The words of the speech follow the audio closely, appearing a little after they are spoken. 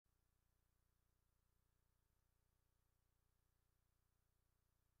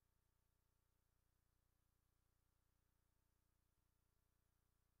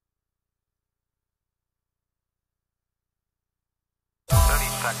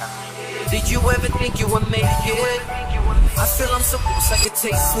Did you ever think you would make it? I feel I'm so close I could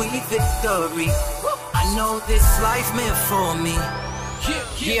taste sweet victory. I know this life meant for me.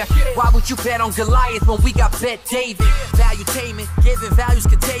 Yeah, why would you bet on Goliath when we got Bet David? Valuetainment, giving values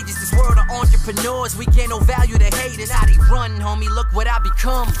contagious. This world of entrepreneurs, we get no value to haters. How they run, homie, look what I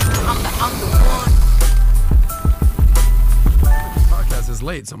become. I'm the one. Podcast is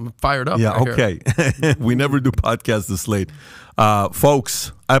late, so I'm fired up. Yeah, okay. We never do podcasts this late.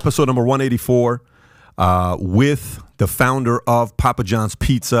 Folks, episode number 184 with the founder of Papa John's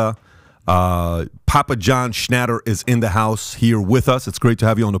Pizza. Papa John Schnatter is in the house here with us. It's great to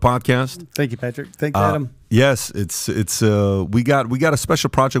have you on the podcast. Thank you, Patrick. Thank you, Adam. Yes, it's we got a special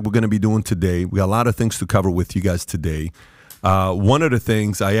project we're going to be doing today. We got a lot of things to cover with you guys today. One of the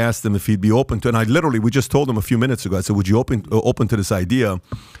things I asked him if he'd be open to, and we just told him a few minutes ago. I said, "Would you open to this idea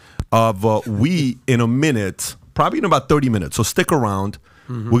of we in a minute, probably in about 30 minutes? So stick around."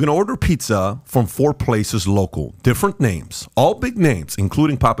 We're going to order pizza from 4 places local, different names, all big names,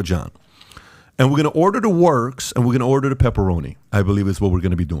 including Papa John. And we're going to order the works, and we're going to order the pepperoni, I believe is what we're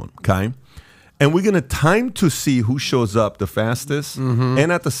going to be doing, okay? And we're going to time to see who shows up the fastest.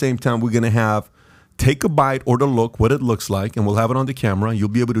 And at the same time, we're going to take a bite or the look, what it looks like, and we'll have it on the camera. You'll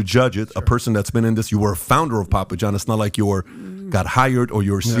be able to judge it. Sure. A person that's been in this, you were a founder of Papa John. It's not like you got hired or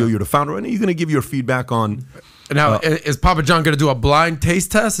you're a CEO, you're the founder. And you're going to give your feedback on... Now, is Papa John going to do a blind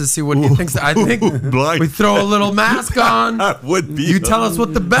taste test to see what he thinks? I think we throw a little mask on. Would be. You tell us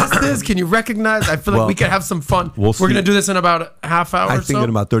what the best is. Can you recognize? I feel like we could have some fun. We're going to do this in about a half hour or so. I think in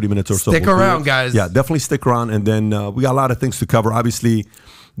about 30 minutes or so. Stick around, guys. Yeah, definitely stick around. And then we got a lot of things to cover. Obviously,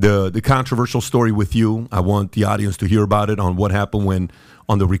 the controversial story with you. I want the audience to hear about it on what happened when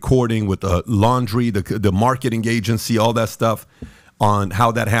on the recording with the laundry, the marketing agency, all that stuff. On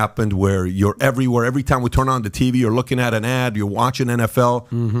how that happened, where you're everywhere. Every time we turn on the TV, you're looking at an ad, you're watching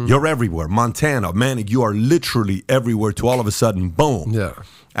NFL, you're everywhere. Montana, Manning, you are literally everywhere to all of a sudden, boom. Yeah.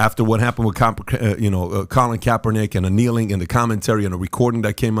 After what happened with Colin Kaepernick and a kneeling in the commentary and a recording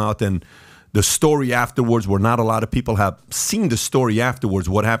that came out, and the story afterwards, where not a lot of people have seen the story afterwards,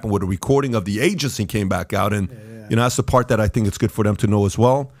 what happened with the recording of the agency came back out. And, that's the part that I think it's good for them to know as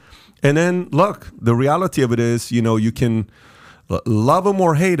well. And then, look, the reality of it is, you can... love him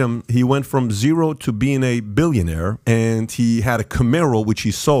or hate him, he went from zero to being a billionaire, and he had a Camaro, which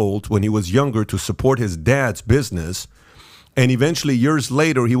he sold when he was younger to support his dad's business. And eventually, years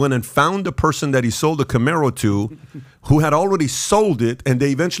later, he went and found the person that he sold the Camaro to who had already sold it, and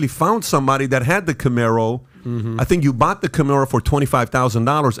they eventually found somebody that had the Camaro. I think you bought the Camaro for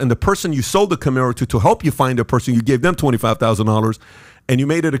 $25,000, and the person you sold the Camaro to help you find a person, you gave them $25,000. And you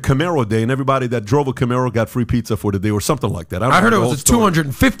made it a Camaro day, and everybody that drove a Camaro got free pizza for the day or something like that. I heard it was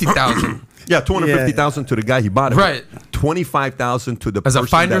 $250,000. Yeah, $250,000 to the guy he bought it. Right. $25,000 to the as person a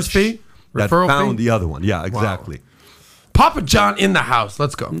finder's fee, that found the other one. Yeah, exactly. Wow. Papa John in the house.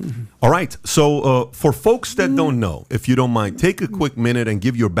 Let's go. All right. So for folks that don't know, if you don't mind, take a quick minute and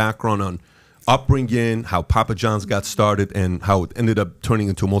give your background on upbringing, how Papa John's got started, and how it ended up turning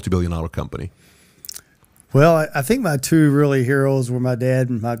into a multi-billion-dollar company. Well, I think my two really heroes were my dad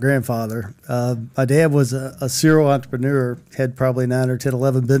and my grandfather. My dad was a serial entrepreneur, had probably 9 or 10,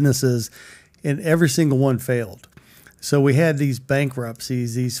 11 businesses, and every single one failed. So we had these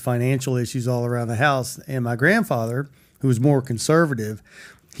bankruptcies, these financial issues all around the house. And my grandfather, who was more conservative,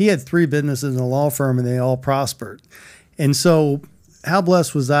 he had 3 businesses and a law firm, and they all prospered. And so how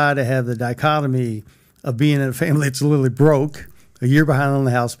blessed was I to have the dichotomy of being in a family that's literally broke, a year behind on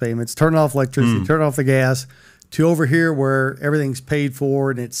the house payments, turn off electricity, turn off the gas, to over here where everything's paid for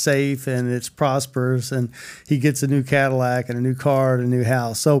and it's safe and it's prosperous, and he gets a new Cadillac and a new car and a new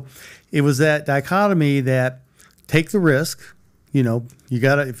house. So it was that dichotomy that take the risk. You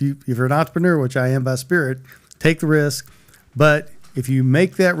gotta, if you're an entrepreneur, which I am by spirit, take the risk. But if you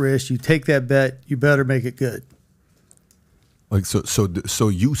make that risk, you take that bet, you better make it good. Like so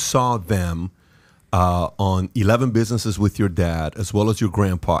you saw them on 11 businesses with your dad as well as your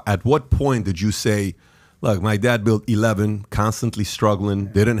grandpa. At what point did you say, look, my dad built 11, constantly struggling,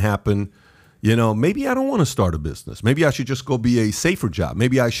 didn't happen. Maybe I don't want to start a business. Maybe I should just go be a safer job.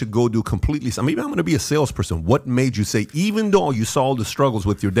 Maybe I should go do maybe I'm going to be a salesperson. What made you say, even though you saw all the struggles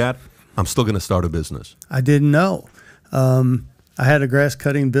with your dad, I'm still going to start a business? I didn't know. I had a grass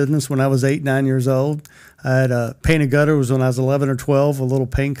cutting business when I was 8, 9 years old. I had a paint and gutter was when I was 11 or 12, a little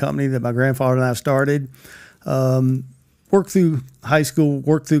paint company that my grandfather and I started. Worked through high school,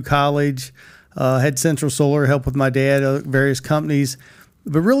 worked through college, had Central Solar, helped with my dad, various companies,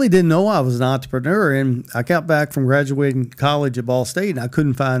 but really didn't know I was an entrepreneur. And I got back from graduating college at Ball State, and I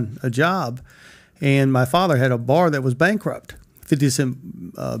couldn't find a job. And my father had a bar that was bankrupt.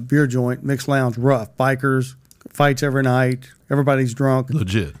 50-cent beer joint, mixed lounge, rough. Bikers, fights every night. Everybody's drunk.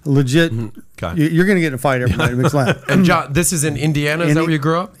 Legit. Okay. You're going to get in a fight every night. Mixed lounge. And John, this is in Indiana? Is that where you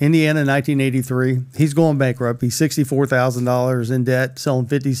grew up? Indiana, 1983. He's going bankrupt. He's $64,000 in debt, selling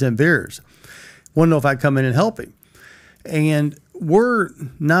 50-cent beers. Want to know if I'd come in and help him. And we're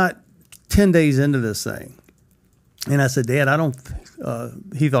not 10 days into this thing. And I said, Dad, I don't,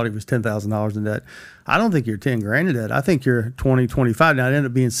 he thought he was $10,000 in debt. I don't think you're 10 grand in debt. I think you're 20, 25. Now it ended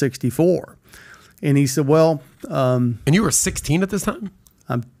up being 64. And he said, well. And you were 16 at this time?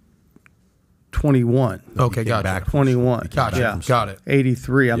 I'm 21. Okay, got it. 21. Got it.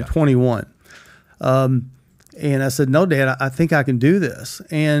 83. I'm 21. And I said, no, Dad, I think I can do this.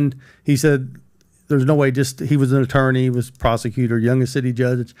 And he said, there's no way, he was an attorney, he was prosecutor, youngest city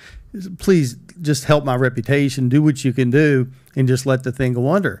judge. Please just help my reputation, do what you can do, and just let the thing go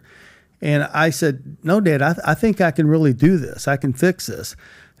under. And I said, no, Dad, I think I can really do this. I can fix this.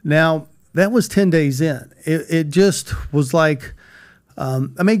 Now, that was 10 days in. It just was like,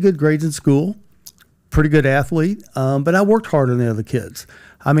 I made good grades in school, pretty good athlete, but I worked harder than the other kids.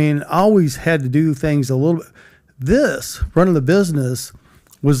 I mean, I always had to do things a little bit. This, running the business,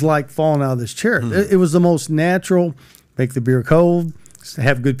 was like falling out of this chair. It was the most natural. Make the beer cold,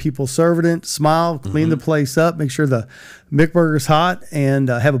 have good people serving it, smile, clean the place up, make sure the McBurger's hot, and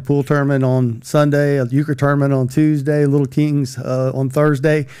have a pool tournament on Sunday, a euchre tournament on Tuesday, Little Kings on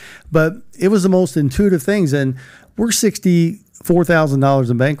Thursday. But it was the most intuitive things. And we're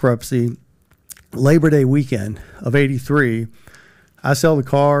 $64,000 in bankruptcy. Labor Day weekend of 83. I sell the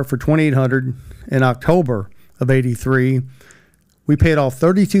car for $2,800 in October of 83. We paid off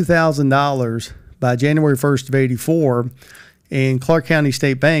 $32,000 by January 1st of 84, and Clark County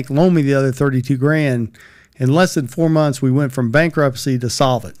State Bank loaned me the other $32 grand. In less than 4 months, we went from bankruptcy to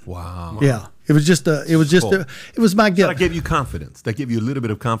solvent. Wow. Yeah. It was my gift. So that gave you confidence. That gave you a little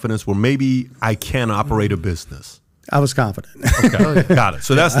bit of confidence where maybe I can operate a business. I was confident. Okay. Got it.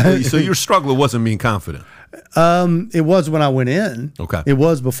 So so your struggle wasn't being confident. It was when I went in. Okay. It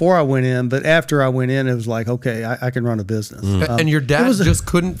was before I went in, but after I went in, it was like, okay, I can run a business. And your dad just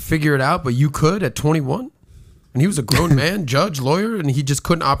couldn't figure it out, but you could at 21? And he was a grown man, judge, lawyer, and he just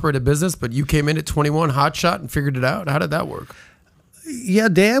couldn't operate a business, but you came in at 21, hotshot, and figured it out? How did that work? Yeah,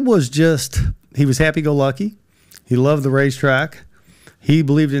 Dad was he was happy-go-lucky. He loved the racetrack. He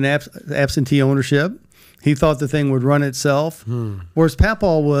believed in absentee ownership. He thought the thing would run itself. Whereas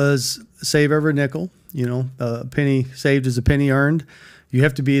Papaw was save every nickel. You know, a penny saved is a penny earned. You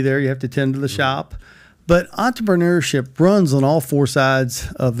have to be there. You have to tend to the shop. But entrepreneurship runs on all four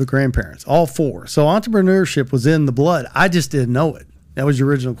sides of the grandparents, all four. So entrepreneurship was in the blood. I just didn't know it. That was your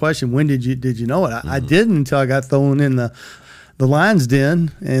original question. When did you know it? I didn't until I got thrown in the lion's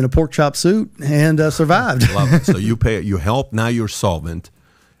den in a pork chop suit and survived. Love it. So you help, now you're solvent.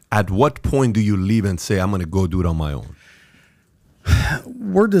 At what point do you leave and say, I'm going to go do it on my own?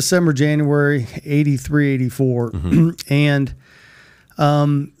 We're December, January, 83, 84. And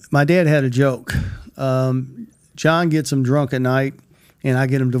my dad had a joke. John gets him drunk at night, and I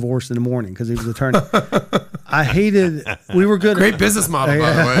get him divorced in the morning because he was an attorney. We were good. Great business model,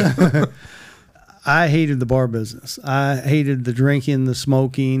 by the way. I hated the bar business. I hated the drinking, the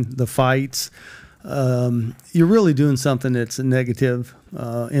smoking, the fights. You're really doing something that's a negative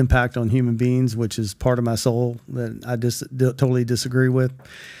impact on human beings, which is part of my soul that I just totally disagree with.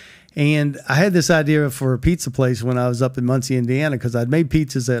 And I had this idea for a pizza place when I was up in Muncie, Indiana, because I'd made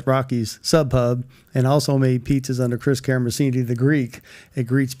pizzas at Rocky's Sub Pub and also made pizzas under Chris Caramasini, the Greek, at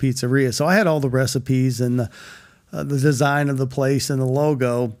Greek's Pizzeria. So I had all the recipes and the design of the place and the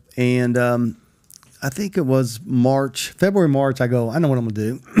logo. And I think it was February, March, I go, I know what I'm going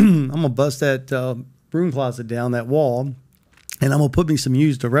to do. I'm going to bust that broom closet down, that wall, and I'm going to put me some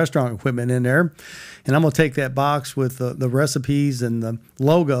used restaurant equipment in there. And I'm going to take that box with the recipes and the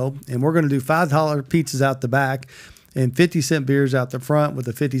logo, and we're going to do $5 pizzas out the back and 50-cent beers out the front with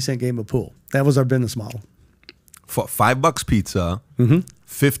a 50-cent game of pool. That was our business model. For $5 pizza,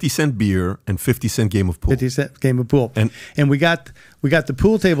 50-cent beer, and 50-cent game of pool. 50-cent game of pool. And we got the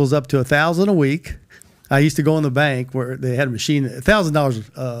pool tables up to $1,000 a week. I used to go in the bank where they had a machine,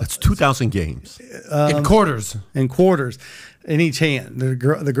 $1,000. That's 2,000 games. In quarters. In quarters. In each hand. The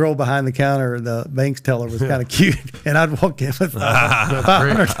girl behind the counter, the bank teller, was kind of cute, and I'd walk in with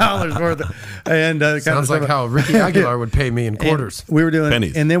 $500 worth. And sounds like how Ricky Aguilar would pay me in quarters. We were doing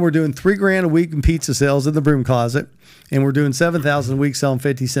pennies, and then we're doing $3,000 a week in pizza sales in the broom closet, and we're doing $7,000 a week selling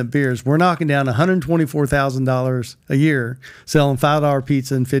 50-cent beers. We're knocking down $124,000 a year selling $5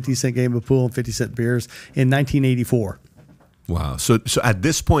 pizza and 50-cent game of pool and 50-cent beers in 1984. Wow. So at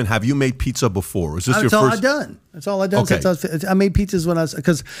this point, have you made pizza before? Is this your That's all first? I've done. That's all I've done Okay. since I made pizzas when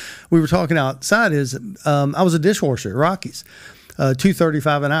because we were talking outside. I was a dishwasher at Rockies,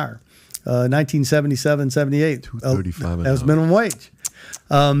 $2.35 an hour, 1977, 78. $2.35 an That was hour. minimum wage,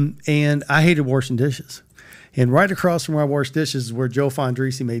 and I hated washing dishes. And right across from where I washed dishes is where Joe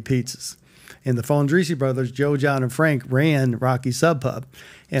Fondrisi made pizzas. And the Fondrisi brothers, Joe, John, and Frank, ran Rocky Sub Pub.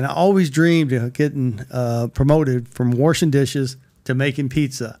 And I always dreamed of getting promoted from washing dishes to making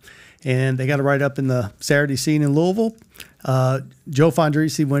pizza. And they got it right up in the Saturday scene in Louisville. Joe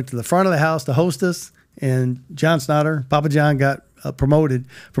Fondrisi went to the front of the house to host us. And John Schnatter, Papa John, got promoted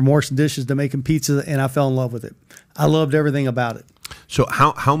from washing dishes to making pizza. And I fell in love with it. I loved everything about it. So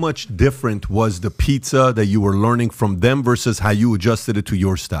how much different was the pizza that you were learning from them versus how you adjusted it to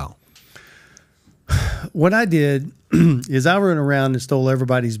your style? What I did is I ran around and stole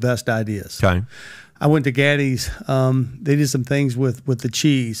everybody's best ideas. Okay. I went to Gaddy's. They did some things with the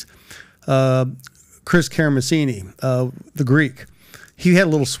cheese. Chris Caramasini, the Greek, he had a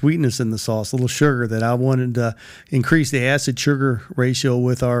little sweetness in the sauce, a little sugar that I wanted to increase the acid-sugar ratio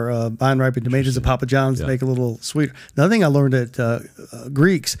with our vine-ripened tomatoes at Papa John's to make it a little sweeter. Another thing I learned at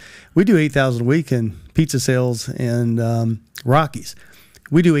Greeks, we do 8,000 a week in pizza sales and Rockies.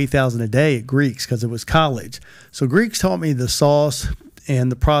 We do 8,000 a day at Greeks because it was college. So Greeks taught me the sauce and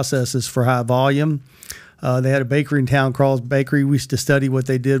the processes for high volume. They had a bakery in town, Carl's Bakery. We used to study what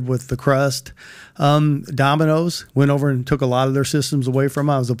they did with the crust. Domino's, went over and took a lot of their systems away from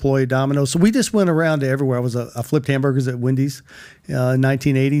them. I was an employee at Domino's. So we just went around to everywhere. I flipped hamburgers at Wendy's in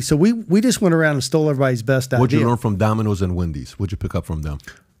 1980. So we just went around and stole everybody's best idea. What'd you learn from Domino's and Wendy's? What'd you pick up from them?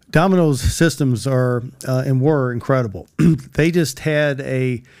 Domino's systems are and were incredible. They just had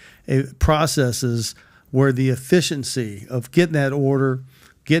a processes where the efficiency of getting that order,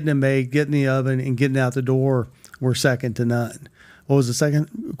 getting it made, getting in the oven, and getting out the door were second to none. What was the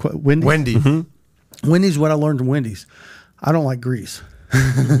second? Wendy's. Wendy. Mm-hmm. Wendy's, what I learned from Wendy's. I don't like grease.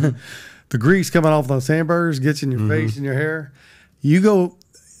 The grease coming off those hamburgers gets in your face and your hair. You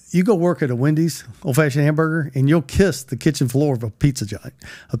go work at a Wendy's old-fashioned hamburger, and you'll kiss the kitchen floor of a pizza joint,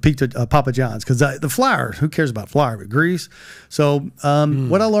 a Papa John's, because the flour, who cares about flour, but grease. So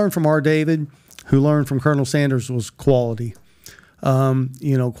what I learned from R. David, who learned from Colonel Sanders, was quality.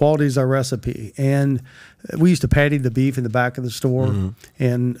 Quality is our recipe. And we used to patty the beef in the back of the store,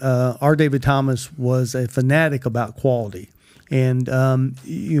 and R. David Thomas was a fanatic about quality. And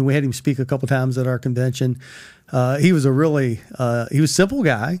we had him speak a couple times at our convention. He was he was a simple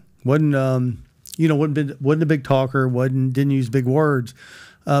guy. wasn't a big talker. Didn't use big words.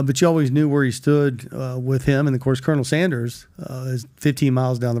 But you always knew where he stood with him. And of course, Colonel Sanders is 15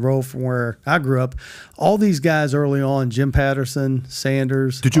 miles down the road from where I grew up. All these guys early on: Jim Patterson,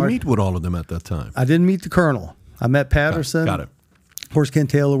 Sanders. Did you meet with all of them at that time? I didn't meet the Colonel. I met Patterson. Got it. Of course, Ken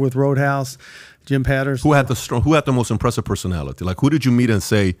Taylor with Roadhouse. Jim Patterson. Who had the most impressive personality? Like, who did you meet and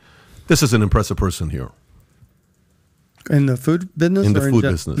say, "This is an impressive person here"? In the food business? In the food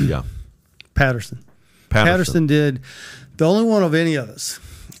business, yeah. Patterson did, the only one of any of us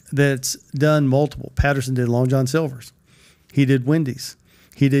that's done multiple. Patterson did Long John Silver's. He did Wendy's.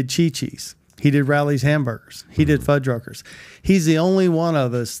 He did Chi-Chi's. He did Rally's Hamburgers. He did Fuddruckers. He's the only one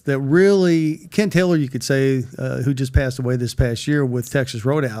of us that really, Ken Taylor, you could say, who just passed away this past year with Texas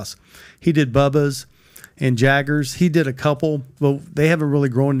Roadhouse. He did Bubba's and Jaggers. He did a couple, but they haven't really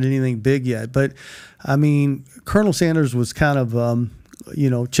grown into anything big yet. But, I mean, Colonel Sanders was kind of,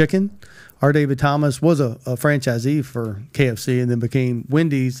 chicken. R. David Thomas was a franchisee for KFC and then became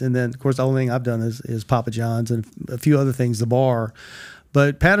Wendy's. And then, of course, the only thing I've done is Papa John's and a few other things, the bar.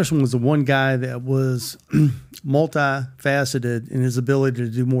 But Patterson was the one guy that was multifaceted in his ability to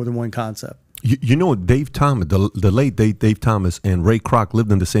do more than one concept. You know, Dave Thomas, the late Dave Thomas and Ray Kroc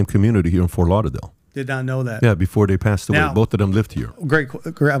lived in the same community here in Fort Lauderdale. Did not know that. Yeah, before they passed away. Now, both of them lived here. Great.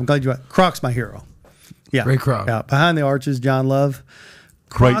 I'm glad you. Kroc's my hero. Yeah, Ray Kroc. Yeah, Behind the Arches, John Love.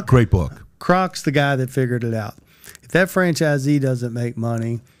 Great book. Kroc's the guy that figured it out. If that franchisee doesn't make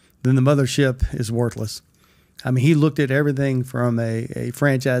money, then the mothership is worthless. I mean, he looked at everything from a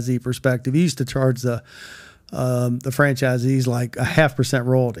franchisee perspective. He used to charge the franchisees like a 0.5%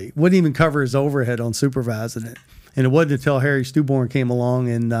 royalty. Wouldn't even cover his overhead on supervising it. And it wasn't until Harry Stewborn came along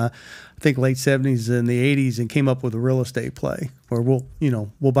in I think late 70s and the 80s and came up with a real estate play where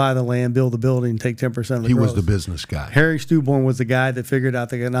we'll buy the land, build the building, and take 10% of the He growth. was the business guy. Harry Stewborn was the guy that figured out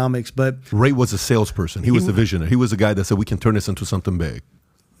the economics, but Ray was a salesperson. He was the visionary. He was the guy that said we can turn this into something big.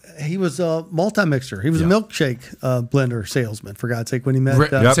 he was a multi-mixer. He was a milkshake blender salesman, for God's sake, when he met...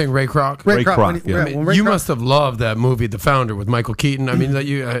 Saying Ray Kroc? Ray Kroc. You must have loved that movie, The Founder, with Michael Keaton. I mean,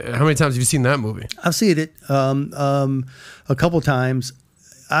 how many times have you seen that movie? I've seen it a couple times.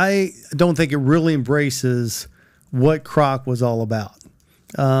 I don't think it really embraces what Kroc was all about.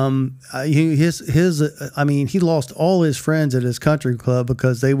 He lost all his friends at his country club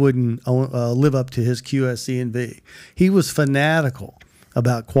because they wouldn't live up to his QSC&V. He was fanatical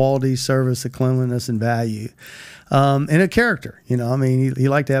about quality, service, and cleanliness, and value, and a character. He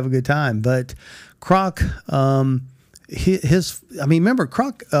liked to have a good time. But Kroc, remember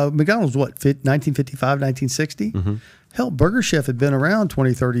Kroc? McDonald's what? 1955, 1960. Mm-hmm. Hell, Burger Chef had been around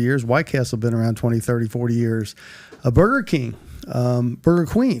 20, 30 years. White Castle had been around 20, 30, 40 years. Burger King, Burger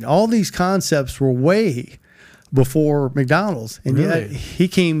Queen, all these concepts were way before McDonald's. And yet he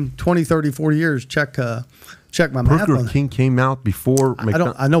came 20, 30, 40 years. Check my math. Burger King came out before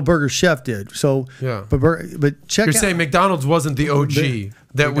McDonald's. I know Burger Chef did. So, yeah. But check You're saying McDonald's wasn't the OG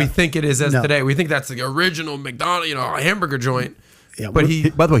that we think it is No. today. We think that's the original McDonald's, hamburger joint. Yeah, But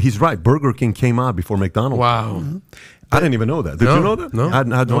by the way, he's right. Burger King came out before McDonald's. Wow. Mm-hmm. I didn't even know that. Did you know that? No. I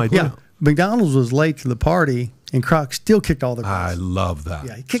had no idea. Yeah, McDonald's was late to the party, and Kroc still kicked all the butts. I love that.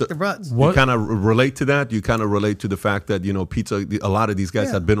 Yeah, he kicked the butts. You kind of relate to that? You kind of relate to the fact that, pizza, a lot of these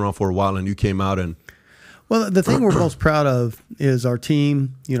guys had been around for a while, and you came out and... Well, the thing we're most proud of is our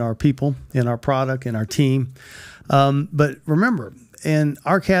team, our people, and our product, and our team. But remember, in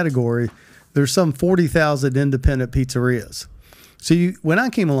our category, there's some 40,000 independent pizzerias. So when I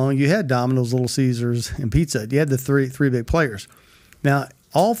came along, you had Domino's, Little Caesars, and Pizza Hut. You had the three big players. Now,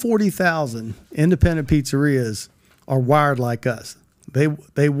 all 40,000 independent pizzerias are wired like us. They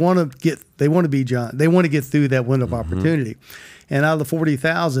want to be John. They want to get through that window of opportunity. And out of the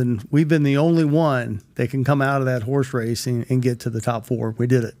 40,000, we've been the only one that can come out of that horse race and get to the top four. We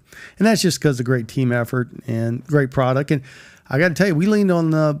did it. And that's just because of great team effort and great product. And I got to tell you, we leaned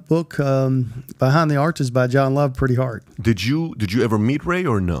on the book Behind the Arches by John Love pretty hard. Did you ever meet Ray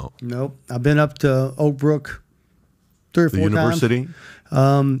or no? Nope. I've been up to Oak Brook 3 or 4 times. The university?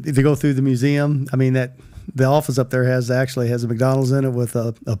 If you go through the museum, the office up there actually has a McDonald's in it with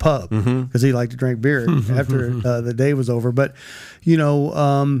a pub because he liked to drink beer after the day was over. But,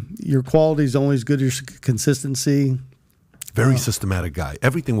 your quality is only as good as your consistency. Very systematic guy.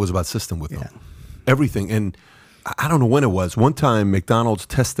 Everything was about system with him. Everything. And I don't know when it was. One time, McDonald's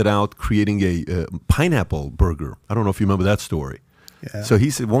tested out creating a pineapple burger. I don't know if you remember that story. Yeah. So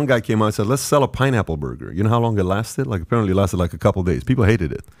he said, one guy came out and said, let's sell a pineapple burger. You know how long it lasted? Apparently it lasted a couple days. People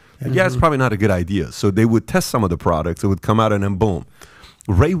hated it. Yeah, it's probably not a good idea. So they would test some of the products. It would come out and then boom.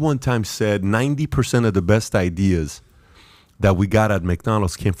 Ray one time said 90% of the best ideas that we got at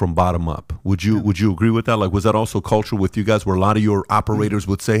McDonald's came from bottom up. Would you agree with that? Was that also cultural with you guys where a lot of your operators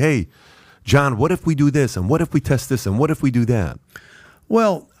would say, hey, John, what if we do this? And what if we test this? And what if we do that?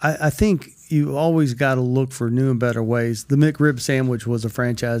 Well, I think you always got to look for new and better ways. The McRib sandwich was a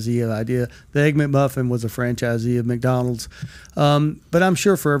franchisee idea. The Egg McMuffin was a franchisee of McDonald's. But I'm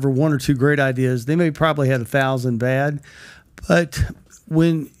sure for every 1 or 2 great ideas, they may probably had 1,000 bad. But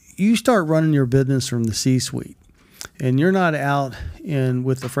when you start running your business from the C-suite and you're not out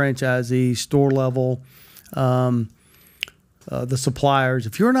with the franchisee, store level, the suppliers,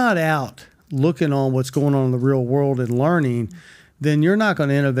 if you're not out looking on what's going on in the real world and learning, then you're not going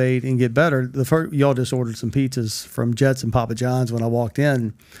to innovate and get better. Y'all just ordered some pizzas from Jets and Papa John's when I walked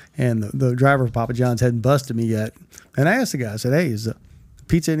in, and the driver of Papa John's hadn't busted me yet. And I asked the guy, I said, hey, is the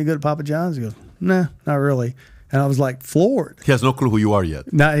pizza any good at Papa John's? He goes, nah, not really. And I was floored. He has no clue who you are yet.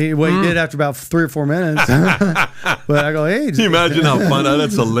 He did after about 3 or 4 minutes. But I go, hey. Can you imagine how fun?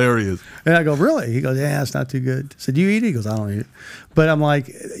 That's hilarious. And I go, really? He goes, yeah, it's not too good. I said, do you eat it? He goes, I don't eat it. But I'm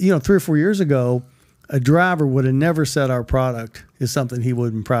 3 or 4 years ago, a driver would have never said our product is something he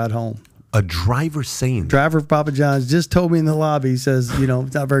wouldn't pride home. A driver saying that. Driver of Papa John's just told me in the lobby, he says,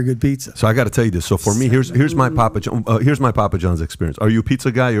 it's not very good pizza. So I got to tell you this. So for me, here's my Papa John's experience. Are you a pizza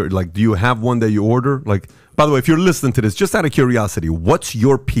guy, or do you have one that you order? By the way, if you're listening to this, just out of curiosity, what's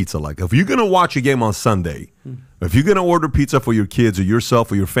your pizza like? If you're gonna watch a game on Sunday, if you're gonna order pizza for your kids or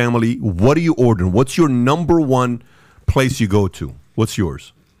yourself or your family, what are you ordering? What's your number one place you go to? What's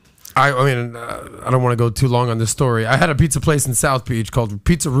yours? I don't want to go too long on this story. I had a pizza place in South Beach called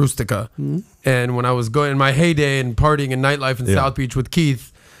Pizza Rustica. And when I was going in my heyday and partying in nightlife in South Beach with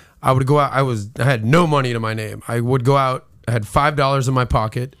Keith, I would go out. I had no money to my name. I would go out. I had $5 in my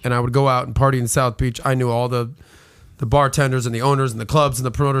pocket, and I would go out and party in South Beach. I knew all the bartenders and the owners and the clubs and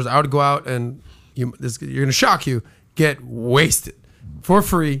the promoters. I would go out, and you're going to shock you, get wasted for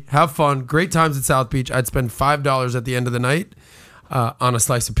free, have fun, great times at South Beach. I'd spend $5 at the end of the night. on a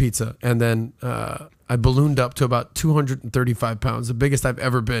slice of pizza, and then I ballooned up to about 235 pounds, the biggest I've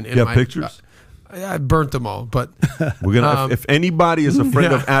ever been. In my pictures? I burnt them all, but we're gonna. If anybody is a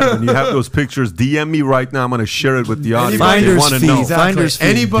friend of Adam and you have those pictures, DM me right now. I'm gonna share it with the audience. They want to know. Exactly.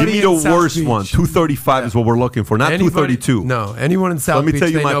 Anybody Give me the in worst South one. Beach. 235 is what we're looking for, not 232. No, anyone in South Beach. Let me tell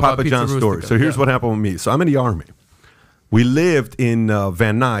you they my know Papa about John Pizza story. Rustica. So here's what happened with me. So I'm in the Army. We lived in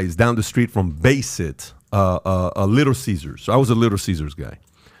Van Nuys, down the street from Bay-Sit, a Little Caesars. So I was a Little Caesars guy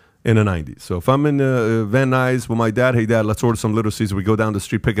in the 90s. So if I'm in Van Nuys with my dad, hey, Dad, let's order some Little Caesars. We go down the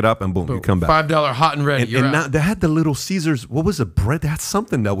street, pick it up, and boom, you come back. $5 hot and ready. And now they had the Little Caesars. What was the bread? They had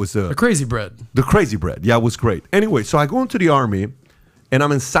something that was the crazy bread. The crazy bread. Yeah, it was great. Anyway, so I go into the Army, and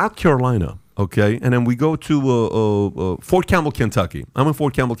I'm in South Carolina, okay? And then we go to Fort Campbell, Kentucky. I'm in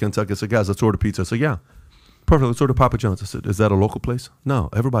Fort Campbell, Kentucky. I said, guys, let's order pizza. I said, yeah. Perfect, let's order Papa John's. I said, is that a local place? No,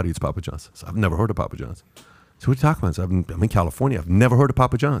 everybody eats Papa John's. I said, I've never heard of Papa John's. So what are you talking about? I said, I'm in California. I've never heard of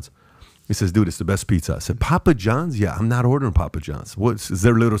Papa John's. He says, dude, it's the best pizza. I said, Papa John's? Yeah, I'm not ordering Papa John's. What, is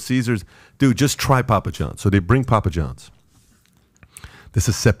there Little Caesars? Dude, just try Papa John's. So they bring Papa John's. This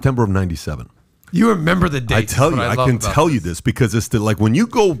is September of 97. You remember the date. I tell you, I can tell you this because it's like when you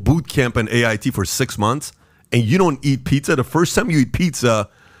go boot camp and AIT for 6 months and you don't eat pizza, the first time you eat pizza,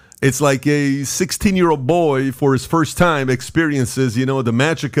 it's like a 16-year-old boy for his first time experiences, the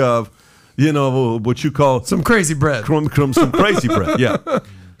magic of, what you call some crazy bread. Some crazy bread, yeah.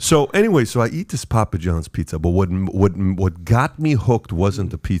 So anyway, so I eat this Papa John's pizza, but what got me hooked wasn't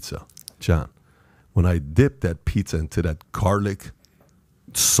the pizza, John. When I dipped that pizza into that garlic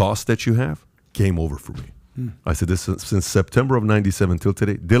sauce that you have, game over for me. I said, this is since September of 97 till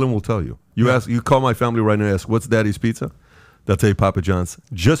today. Dylan will tell you. You call my family right now and ask, what's Daddy's pizza? They'll tell you Papa John's,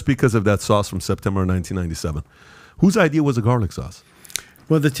 just because of that sauce from September of 1997. Whose idea was the garlic sauce?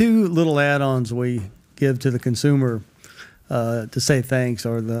 Well, the two little add-ons we give to the consumer to say thanks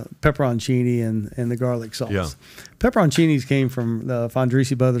are the pepperoncini and the garlic sauce. Yeah. Pepperoncinis came from the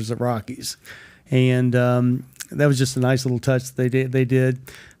Fondrisi brothers at Rockies, and that was just a nice little touch they did.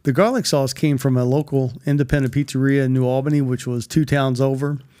 The garlic sauce came from a local independent pizzeria in New Albany, which was 2 towns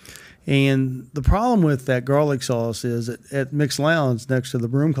over. And the problem with that garlic sauce is at Mixed Lounge, next to the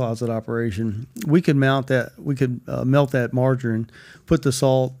broom closet operation, we could melt that margarine, put the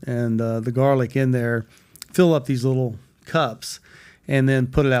salt and the garlic in there, fill up these little cups, and then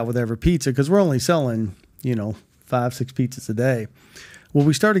put it out with every pizza because we're only selling 5-6 pizzas a day. Well,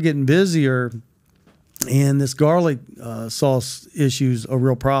 we started getting busier, and this garlic sauce issue is a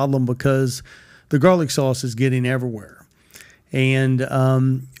real problem because the garlic sauce is getting everywhere,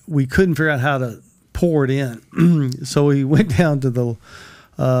 and we couldn't figure out how to pour it in. So we went down to the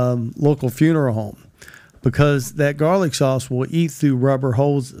local funeral home because that garlic sauce will eat through rubber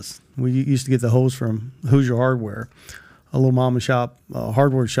hoses. We used to get the hose from Hoosier Hardware, a little mama shop,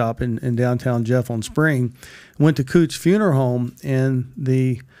 hardware shop in downtown Jeff on Spring. Went to Coots Funeral Home, and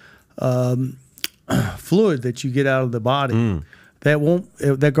the fluid that you get out of the body,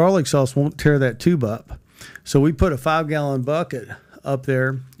 that garlic sauce won't tear that tube up. So we put a 5-gallon bucket up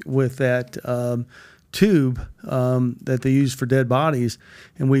there with that tube that they use for dead bodies,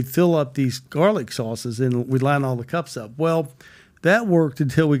 and we'd fill up these garlic sauces and we'd line all the cups up. Well, that worked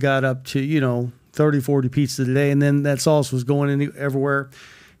until we got up to 30, 40 pizzas a day, and then that sauce was going everywhere.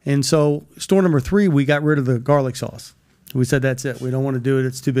 And so store number 3, we got rid of the garlic sauce. We said that's it. We don't want to do it.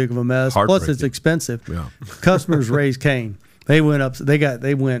 It's too big of a mess. Plus, it's expensive. Yeah. Customers raised Cain. They went up.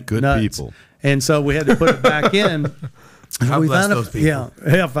 They went good nuts. People. And so we had to put it back in. God bless those people. Yeah.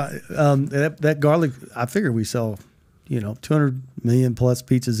 That garlic, I figure we sell, 200 million plus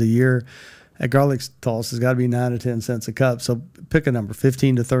pizzas a year. That garlic sauce has got to be 9 to 10 cents a cup. So pick a number,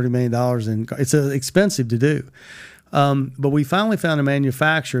 $15 to $30 million, and it's expensive to do. But we finally found a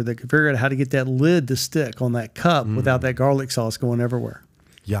manufacturer that could figure out how to get that lid to stick on that cup without that garlic sauce going everywhere.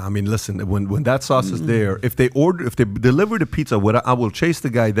 Yeah, I mean, listen, when that sauce is there, if they deliver the pizza, I will chase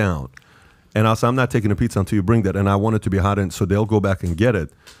the guy down. And I'll say, I'm not taking a pizza until you bring that. And I want it to be hot, and so they'll go back and get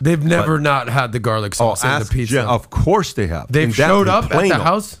it. They've never not had the garlic sauce in the pizza. Yeah, of course they have. They've showed up at the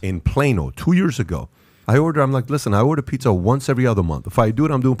house? In Plano 2 years ago. I'm like, listen, I order pizza once every other month. If I do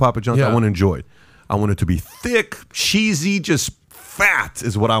it, I'm doing Papa John's. I want to enjoy it. I want it to be thick, cheesy, just fat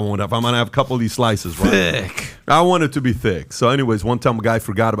is what I want. If I'm going to have a couple of these slices, right? Thick. I want it to be thick. So anyways, one time a guy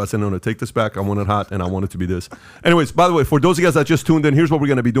forgot about it. I said, no, take this back. I want it hot, and I want it to be this. Anyways, by the way, for those of you guys that just tuned in, here's what we're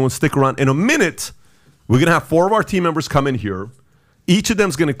going to be doing. Stick around. In a minute, we're going to have 4 of our team members come in here. Each of them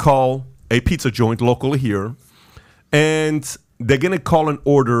is going to call a pizza joint locally here, and they're going to call and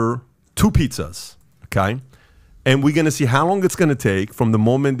order 2 pizzas, okay? And we're going to see how long it's going to take from the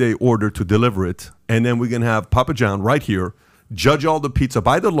moment they order to deliver it, and then we're going to have Papa John right here judge all the pizza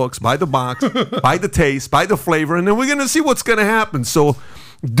by the looks, by the box, by the taste, by the flavor, and then we're going to see what's going to happen. So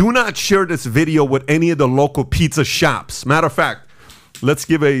do not share this video with any of the local pizza shops. Matter of fact, let's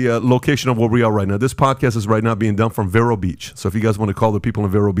give a location of where we are right now. This podcast is right now being done from Vero Beach. So if you guys want to call the people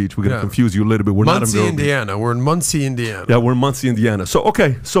in Vero Beach, we're going to confuse you a little bit. We're not in Vero Indiana. We're in Muncie, Indiana. Yeah, we're in Muncie, Indiana. So,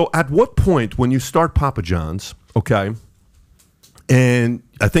 okay. So at what point when you start Papa John's, okay, and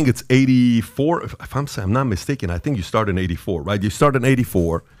I think it's 84, if I'm not mistaken, I think you started in 84, right? You started in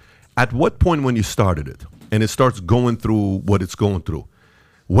 84. At what point when you started it and it starts going through what it's going through,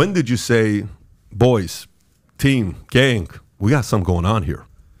 when did you say, boys, team, gang, we got something going on here?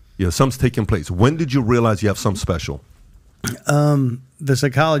 Yeah, something's taking place. When did you realize you have something special? The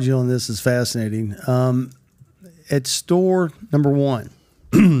psychology on this is fascinating. At store number one,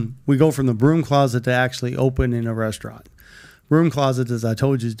 we go from the broom closet to actually opening a restaurant. Broom closet, as I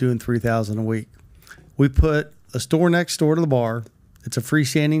told you, is doing $3,000 a week. We put a store next door to the bar. It's a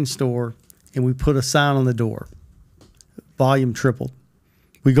freestanding store, and we put a sign on the door. Volume tripled.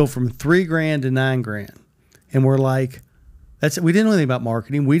 We go from $3,000 to $9,000, and we're like, that's it. We didn't know anything about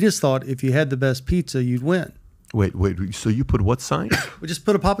marketing. We just thought if you had the best pizza, you'd win. Wait. So you put what sign? We just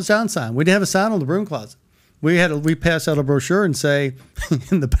put a Papa John's sign. We didn't have a sign on the broom closet. We passed out a brochure and say,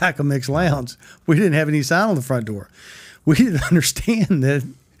 in the back of Mick's Lounge, we didn't have any sign on the front door. We didn't understand that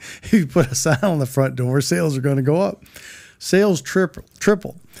if you put a sign on the front door, sales are going to go up. Sales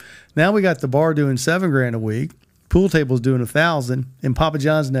tripled. Now we got the bar doing $7,000 a week, pool table's doing $1,000, and Papa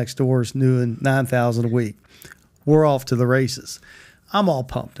John's next door is doing $9,000 a week. We're off to the races. I'm all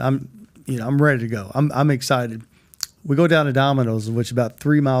pumped. I'm ready to go. I'm excited. We go down to Domino's, which is about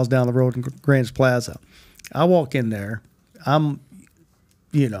 3 miles down the road in Grants Plaza. I walk in there. I'm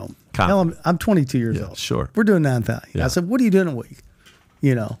 22 years old. Sure. We're doing $9,000. Yeah. I said, "What are you doing a week?"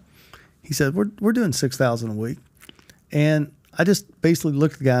 He said, "We're doing $6,000 a week." And I just basically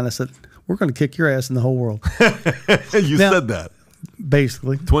looked at the guy and I said, "We're going to kick your ass in the whole world." You said that.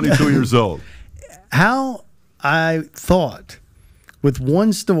 Basically. 22 years old. How I thought with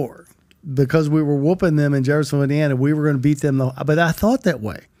one store, because we were whooping them in Jefferson, Indiana, we were going to beat them. But I thought that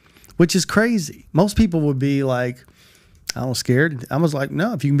way, which is crazy. Most people would be like, I was scared. I was like,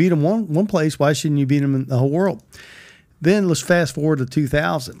 no, if you can beat them one place, why shouldn't you beat them in the whole world? Then let's fast forward to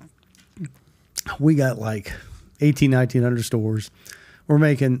 2000. We got like 1,900 stores. We're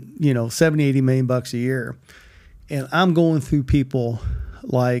making, 70, 80 million bucks a year. And I'm going through people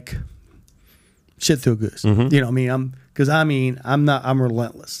like shit through a goose. Mm-hmm. I'm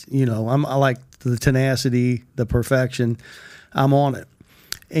relentless. I like the tenacity, the perfection. I'm on it.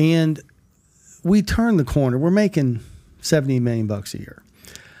 And we turned the corner. We're making 70 million bucks a year.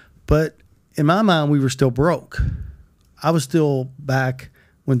 But in my mind, we were still broke. I was still back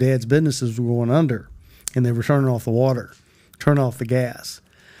when Dad's businesses were going under and they were turning off the water, turning off the gas,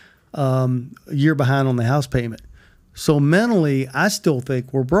 a year behind on the house payment. So mentally, I still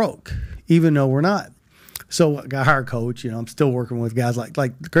think we're broke, even though we're not. So I got hired a coach. I'm still working with guys like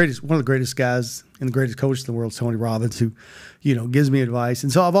one of the greatest guys and the greatest coach in the world is Tony Robbins, who, gives me advice.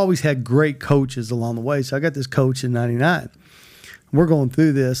 And so I've always had great coaches along the way. So I got this coach in 99. We're going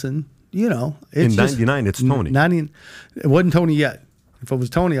through this, and it's in 99, it's Tony. It wasn't Tony yet. If it was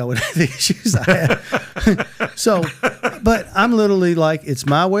Tony, I would have the issues I had. So, but I'm literally like, it's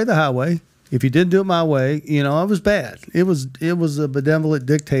my way, the highway. If you didn't do it my way, I was bad. It was a benevolent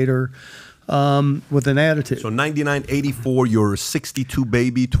dictator with an attitude. So 99, 84, you're 62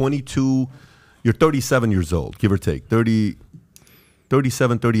 baby, 22, you're 37 years old, give or take.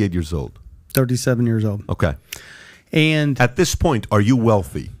 37, 38 years old. 37 years old. Okay. And at this point, are you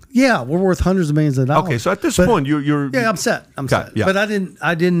wealthy? Yeah, we're worth hundreds of millions of dollars. Okay, so at this point, you're yeah, I'm set. I'm set. Yeah. But I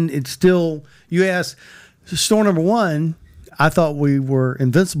didn't. It's still. You asked, store number one. I thought we were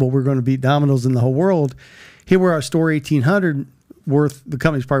invincible. We were going to beat Domino's in the whole world. Here we're our store 1,800 worth. The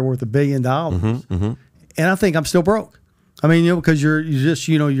company's probably worth $1 billion. Mm-hmm, mm-hmm. And I think I'm still broke. I mean, because you're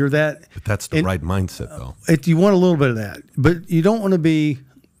that. But that's the right mindset, though. You want a little bit of that, but you don't want to be.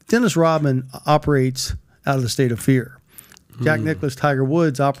 Dennis Rodman operates out of the state of fear. Jack Nicklaus, Tiger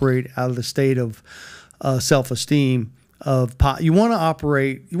Woods operate out of the state of self-esteem. You want to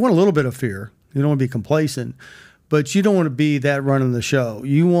operate. You want a little bit of fear. You don't want to be complacent, but you don't want to be that running the show.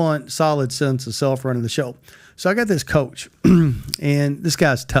 You want solid sense of self running the show. So I got this coach, and this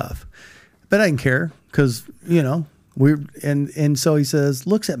guy's tough, but I didn't care because and so he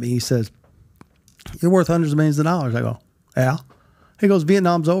looks at me. He says, "You're worth hundreds of millions of dollars." I go, "Yeah." He goes,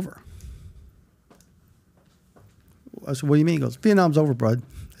 "Vietnam's over." I said, "What do you mean?" He goes, "Vietnam's over, bud."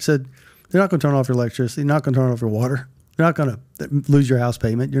 I said, "They're not going to turn off your electricity. They're not going to turn off your water. You're not going to lose your house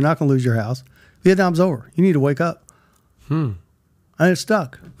payment. You're not going to lose your house. Vietnam's over. You need to wake up." And it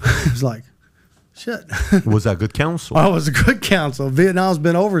stuck. It was like, shit. Was that good counsel? Oh, it was a good counsel. Vietnam's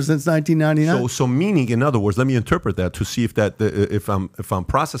been over since 1999. So meaning, in other words, let me interpret that to see if I'm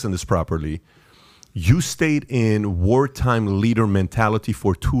processing this properly. You stayed in wartime leader mentality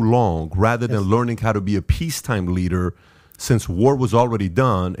for too long rather than learning how to be a peacetime leader, since war was already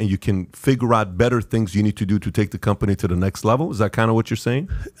done and you can figure out better things you need to do to take the company to the next level. Is that kind of what you're saying?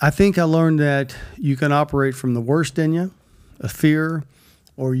 I think I learned that you can operate from the worst in you, a fear,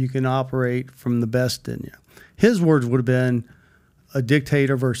 or you can operate from the best in you. His words would have been a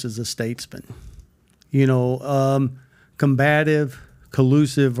dictator versus a statesman. Combative,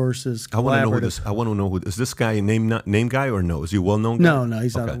 collusive versus collaborative. I want to know who is this guy. A name guy or no? Is he a well-known guy? No,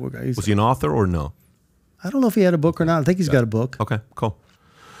 he's not a guy. Was he an author or no? I don't know if he had a book or not. I think he's got a book. Okay, cool.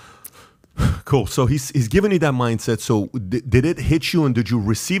 So he's giving you that mindset. So did it hit you, and did you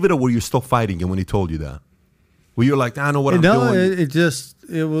receive it, or were you still fighting it when he told you that? Were you like, I know what I'm doing? No,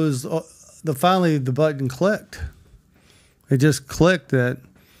 it was finally the button clicked. It just clicked that,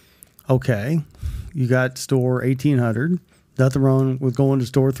 okay, you got store 1,800. Nothing wrong with going to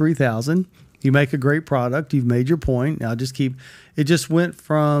store 3,000. You make a great product. You've made your point. Now it just went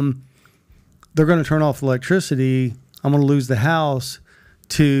from they're going to turn off electricity, I'm going to lose the house,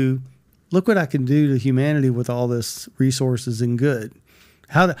 to look what I can do to humanity with all this resources and good.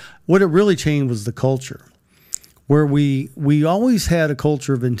 What it really changed was the culture, where we always had a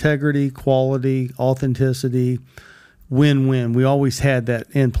culture of integrity, quality, authenticity, win-win. We always had that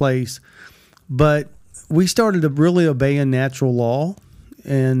in place. But we started to really obey natural law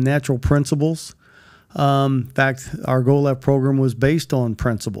and natural principles. In fact, our Go Left program was based on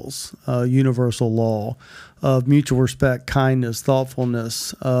principles, universal law of mutual respect, kindness,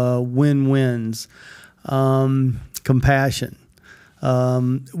 thoughtfulness, win-wins, compassion.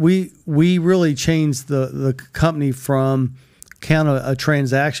 We really changed the company from kind of a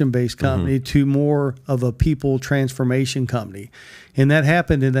transaction-based company to more of a people transformation company. And that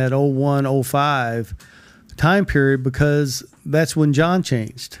happened in that 01, 05 time period, because that's when John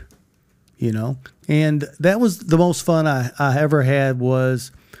changed, And that was the most fun I ever had,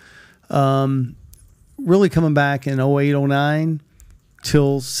 was really coming back in 08, 09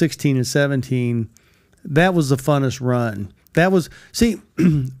 till 16 and 17. That was the funnest run. That was,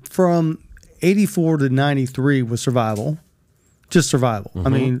 from 84 to 93 was survival. Just survival. I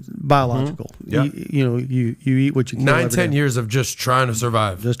mean, biological. Yeah. You eat what you kill. 9-10 years of just trying to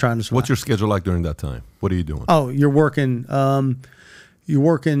survive. Just trying to survive. What's your schedule like during that time? What are you doing? Oh, you're working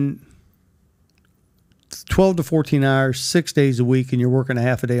 12 to 14 hours, 6 days a week, and you're working a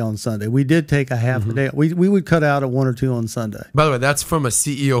half a day on Sunday. We did take a half a day. We would cut out at 1 or 2 on Sunday. By the way, that's from a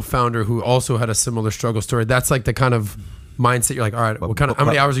CEO founder who also had a similar struggle story. That's like the kind of mindset you're like, all right, how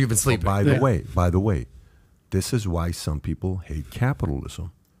many hours have you been sleeping? By the way, this is why some people hate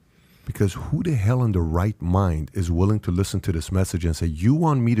capitalism. Because who the hell in the right mind is willing to listen to this message and say, you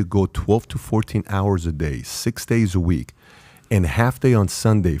want me to go 12 to 14 hours a day, 6 days a week, and half day on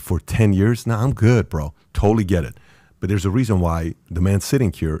Sunday for 10 years? Nah, I'm good, bro. Totally get it. But there's a reason why the man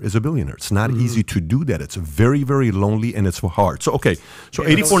sitting here is a billionaire. It's not easy to do that. It's very, very lonely, and it's hard. So, okay. So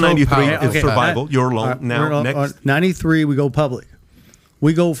 84, 93 is survival. You're alone. Now, next. 93, we go public.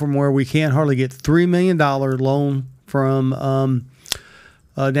 We go from where we can't hardly get $3 million loan from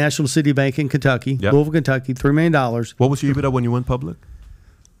National City Bank in Kentucky, Louisville, Kentucky, $3 million. What was your EBITDA when you went public?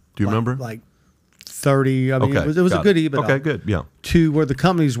 Do you remember? Like 30. I mean, it was a good EBITDA. Okay, good. Yeah. To where the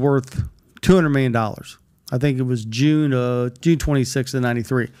company's worth $200 million. I think it was June 26th of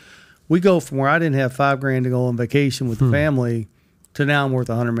 93. We go from where I didn't have $5,000 to go on vacation with the family to now I'm worth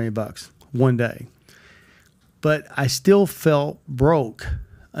 $100 million one day. But I still felt broke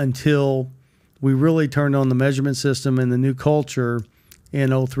until we really turned on the measurement system and the new culture in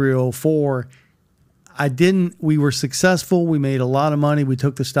 03, 04. We were successful. We made a lot of money. We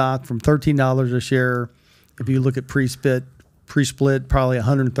took the stock from $13 a share. If you look at pre-split, probably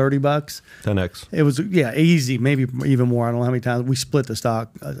 $130. 10x. It was, easy, maybe even more. I don't know how many times we split the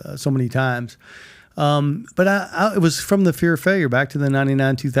stock so many times. But it was from the fear of failure, back to the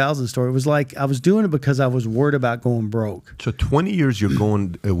 99, 2000 story. It was like I was doing it because I was worried about going broke. So 20 years you're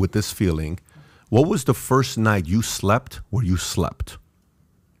going with this feeling. What was the first night you slept where you slept?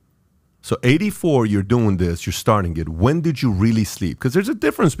 So 84, you're doing this, you're starting it. When did you really sleep? Because there's a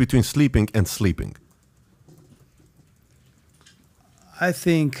difference between sleeping and sleeping. I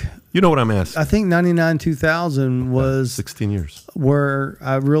think... You know what I'm asking? I think 99, 2000 was... 16 years. Where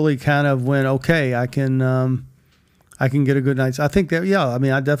I really kind of went, okay, I can get a good night's... I think that, I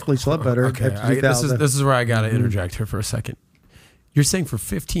mean, I definitely slept better after 2000. This is where I got to interject here for a second. You're saying for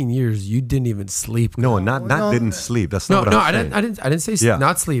 15 years you didn't even sleep. No, not didn't sleep. That's not what I'm saying. I didn't say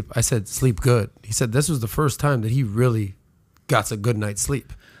not sleep. I said sleep good. He said this was the first time that he really got a good night's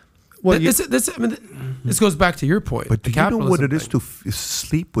sleep. Well, this goes back to your point. But do you know what it is to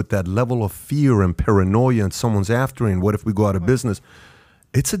sleep with that level of fear and paranoia, and someone's after you, and what if we go out of business?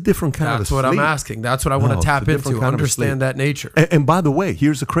 It's a different kind of sleep. That's what I'm asking. That's what I want to tap into, understand that nature. And by the way,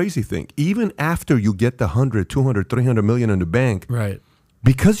 here's the crazy thing. Even after you get the 100, 200, 300 million in the bank, right?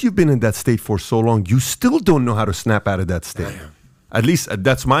 Because you've been in that state for so long, you still don't know how to snap out of that state. At least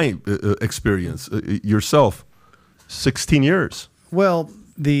that's my experience. Yourself, 16 years. Well,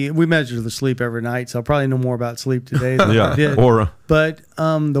 we measure the sleep every night, so I'll probably know more about sleep today than I did. Aura. But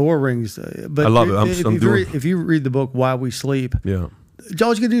the Aura rings. But I love it. If you read the book Why We Sleep,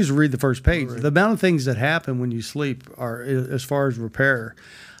 all you can do is read the first page. Right. The amount of things that happen when you sleep are, as far as repair.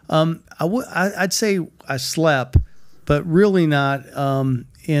 I'd say I slept, but really not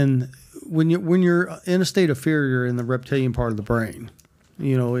when you're in a state of fear. You're in the reptilian part of the brain.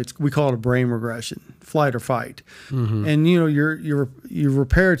 You know, we call it a brain regression, flight or fight, and you know your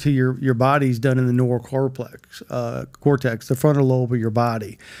repair to your body's done in the neural cortex, the frontal lobe of your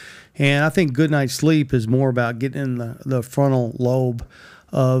body. And I think good night's sleep is more about getting in the frontal lobe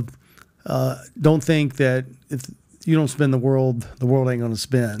of don't think that if you don't spin the world ain't going to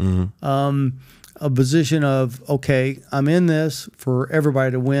spin. A position of, okay, I'm in this for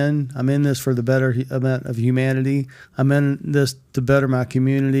everybody to win. I'm in this for the betterment of humanity. I'm in this to better my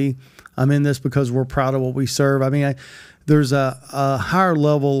community. I'm in this because we're proud of what we serve. I mean, there's a higher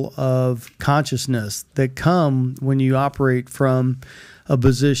level of consciousness that come when you operate from a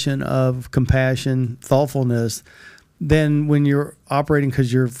position of compassion, thoughtfulness, than when you're operating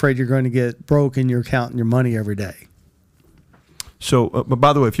because you're afraid you're going to get broke and you're counting your money every day. So,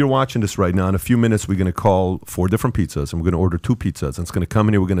 by the way, if you're watching this right now, in a few minutes, we're going to call 4 different pizzas, and we're going to order 2 pizzas. And it's going to come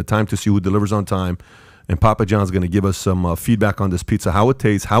in here. We're going to time to see who delivers on time. And Papa John's going to give us some feedback on this pizza, how it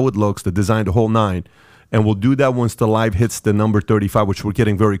tastes, how it looks, the design, the whole 9. And we'll do that once the live hits the number 35, which we're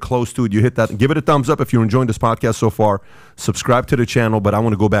getting very close to. You hit that and give it a thumbs up if you're enjoying this podcast so far. Subscribe to the channel, but I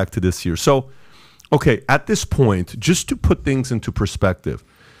want to go back to this here. So, okay, at this point, just to put things into perspective,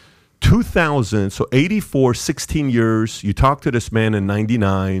 2000, so 84, 16 years, you talk to this man in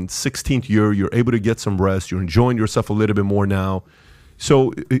 99, 16th year, you're able to get some rest, you're enjoying yourself a little bit more now.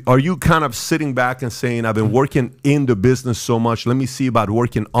 So are you kind of sitting back and saying, I've been working in the business so much, let me see about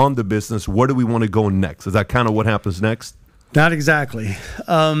working on the business, where do we want to go next? Is that kind of what happens next? Not exactly.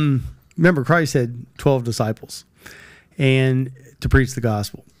 Remember, Christ had 12 disciples and to preach the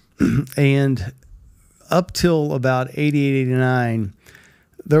gospel. And up till about 88, 89,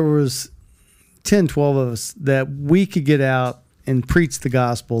 there was 10, 12 of us that we could get out and preach the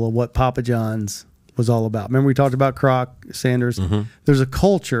gospel of what Papa John's was all about. Remember we talked about Kroc, Sanders? There's a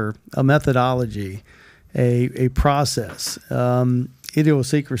culture, a methodology, a process,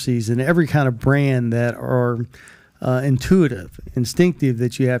 idiosyncrasies in every kind of brand that are intuitive, instinctive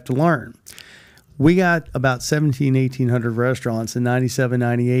that you have to learn. We got about 1,800 restaurants in 97,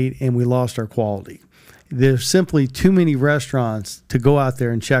 98, and we lost our quality. There's simply too many restaurants to go out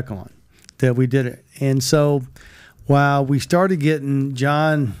there and check on that we did it. And so while we started getting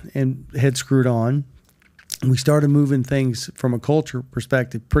John and head screwed on, we started moving things from a culture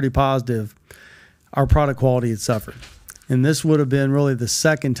perspective pretty positive, our product quality had suffered. And this would have been really the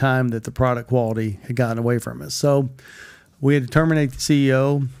second time that the product quality had gotten away from us. So we had to terminate the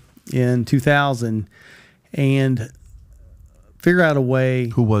CEO in 2000 and figure out a way.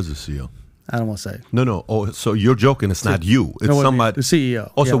 Who was the CEO? I don't want to say. No. Oh, so you're joking. It's not you. It's somebody. The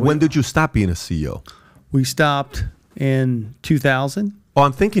CEO. Oh, so when did you stop being a CEO? We stopped in 2000. Oh,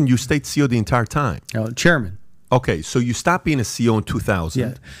 I'm thinking you stayed CEO the entire time. Chairman. Okay, so you stopped being a CEO in 2000.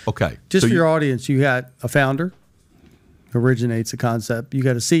 Yeah. Okay. Just for your audience, you got a founder who originates the concept. You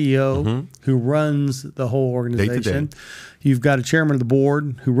got a CEO who runs the whole organization. Day-to-day. You've got a chairman of the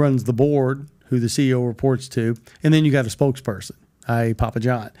board who runs the board, who the CEO reports to, and then you got a spokesperson, i.e. Papa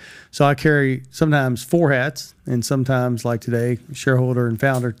John. So I carry sometimes 4 hats, and sometimes, like today, shareholder and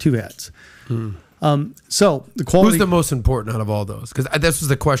founder, 2 hats. So the quality. Who's the most important out of all those? Because this was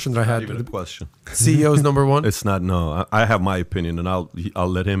the question that I had. Not even a question. CEO's number 1? It's not. No, I have my opinion, and I'll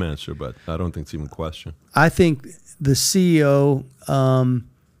let him answer, but I don't think it's even a question. I think the CEO,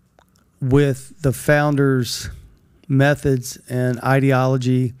 with the founder's methods and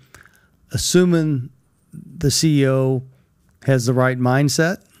ideology, assuming the CEO has the right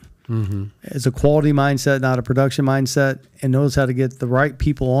mindset, has a quality mindset, not a production mindset, and knows how to get the right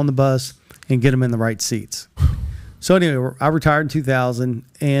people on the bus and get them in the right seats. So anyway, I retired in 2000,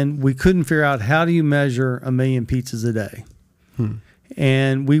 and we couldn't figure out how do you measure 1 million pizzas a day.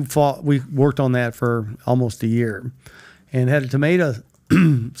 And we worked on that for almost a year, and had a tomato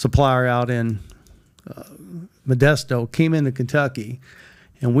supplier out in Modesto came into Kentucky,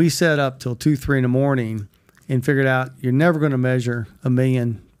 and we set up till 2, 3 in the morning and figured out you're never going to measure 1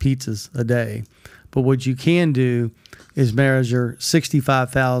 million pizzas a day. But what you can do is measure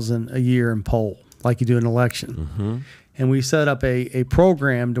 65,000 a year in poll, like you do an election. And we set up a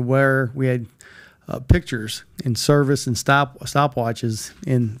program to where we had pictures and service and stopwatches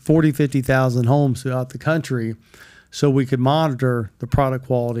in 40, 50,000 homes throughout the country, so we could monitor the product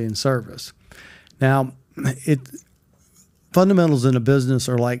quality and service. Now, fundamentals in a business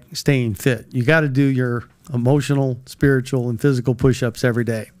are like staying fit. You got to do your emotional, spiritual, and physical push-ups every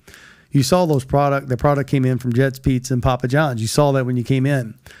day. You saw the product came in from Jet's Pizza and Papa John's. You saw that when you came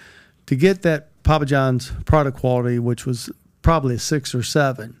in. To get that Papa John's product quality, which was probably a 6 or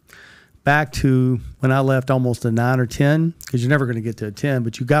 7, back to when I left almost a 9 or 10, because you're never going to get to a 10,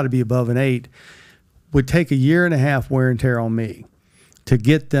 but you got to be above an 8, would take a 1.5 years wear and tear on me to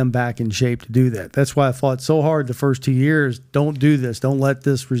get them back in shape to do that. That's why I fought so hard the first 2 years. Don't do this. Don't let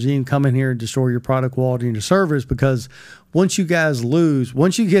this regime come in here and destroy your product quality and your service, because once you guys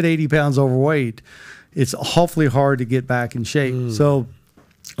once you get 80 pounds overweight, it's awfully hard to get back in shape. So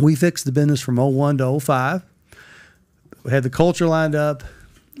we fixed the business from 01 to 05. We had the culture lined up,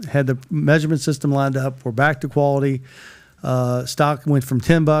 had the measurement system lined up. We're back to quality. Stock went from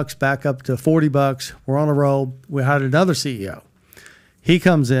 $10 back up to $40. We're on a roll. We hired another CEO. He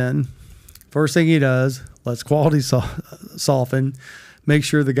comes in, first thing he does, lets quality soften, make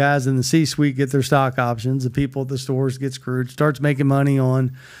sure the guys in the C-suite get their stock options, the people at the stores get screwed, starts making money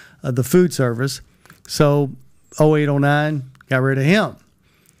on the food service. So 08, 09, got rid of him.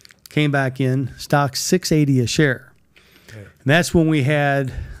 Came back in, stock $6.80 a share. Okay. And that's when we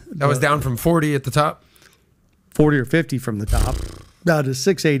had... That was down from 40 at the top? 40 or 50 from the top, down to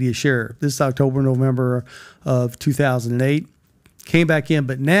 $6.80 a share. This is October, November of 2008. Came back in,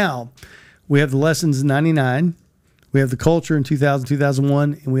 but now we have the lessons in 99. We have the culture in 2000,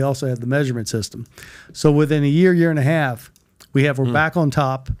 2001, and we also have the measurement system. So within a year and a half, we're back on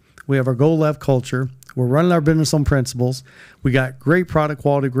top. We have our go left culture. We're running our business on principles. We got great product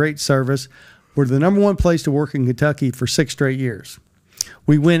quality, great service. We're the #1 place to work in Kentucky for 6 straight years.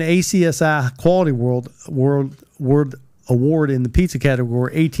 We win ACSI Quality World Award in the pizza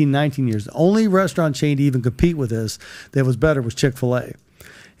category 18, 19 years. The only restaurant chain to even compete with us that was better was Chick-fil-A.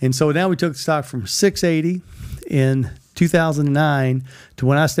 And so now we took the stock from $6.80 in 2009 to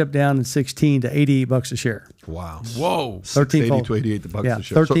when I stepped down in 16 to $88 a share. Wow. Whoa. 13-fold to $88 a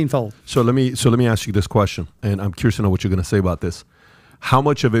share. 13-fold. So let me ask you this question, and I'm curious to know what you're going to say about this. How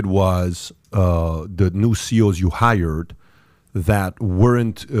much of it was the new CEOs you hired that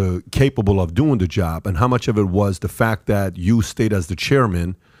weren't capable of doing the job, and how much of it was the fact that you stayed as the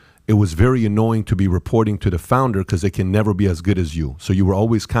chairman? It was very annoying to be reporting to the founder because they can never be as good as you. So you were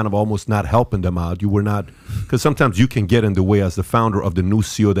always kind of almost not helping them out. You were not, because sometimes you can get in the way as the founder of the new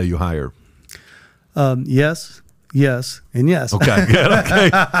CEO that you hire. Yes, and yes. Okay, good. Okay.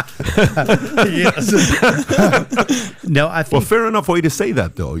 Yes. No, I think. Well, fair enough way to say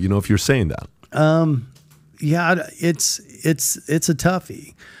that, though. You know, if you're saying that. Yeah, it's a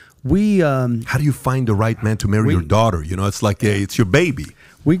toughie. How do you find the right man to marry your daughter? You know, it's like it's your baby.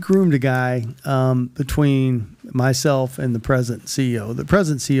 We groomed a guy between myself and the present CEO. The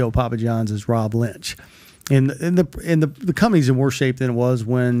present CEO of Papa John's is Rob Lynch. And the company's in worse shape than it was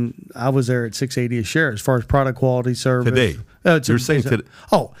when I was there at $6.80 a share as far as product quality, service. Today, you're saying today?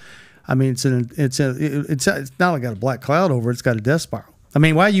 Oh, I mean it's not like got a black cloud over it. It's got a death spiral. I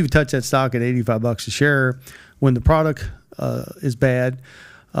mean, why you touch that stock at $85 a share when the product is bad,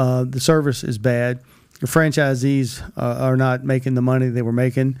 the service is bad, your franchisees are not making the money they were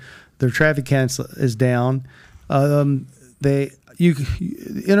making, their traffic count is down, international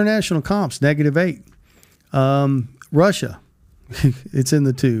comps -8, Russia, it's in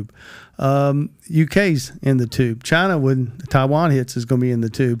the tube, UK's in the tube, China when Taiwan hits is going to be in the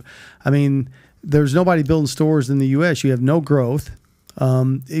tube. I mean, there's nobody building stores in the U.S. You have no growth.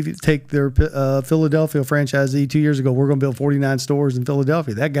 If you take their Philadelphia franchisee 2 years ago, we're going to build 49 stores in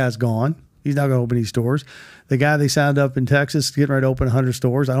Philadelphia. That guy's gone. He's not going to open any stores. The guy they signed up in Texas getting ready to open 100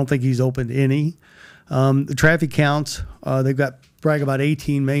 stores. I don't think he's opened any. The traffic counts, they've got brag about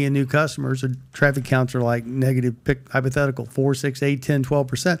 18 million new customers. The traffic counts are like negative, hypothetical, 4, 6, 8, 10,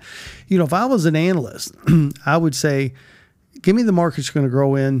 12%. You know, if I was an analyst, I would say, give me the markets going to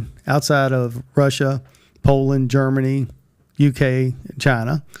grow in outside of Russia, Poland, Germany, UK,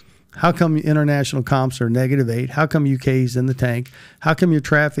 China. How come international comps are -8? How come UK's in the tank? How come your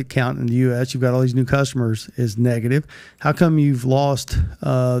traffic count in the US, you've got all these new customers, is negative? How come you've lost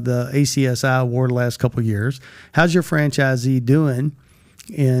the ACSI award the last couple of years? How's your franchisee doing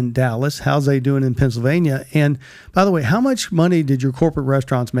in Dallas? How's they doing in Pennsylvania? And by the way, how much money did your corporate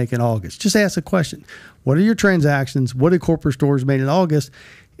restaurants make in August? Just ask the question. What are your transactions? What did corporate stores made in August?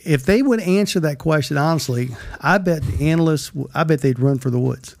 If they would answer that question honestly, I bet the analysts, I bet they'd run for the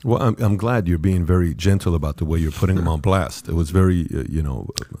woods. Well, I'm glad you're being very gentle about the way you're putting them on blast. It was very,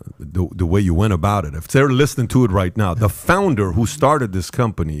 the way you went about it. If they're listening to it right now, the founder who started this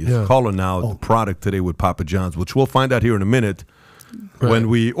company is calling out the product today with Papa John's, which we'll find out here in a minute. Right. When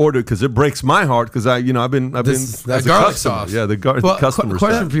we order, because it breaks my heart, because I've been that as garlic a customer. sauce. Yeah, the customer.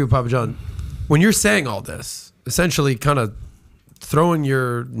 Question for you, Papa John. When you're saying all this, essentially kind of throwing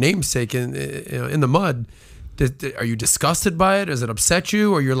your namesake in the mud, are you disgusted by it? Does it upset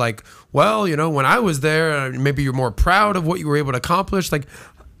you? Or you're like, well, when I was there, maybe you're more proud of what you were able to accomplish? Like,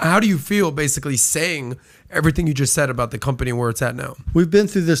 how do you feel basically saying everything you just said about the company and where it's at now? We've been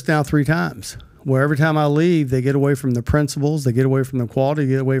through this now 3 times, where every time I leave, they get away from the principles, they get away from the quality,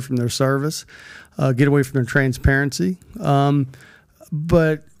 get away from their service, get away from their transparency.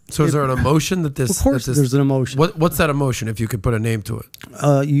 But so is there an emotion that this? Of course, there's an emotion. What's that emotion, if you could put a name to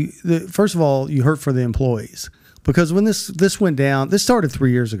it? First of all, you hurt for the employees, because when this went down, this started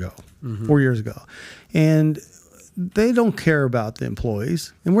 3 years ago, 4 years ago, and they don't care about the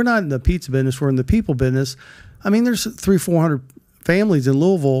employees. And we're not in the pizza business; we're in the people business. I mean, there's 300-400 families in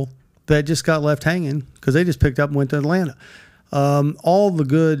Louisville that just got left hanging because they just picked up and went to Atlanta. All the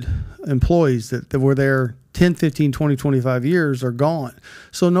good employees that were there 10, 15, 20, 25 years are gone.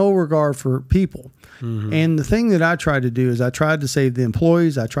 So no regard for people. And the thing that I tried to do is I tried to save the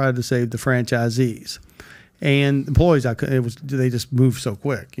employees. I tried to save the franchisees. And employees, they just moved so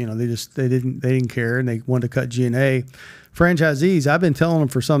quick. They didn't care, and they wanted to cut G&A. Franchisees, I've been telling them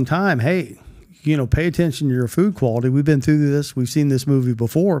for some time, hey, pay attention to your food quality. We've been through this. We've seen this movie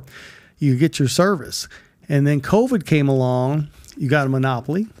before. You get your service. And then COVID came along. You got a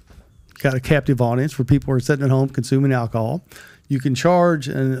monopoly. You got a captive audience where people are sitting at home consuming alcohol. You can charge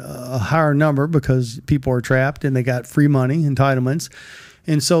a higher number because people are trapped and they got free money, entitlements.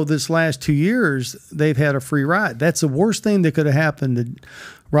 And so this last 2 years, they've had a free ride. That's the worst thing that could have happened to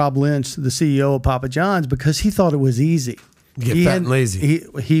Rob Lynch, the CEO of Papa John's, because he thought it was easy. Get fat and lazy.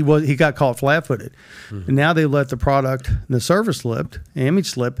 He got caught flat-footed. And now they let the product, the service slipped,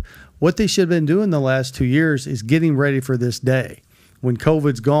 image slip. What they should have been doing the last 2 years is getting ready for this day when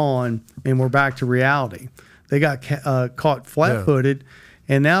COVID's gone and we're back to reality. They got caught flat-footed,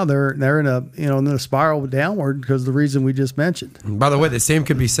 and now they're in a spiral downward because of the reason we just mentioned. By the way, the same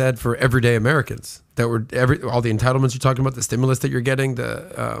could be said for everyday Americans. That were all the entitlements you're talking about, the stimulus that you're getting,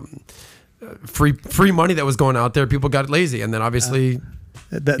 the free money that was going out there. People got lazy, and then obviously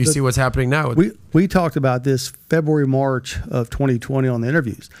you see what's happening now. We talked about this February, March of 2020 on the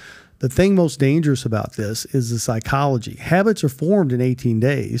interviews. The thing most dangerous about this is the psychology. Habits are formed in 18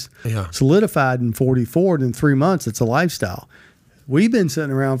 days, solidified in 44, and in 3 months, it's a lifestyle. We've been sitting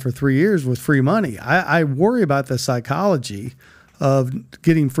around for 3 years with free money. I worry about the psychology of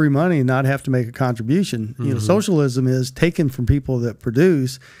getting free money and not have to make a contribution. Socialism is taken from people that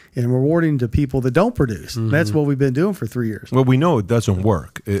produce and rewarding to people that don't produce. That's what we've been doing for 3 years. Well, we know it doesn't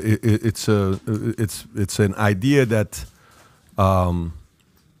work. It's an idea that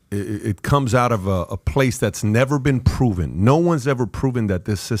it comes out of a place that's never been proven. No one's ever proven that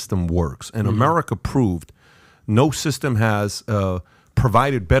this system works. And America proved no system has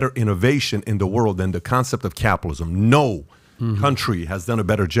provided better innovation in the world than the concept of capitalism. No country has done a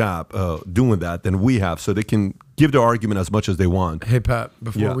better job doing that than we have, so they can give their argument as much as they want. Hey, Pat,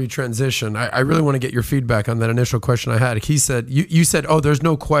 before we transition, I really want to get your feedback on that initial question I had. He said, you said, oh, there's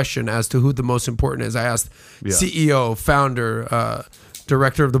no question as to who the most important is. I asked CEO, founder,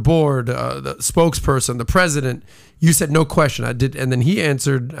 director of the board, the spokesperson, the president. You said no question. I did, and then he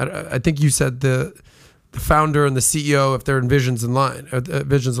answered, I think you said the founder and the CEO, if they're in visions in line.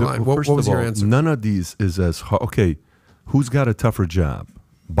 What was your answer? None of these is as hard. Okay, who's got a tougher job?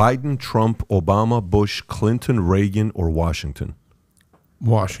 Biden, Trump, Obama, Bush, Clinton, Reagan, or Washington?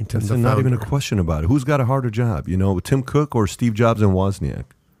 Washington. That's not even a question about it. Who's got a harder job? Tim Cook or Steve Jobs and Wozniak?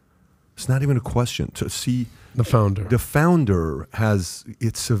 It's not even a question. To see the founder. The founder has.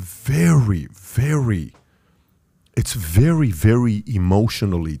 It's very, very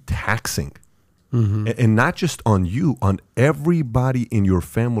emotionally taxing. And not just on you, on everybody in your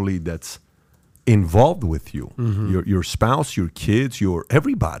family that's involved with you, your spouse, your kids,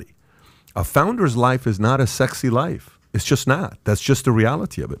 everybody. A founder's life is not a sexy life. It's just not. That's just the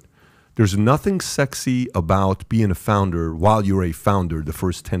reality of it. There's nothing sexy about being a founder while you're a founder the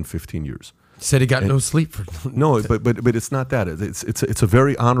first 10, 15 years. Said he got no sleep for No, but it's not that. It's a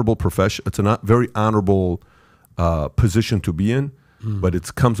very honorable profession. It's a very honorable position to be in, but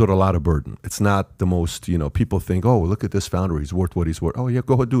it comes with a lot of burden. It's not the most, people think, oh, look at this founder. He's worth what he's worth. Oh, yeah,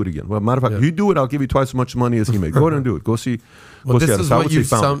 go ahead, do it again. Well, matter of fact, you do it, I'll give you twice as much money as he made. Go ahead and do it. Go see. Well, this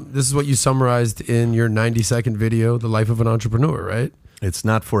is what you summarized in your 90-second video, The Life of an Entrepreneur, right? It's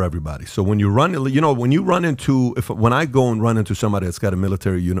not for everybody. So when you when I go and run into somebody that's got a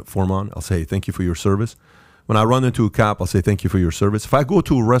military uniform on, I'll say, hey, thank you for your service. When I run into a cop, I'll say, thank you for your service. If I go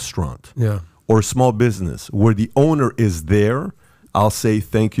to a restaurant or a small business where the owner is there, I'll say,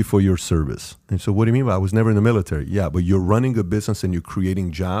 thank you for your service. And so what do you mean by I was never in the military? Yeah, but you're running a business and you're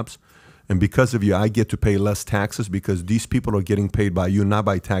creating jobs. And because of you, I get to pay less taxes because these people are getting paid by you, not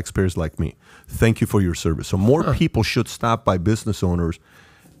by taxpayers like me. Thank you for your service. So more people should stop by business owners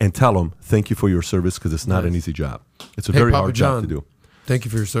and tell them, thank you for your service, because it's not an easy job. It's a very hard job to do. Thank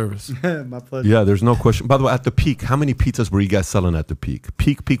you for your service. My pleasure. Yeah, there's no question. By the way, at the peak, how many pizzas were you guys selling at the peak?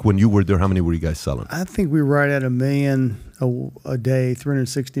 Peak, when you were there, how many were you guys selling? I think we were right at 1 million a day,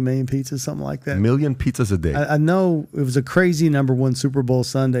 360 million pizzas, something like that. 1 million pizzas a day. I know it was a crazy number one Super Bowl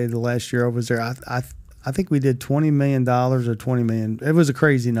Sunday the last year I was there. I think we did $20 million or 20 million. It was a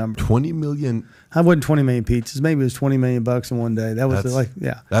crazy number. 20 million? I wasn't 20 million pizzas. Maybe it was $20 million in one day. That was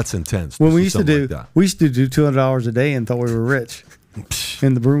That's intense. When we used to do $200 a day and thought we were rich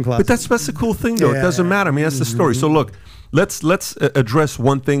in the broom closet. But that's the cool thing, though. It doesn't matter. I mean, that's the story. So look, let's address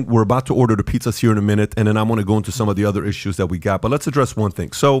one thing. We're about to order the pizzas here in a minute, and then I'm going to go into some of the other issues that we got. But let's address one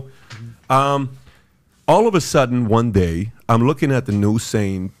thing. So all of a sudden, one day, I'm looking at the news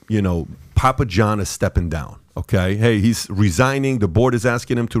saying, Papa John is stepping down. Okay, hey, he's resigning. The board is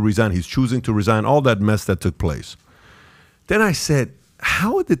asking him to resign. He's choosing to resign. All that mess that took place. Then I said,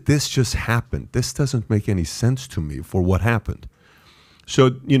 how did this just happen? This doesn't make any sense to me for what happened.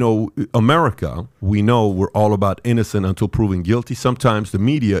 So, America, we know we're all about innocent until proven guilty. Sometimes the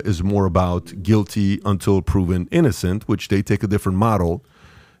media is more about guilty until proven innocent, which they take a different model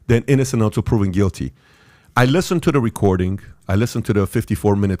than innocent until proven guilty. I listened to the recording. I listened to the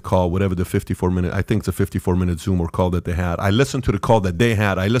 54-minute call, whatever the 54-minute, I think it's a 54-minute Zoom or call that they had. I listened to the call that they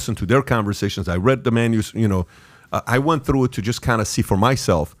had. I listened to their conversations. I read the menus, I went through it to just kind of see for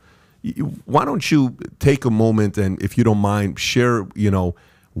myself. Why don't you take a moment and, if you don't mind, share,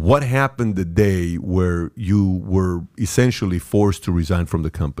 what happened the day where you were essentially forced to resign from the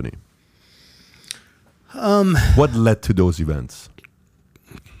company? What led to those events?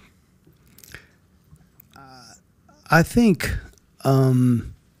 I think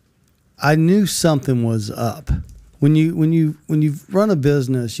I knew something was up. When you run a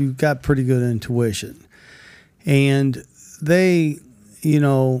business, you've got pretty good intuition, and they,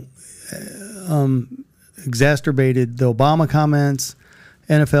 exacerbated the Obama comments.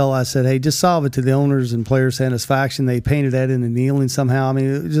 NFL, I said, hey, just solve it to the owners and players' satisfaction. They painted that into kneeling somehow. I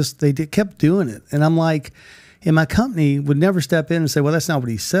mean, they kept doing it, and I'm like, and my company would never step in and say, well, that's not what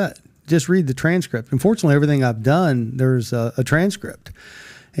he said. Just read the transcript. Unfortunately, everything I've done, there's a transcript,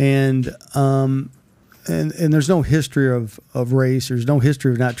 and there's no history of race. There's no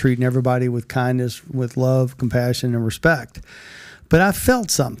history of not treating everybody with kindness, with love, compassion, and respect. But I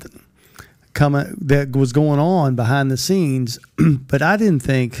felt something coming that was going on behind the scenes, but I didn't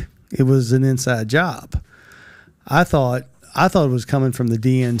think it was an inside job. I thought it was coming from the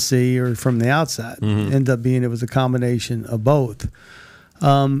DNC or from the outside. Ended up being it was a combination of both.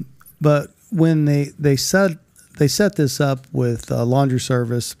 But when they set this up with laundry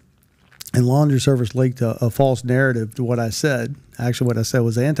service, and laundry service leaked a false narrative to what I said. Actually, what I said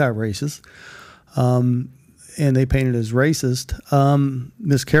was anti-racist, and they painted it as racist,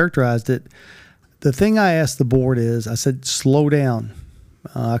 mischaracterized it. The thing I asked the board is, I said, slow down.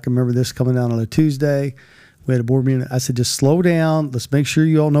 I can remember this coming down on a Tuesday. We had a board meeting. I said, just slow down. Let's make sure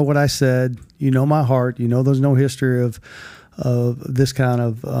you all know what I said. You know my heart. You know there's no history of this kind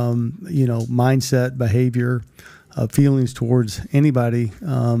of mindset, behavior, feelings towards anybody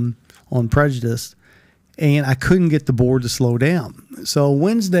on prejudice. And I couldn't get the board to slow down. So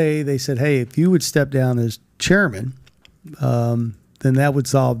Wednesday they said, hey, if you would step down as chairman, then that would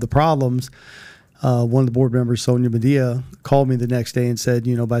solve the problems. One of the board members, Sonia Medea, called me the next day and said,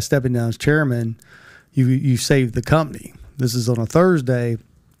 by stepping down as chairman, you saved the company. This is on a Thursday.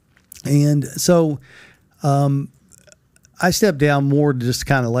 And so I stepped down more to just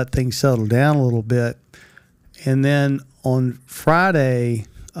kind of let things settle down a little bit. And then on Friday,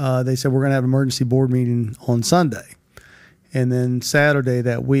 they said, we're going to have an emergency board meeting on Sunday. And then Saturday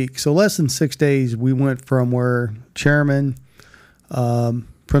that week. So less than 6 days, we went from where chairman,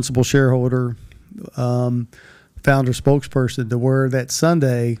 principal shareholder, founder spokesperson, to where that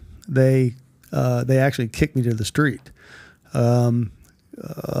Sunday they actually kicked me to the street. Not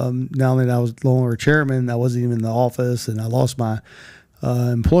only that I was no longer chairman, I wasn't even in the office, and I lost my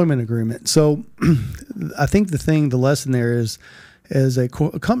employment agreement. So I think the lesson there is, as a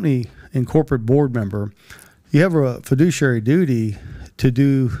company and corporate board member, you have a fiduciary duty to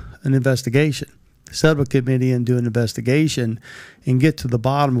do an investigation, set up a committee and do an investigation and get to the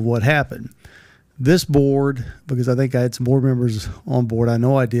bottom of what happened. This board, because I think I had some board members on board, I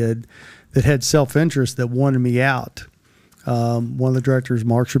know I did, that had self-interest that wanted me out. One of the directors,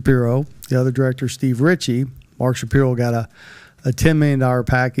 Mark Shapiro, the other director, Steve Ritchie. Mark Shapiro got a $10 million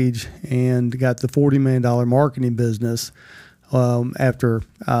package and got the $40 million marketing business after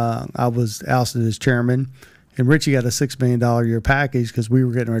I was ousted as chairman. And Richie got a $6 million a year package because we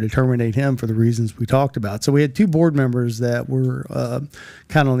were getting ready to terminate him for the reasons we talked about. So we had two board members that were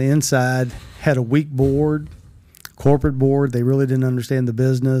kind of on the inside, had a weak board, corporate board. They really didn't understand the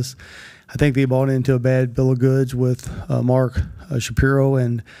business. I think they bought into a bad bill of goods with Mark Shapiro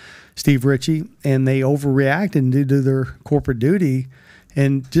and Steve Ritchie, and they overreacted and did do their corporate duty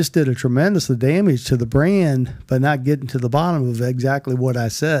and just did a tremendous damage to the brand by not getting to the bottom of exactly what I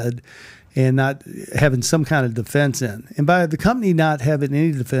said and not having some kind of defense in. And by the company not having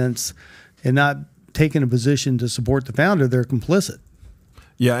any defense and not taking a position to support the founder, they're complicit.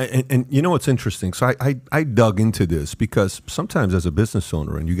 Yeah, and you know what's interesting? So I dug into this because sometimes as a business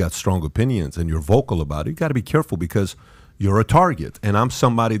owner and you got strong opinions and you're vocal about it, you got to be careful because you're a target. And I'm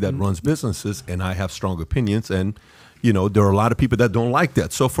somebody that runs businesses and I have strong opinions, and you know, there are a lot of people that don't like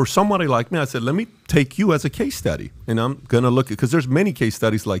that. So for somebody like me, I said, let me take you as a case study. And I'm going to look at, because there's many case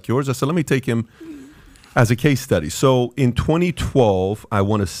studies like yours. I said, let me take him as a case study. So in 2012, I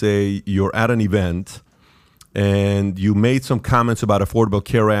want to say you're at an event and you made some comments about Affordable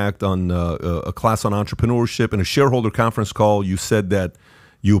Care Act on a class on entrepreneurship. In a shareholder conference call, you said that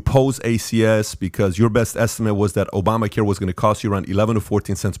you oppose ACS because your best estimate was that Obamacare was going to cost you around 11 to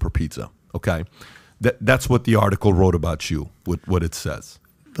 14 cents per pizza. Okay. That's what the article wrote about you, what it says.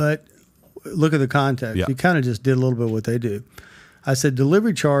 But look at the context. Yeah. You kind of just did a little bit of what they do. I said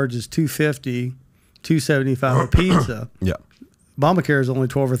delivery charge is $2.50, $2.75 a pizza. Yeah. Obamacare is only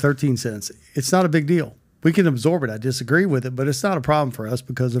 12 or 13 cents. It's not a big deal. We can absorb it. I disagree with it, but it's not a problem for us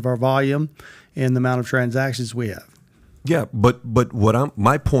because of our volume and the amount of transactions we have. Yeah, but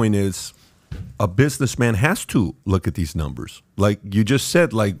my point is, a businessman has to look at these numbers. Like you just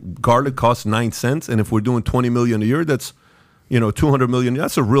said, like garlic costs 9 cents, and if we're doing 20 million a year, that's, you know, 200 million.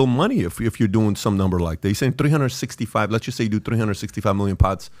 That's a real money if you're doing some number like that. You're saying 365. Let's just say you do 365 million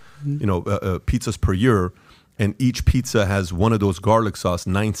pots, you know, pizzas per year, and each pizza has one of those garlic sauce,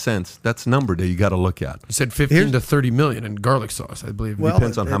 9 cents. That's a number that you got to look at. You said 15 to 30 million in garlic sauce, I believe. Well,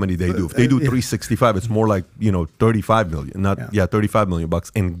 depends on how many they do. If they do 365, it's more like, you know, 35 million. Not 35 million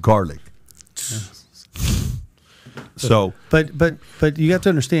bucks in garlic. Yeah. So, but you have to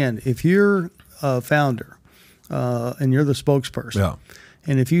understand, if you're a founder and you're the spokesperson,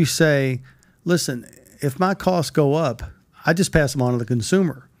 and if you say, listen, if my costs go up, I just pass them on to the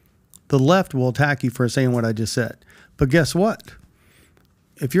consumer. The left will attack you for saying what I just said. But guess what?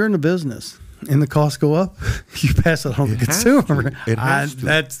 If you're in the business and the costs go up, you pass it on to the consumer. It has to.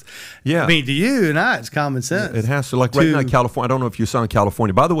 That's, I mean, to you and I, it's common sense. It has to. Like right now in California, I don't know if you saw in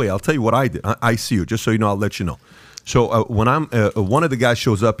California. By the way, I'll tell you what I did. I see you, just so you know, I'll let you know. So when I'm, one of the guys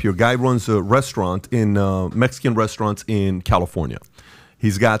shows up here, guy runs a restaurant in, Mexican restaurants in California.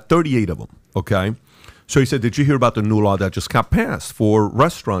 He's got 38 of them, okay? So he said, did you hear about the new law that just got passed for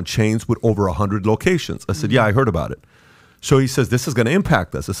restaurant chains with over 100 locations? I said, yeah, I heard about it. So he says, this is going to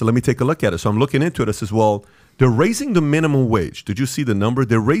impact us. I said, let me take a look at it. So I'm looking into it. I says, well, they're raising the minimum wage. Did you see the number?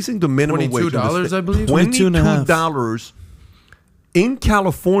 They're raising the minimum wage. $22, I believe? $22 in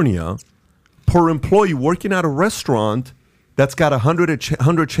California per employee working at a restaurant that's got 100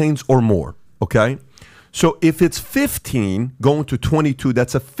 chains or more, okay? So if it's 15 going to 22,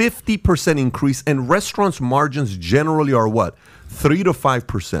 that's a 50% increase, and restaurants' margins generally are what? 3 to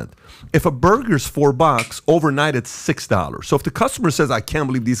 5%. If a burger's $4, overnight it's $6. So if the customer says, I can't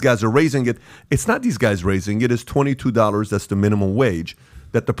believe these guys are raising it, it's not these guys raising it, it's $22, that's the minimum wage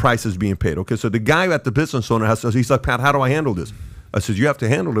that the price is being paid. Okay, so the guy at the business owner he's like, Pat, how do I handle this? I said, you have to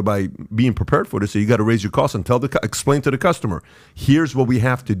handle it by being prepared for this. So you got to raise your costs and explain to the customer, here's what we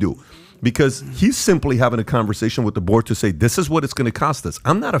have to do. Because he's simply having a conversation with the board to say, this is what it's going to cost us.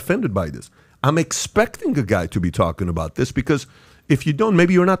 I'm not offended by this. I'm expecting a guy to be talking about this, because if you don't,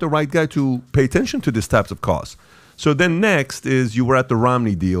 maybe you're not the right guy to pay attention to these types of costs. So then next is, you were at the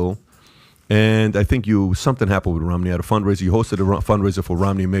Romney deal, And I think something happened with Romney at a fundraiser. You hosted a fundraiser for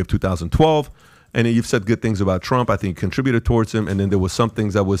Romney in May of 2012. And then you've said good things about Trump. I think you contributed towards him. And then there was some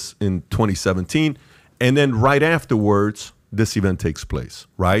things that was in 2017. And then right afterwards, this event takes place,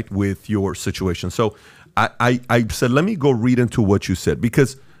 right, with your situation. So I said, let me go read into what you said.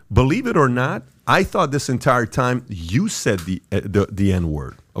 Because believe it or not, I thought this entire time you said the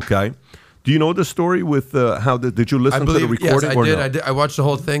N-word, okay? Do you know the story with did you listen to the recording? Yes, or did. No? I did. I watched the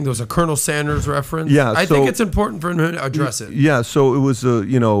whole thing. There was a Colonel Sanders reference. Yeah, I think it's important for him to address it. Yeah, so it was, in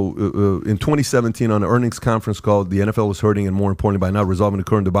 2017 on an earnings conference call, the NFL was hurting, and more importantly, by not resolving the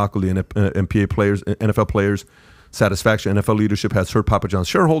current debacle, the NFL players' satisfaction. NFL leadership has hurt Papa John's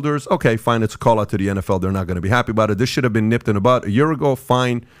shareholders. Okay, fine, it's a call out to the NFL. They're not going to be happy about it. This should have been nipped in the bud a year ago.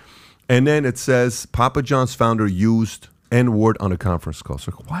 Fine. And then it says Papa John's founder used N-word on a conference call.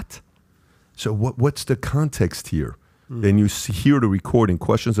 So what? So what's the context here? Then you hear the recording,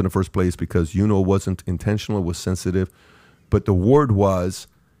 questions in the first place because it wasn't intentional, it was sensitive. But the word was,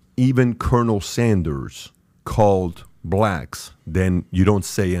 even Colonel Sanders called blacks. Then you don't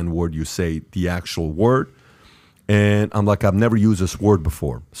say N-word, you say the actual word. And I'm like, I've never used this word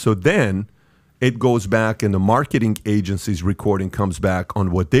before. So then it goes back and the marketing agency's recording comes back on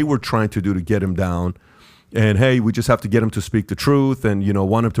what they were trying to do to get him down. And, hey, we just have to get him to speak the truth and,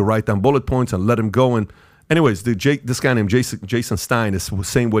 want him to write down bullet points and let him go. And anyways, this guy named Jason Stein is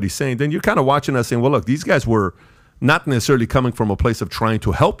saying what he's saying. Then you're kind of watching us saying, well, look, these guys were not necessarily coming from a place of trying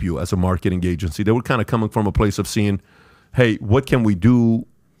to help you as a marketing agency. They were kind of coming from a place of seeing, hey, what can we do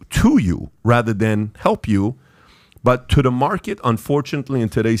to you rather than help you? But to the market, unfortunately, in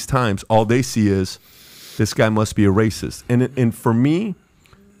today's times, all they see is this guy must be a racist. And for me,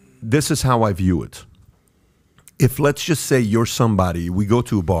 this is how I view it. If let's just say you're somebody, we go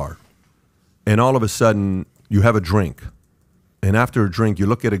to a bar, and all of a sudden you have a drink, and after a drink you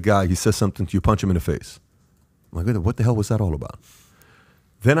look at a guy, he says something to you, punch him in the face. My goodness, what the hell was that all about?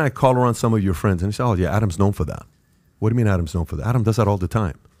 Then I call around some of your friends, and they say, oh yeah, Adam's known for that. What do you mean Adam's known for that? Adam does that all the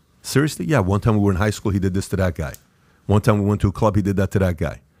time. Seriously? Yeah, one time we were in high school, he did this to that guy. One time we went to a club, he did that to that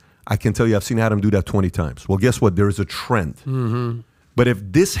guy. I can tell you I've seen Adam do that 20 times. Well, guess what? There is a trend. Mm-hmm. But if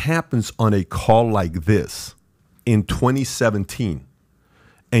this happens on a call like this, in 2017,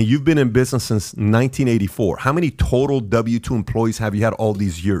 and you've been in business since 1984, how many total W-2 employees have you had all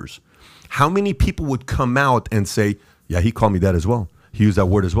these years? How many people would come out and say, yeah, he called me that as well. He used that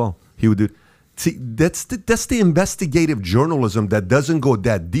word as well. He would do. See, that's the investigative journalism that doesn't go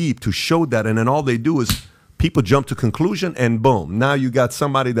that deep to show that, and then all they do is people jump to conclusion, and boom. Now you got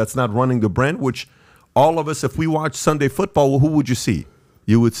somebody that's not running the brand, which all of us, if we watch Sunday football, who would you see?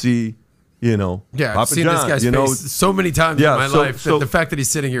 You would see, yeah, Papa I've seen John, this guy's face so many times in my life. The fact that he's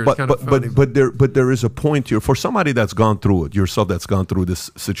sitting here is kind of funny. But there is a point here for somebody that's gone through it, yourself that's gone through this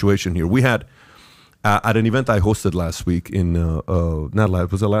situation here. We had at an event I hosted last week in not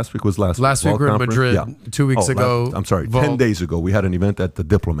last, was it last week? Was last week? Last week we were in Madrid. Yeah. 2 weeks ago. I'm sorry, 10 days ago. We had an event at the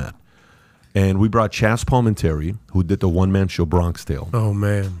Diplomat. And we brought Chaz Palminteri, who did the one-man show Bronx Tale. Oh,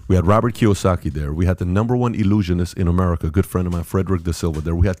 man. We had Robert Kiyosaki there. We had the #1 illusionist in America, a good friend of mine, Frederick Da Silva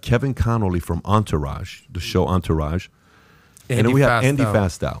there. We had Kevin Connolly from Entourage, the show Entourage. And then we had Andy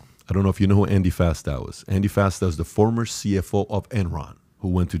Fastow. I don't know if you know who Andy Fastow is. Andy Fastow is the former CFO of Enron, who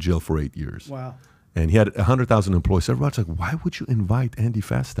went to jail for 8 years. Wow. And he had 100,000 employees. Everybody's like, why would you invite Andy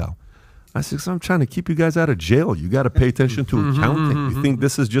Fastow? I said, so I'm trying to keep you guys out of jail. You got to pay attention to accounting. You think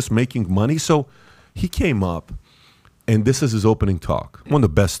this is just making money? So he came up, and this is his opening talk. One of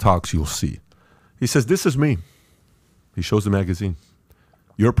the best talks you'll see. He says, this is me. He shows the magazine.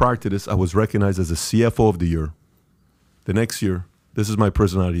 Year prior to this, I was recognized as a CFO of the year. The next year, this is my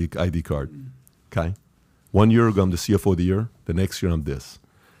personality ID card. Okay? 1 year ago, I'm the CFO of the year. The next year, I'm this.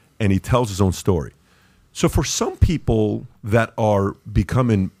 And he tells his own story. So for some people that are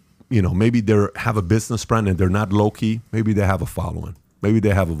becoming, maybe they have a business brand and they're not low-key. Maybe they have a following. Maybe they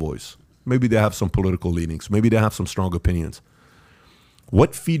have a voice. Maybe they have some political leanings. Maybe they have some strong opinions.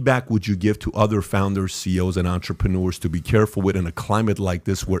 What feedback would you give to other founders, CEOs, and entrepreneurs to be careful with in a climate like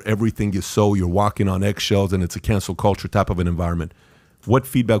this where everything is you're walking on eggshells and it's a cancel culture type of an environment? What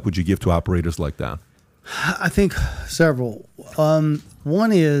feedback would you give to operators like that? I think several.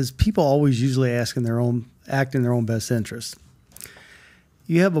 One is people always usually act in their own best interest.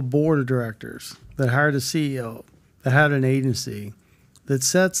 You have a board of directors that hired a CEO, that hired an agency, that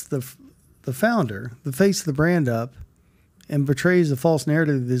sets the founder, the face of the brand up, and betrays a false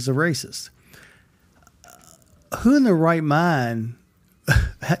narrative that is a racist. Who in their right mind,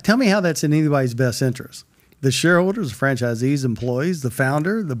 tell me how that's in anybody's best interest? The shareholders, the franchisees, employees, the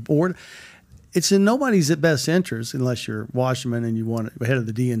founder, the board. it's in nobody's best interest unless you're Washerman and you want it head of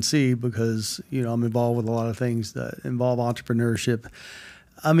the DNC, because, you know, I'm involved with a lot of things that involve entrepreneurship.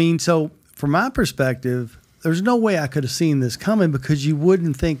 I mean, so from my perspective, there's no way I could have seen this coming, because you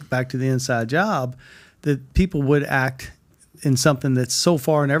wouldn't think, back to the inside job, that people would act in something that's so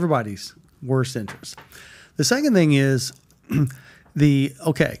far in everybody's worst interest. The second thing is I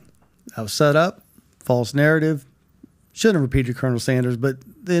was set up, false narrative, shouldn't have repeated Colonel Sanders, but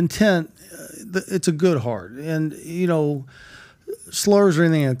the intent, it's a good heart. And, you know, slurs or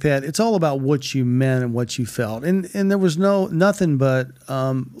anything like that, it's all about what you meant and what you felt. And there was nothing but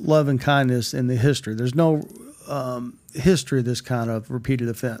love and kindness in the history. There's no history of this kind of repeated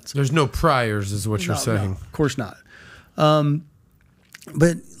offense. There's no priors, is what you're saying. No, of course not.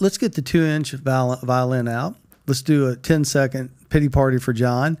 But let's get the 2-inch violin out. Let's do a 10-second pity party for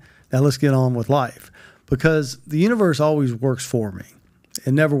John. Now let's get on with life, because the universe always works for me.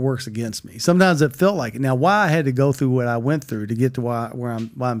 It never works against me. Sometimes it felt like it. Now, why I had to go through what I went through to get to why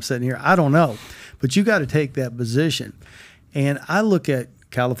I'm sitting here, I don't know. But you got to take that position. And I look at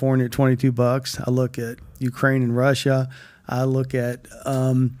California at $22. I look at Ukraine and Russia. I look at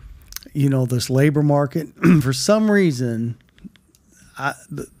this labor market. For some reason,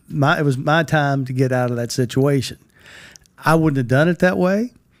 it was my time to get out of that situation. I wouldn't have done it that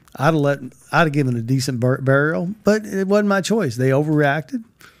way. I'd have given a decent burial, but it wasn't my choice. They overreacted,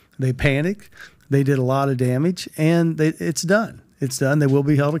 they panicked, they did a lot of damage, and it's done. It's done. They will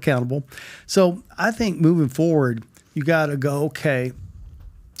be held accountable. So I think moving forward, you got to go, okay,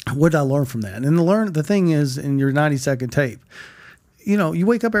 what did I learn from that? And the thing is, in your 90-second tape, you know, you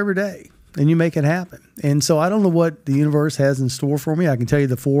wake up every day and you make it happen. And so I don't know what the universe has in store for me. I can tell you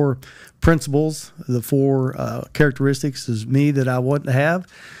the 4 principles, the 4 characteristics is me that I want to have.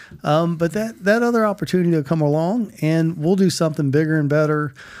 But that other opportunity will come along, and we'll do something bigger and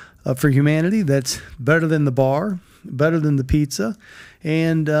better for humanity that's better than the bar, better than the pizza.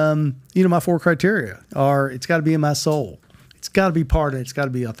 And, my 4 criteria are, it's got to be in my soul. It's got to be part of it. It's got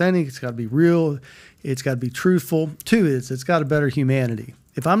to be authentic. It's got to be real. It's got to be truthful. 2 is, it's got to better humanity.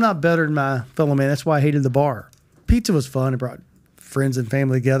 If I'm not better than my fellow man, that's why I hated the bar. Pizza was fun. It brought friends and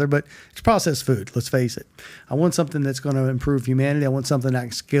family together, but it's processed food. Let's face it. I want something that's going to improve humanity. I want something I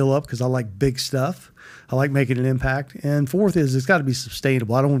can scale up, because I like big stuff. I like making an impact. And 4th is, it's got to be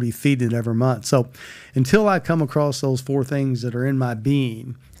sustainable. I don't want to be feeding it every month. So until I come across those 4 things that are in my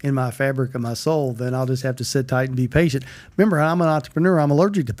being, in my fabric of my soul, then I'll just have to sit tight and be patient. Remember, I'm an entrepreneur. I'm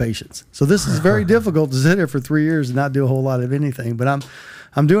allergic to patience. So this is very difficult to sit here for 3 years and not do a whole lot of anything, but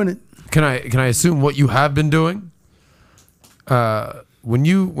I'm doing it. Can I assume what you have been doing? When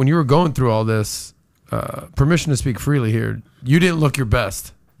you were going through all this, permission to speak freely here, you didn't look your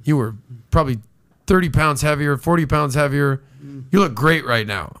best. You were probably 30 pounds heavier, 40 pounds heavier. You look great right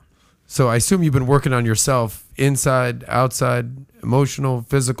now. So I assume you've been working on yourself, inside, outside, emotional,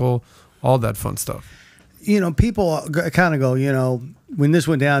 physical, all that fun stuff. You know, people kind of go, when this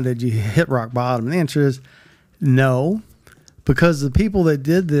went down, did you hit rock bottom? And the answer is no, because the people that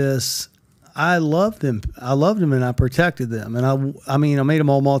did this, I loved them. I loved them, and I protected them. And I made them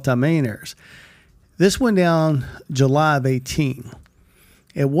all multimillionaires. This went down July of 18.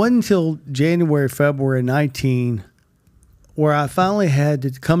 It wasn't until January, February 19 where I finally had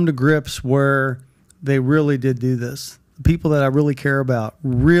to come to grips where they really did do this. The people that I really care about,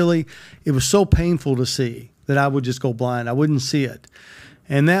 really, it was so painful to see that I would just go blind. I wouldn't see it.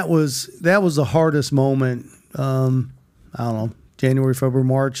 And that was the hardest moment, I don't know, January, February,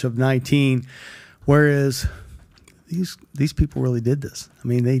 March of 19, whereas these people really did this. I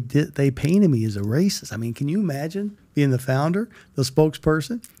mean, they painted me as a racist. I mean, can you imagine being the founder, the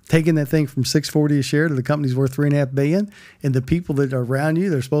spokesperson, taking that thing from $6.40 a share to the company's worth $3.5 billion, and the people that are around you,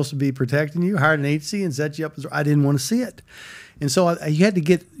 they're supposed to be protecting you, hired an agency and set you up. I didn't want to see it. And so you had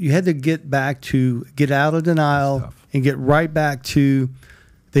to get back to get out of denial and get right back to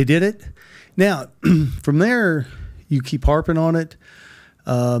they did it. Now, from there, you keep harping on it.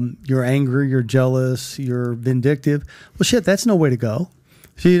 You're angry, you're jealous, you're vindictive. Well, shit, that's no way to go.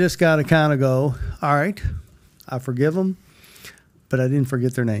 So you just got to kind of go, all right, I forgive them, but I didn't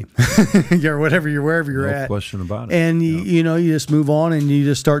forget their name. Or wherever wherever you're at. No question about it. And you just move on, and you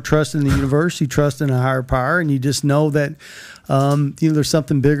just start trusting the universe. You trust in a higher power, and you just know that there's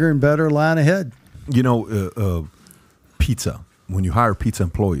something bigger and better lying ahead. Pizza. When you hire pizza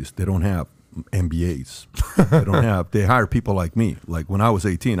employees, they don't have MBAs. They hire people like me. Like when I was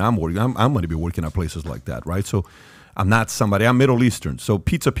 18, I'm going to be working at places like that, right? So I'm not somebody, I'm Middle Eastern. So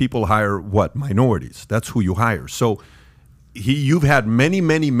pizza people hire what? Minorities. That's who you hire. So you've had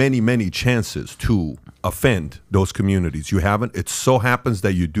many chances to offend those communities. You haven't. It so happens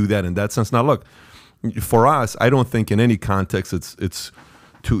that you do that in that sense. Now, look, for us, I don't think in any context it's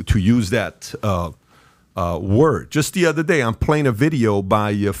to use that word. Just the other day, I'm playing a video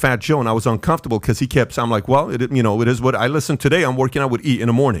by Fat Joe, and I was uncomfortable because he kept. I'm like, well, it is what I listen today. I'm working out with E in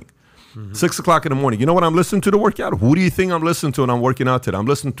the morning. 6 o'clock in the morning. You know what I'm listening to work out? Who do you think I'm listening to when I'm working out today? I'm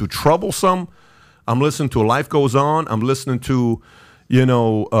listening to Troublesome. I'm listening to Life Goes On. I'm listening to,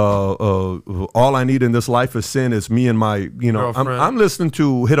 All I Need in This Life is Sin is Me and My, I'm listening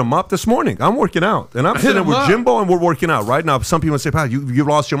to Hit 'Em Up this morning. I'm working out. And I'm sitting with Jimbo and we're working out right now. Some people say, "Pat, you've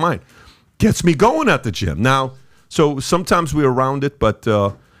lost your mind." Gets me going at the gym. Now, so sometimes we're around it, but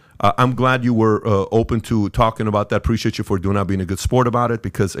I'm glad you were open to talking about that. Appreciate you for doing that, being a good sport about it.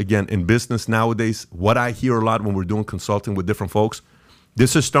 Because, again, in business nowadays, what I hear a lot when we're doing consulting with different folks,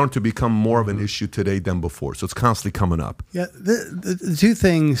 this is starting to become more of an issue today than before. So it's constantly coming up. Yeah, the two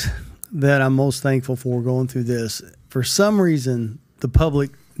things that I'm most thankful for going through this, for some reason, the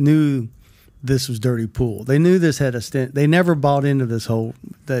public knew this was dirty pool. They knew this had a stint. They never bought into this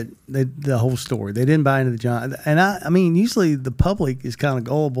the whole story. They didn't buy into the John. And I mean, usually the public is kind of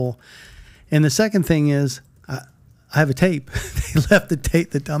gullible. And the second thing is, I have a tape. They left the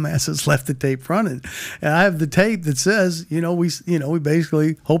tape. The dumbasses left the tape running, and I have the tape that says, we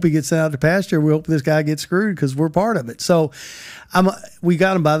basically hope he gets out of the pasture. We hope this guy gets screwed because we're part of it. So, we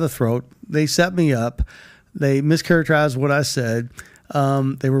got him by the throat. They set me up. They mischaracterized what I said.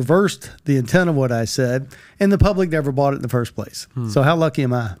 They reversed the intent of what I said, and the public never bought it in the first place. So, how lucky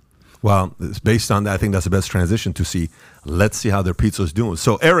am I? Well, it's based on that. I think that's the best transition to see. Let's see how their pizza is doing.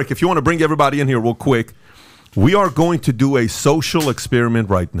 So, Eric, if you want to bring everybody in here real quick. We are going to do a social experiment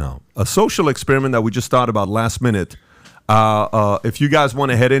right now. A social experiment that we just thought about last minute. If you guys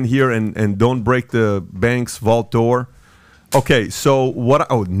want to head in here and don't break the bank's vault door. Okay, so what?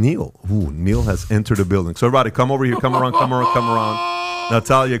 Oh, Neil. Ooh, Neil has entered the building. So everybody come over here. Come around.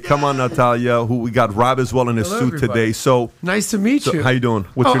 Natalia, come on, Natalia. Who we got Rob as well in his suit today. So nice to meet you. How you doing?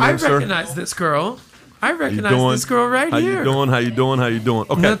 What's your name, sir? I recognize this girl. I recognize this girl right here. How you doing?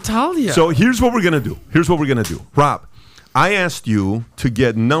 Okay. Natalia. So here's what we're going to do. Rob, I asked you to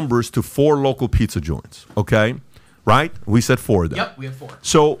get numbers to 4 local pizza joints, okay? Right? We said 4 of them. Yep, we have 4.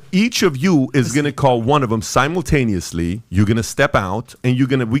 So each of you is going to call one of them simultaneously. You're going to step out, and we're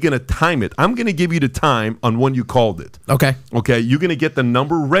going to time it. I'm going to give you the time on when you called it. Okay. Okay, you're going to get the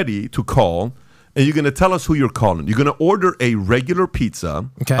number ready to call, and you're going to tell us who you're calling. You're going to order a regular pizza,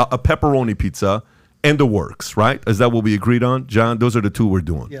 a pepperoni pizza, and the works, right? Is that what we agreed on, John? Those are the 2 we're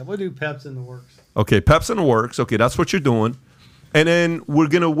doing. Yeah, we'll do Peps in the works. Okay, Peps in the works. Okay, that's what you're doing. And then we're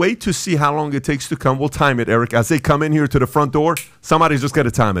going to wait to see how long it takes to come. We'll time it, Eric. As they come in here to the front door, somebody's just got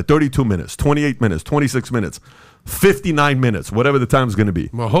to time it. 32 minutes, 28 minutes, 26 minutes, 59 minutes, whatever the time's going to be.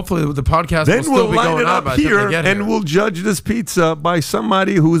 Well, hopefully the podcast then will still be going up here, and we'll judge this pizza by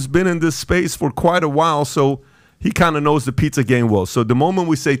somebody who's been in this space for quite a while, so he kind of knows the pizza game well. So the moment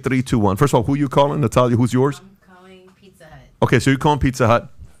we say 3, 2, 1, first of all, who you calling? Natalia, who's yours? I'm calling Pizza Hut. Okay, so you're calling Pizza Hut.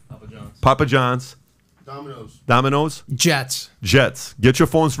 Papa John's. Domino's. Jets. Get your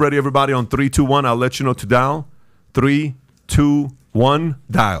phones ready, everybody, on 3, 2, 1. I'll let you know to dial. 3, 2, 1,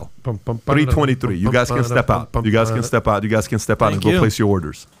 dial. 323. You guys can step out. You guys can step out and go place your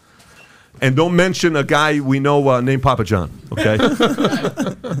orders. And don't mention a guy we know named Papa John, okay? All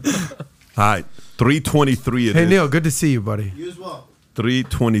right. 323 it is. Hey, Neil, good to see you, buddy. You as well.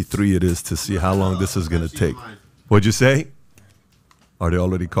 323 it is to see how long this is going to take. What'd you say? Are they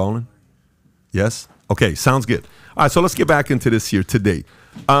already calling? Yes? Okay, sounds good. All right, so let's get back into this here today.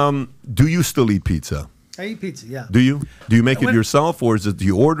 Do you still eat pizza? I eat pizza, yeah. Do you? Do you make it yourself, or do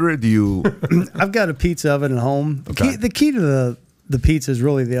you order it? Do you? I've got a pizza oven at home. Okay. The key to the pizza is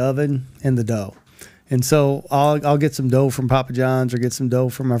really the oven and the dough. And so I'll get some dough from Papa John's or get some dough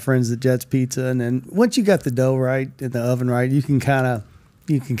from my friends at Jets Pizza, and then once you got the dough right and the oven right, you can kind of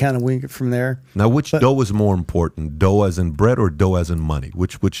wing it from there. Now, which dough is more important? Dough as in bread or dough as in money?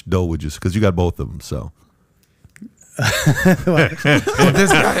 Which dough would you? Because you got both of them, so. Well, this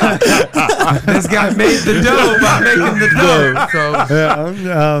guy made the dough by making the dough. So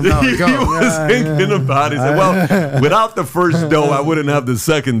he was thinking about it. He said, well, without the first dough, I wouldn't have the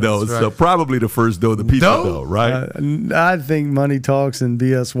second dough. Right. So probably the first dough, the pizza dough, right? I think money talks and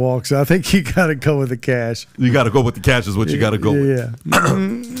BS walks. I think you got to go with the cash. You got to go with the cash is what you got to go with.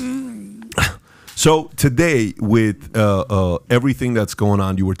 Yeah. So today, with everything that's going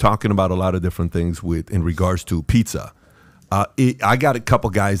on, you were talking about a lot of different things in regards to pizza. I got a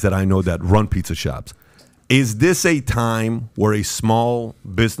couple guys that I know that run pizza shops. Is this a time where a small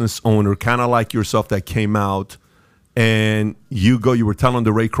business owner, kind of like yourself, that came out And you were telling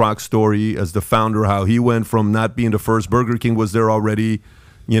the Ray Kroc story as the founder, how he went from not being the first. Burger King was there already.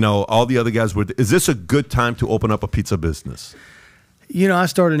 All the other guys were. Is this a good time to open up a pizza business? I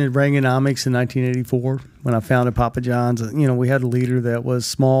started in Reaganomics in 1984 when I founded Papa John's. We had a leader that was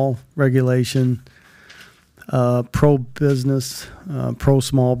small regulation, pro-business,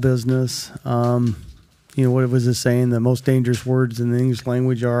 pro-small business. What was it saying? The most dangerous words in the English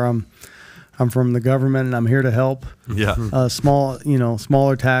language are I'm from the government and I'm here to help. Yeah.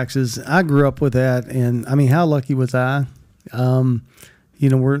 Smaller taxes. I grew up with that, and I mean, how lucky was I?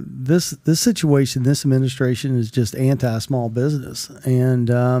 This situation, this administration is just anti-small business, and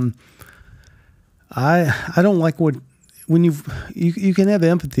I don't like when you can have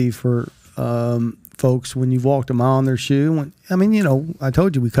empathy for folks when you've walked a mile in their shoe. I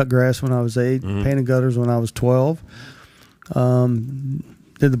told you we cut grass when I was 8, painted gutters when I was 12.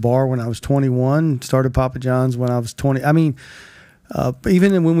 Did the bar when I was 21, started Papa John's when I was 20.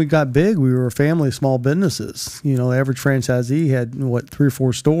 Even when we got big, we were a family of small businesses. The average franchisee had, 3 or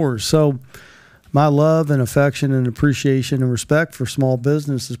 4 stores. So my love and affection and appreciation and respect for small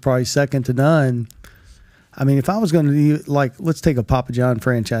business is probably second to none. If I was going to do, let's take a Papa John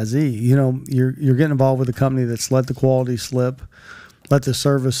franchisee. You're getting involved with a company that's let the quality slip, let the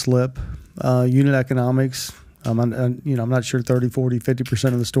service slip, unit economics. I'm not sure 30, 40,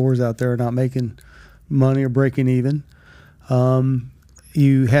 50% of the stores out there are not making money or breaking even.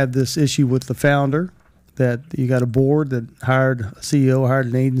 You had this issue with the founder, that you got a board that hired a CEO, hired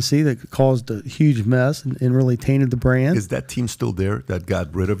an agency that caused a huge mess and really tainted the brand. Is that team still there that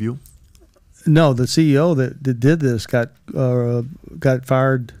got rid of you? No, the CEO that did this got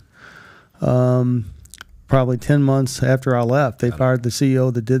fired probably 10 months after I left. They fired the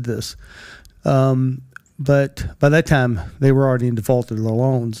CEO that did this. But by that time, they were already in default of their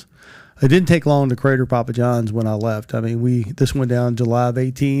loans. It didn't take long to crater Papa John's when I left. This went down July of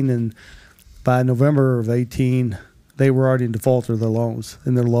 18, and by November of 18, they were already in default of their loans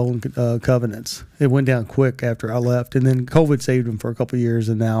and their loan covenants. It went down quick after I left, and then COVID saved them for a couple of years,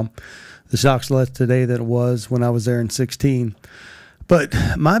 and now the stock's less today than it was when I was there in 16. But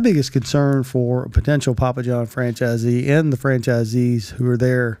my biggest concern for a potential Papa John franchisee and the franchisees who are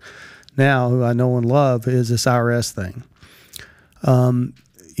there now, who I know and love, is this IRS thing.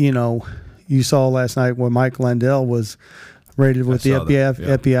 You saw last night when Mike Landell was raided with the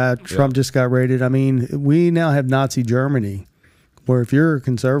FBI. Trump just got raided. We now have Nazi Germany, where if you're a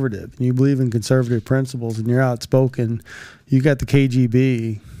conservative and you believe in conservative principles and you're outspoken, you got the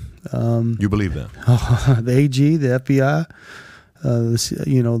KGB. You believe that? The AG, the FBI,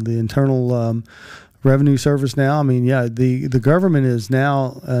 the Internal Revenue Service now. The government is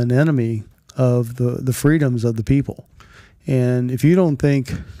now an enemy of the freedoms of the people. And if you don't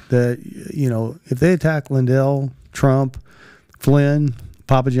think that, if they attack Lindell, Trump, Flynn,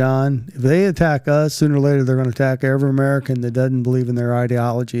 Papa John, if they attack us, sooner or later they're going to attack every American that doesn't believe in their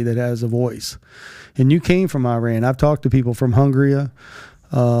ideology, that has a voice. And you came from Iran. I've talked to people from Hungary,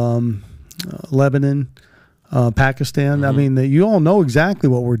 Lebanon, Pakistan. You all know exactly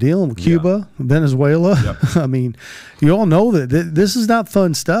what we're dealing with. Cuba, Venezuela. Yep. You all know that this is not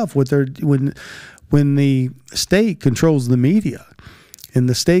fun stuff. When the state controls the media and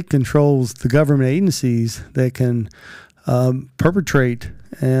the state controls the government agencies that can perpetrate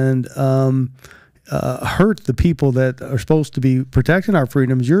and hurt the people that are supposed to be protecting our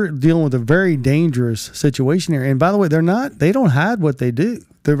freedoms, you're dealing with a very dangerous situation here. And by the way, they don't hide what they do.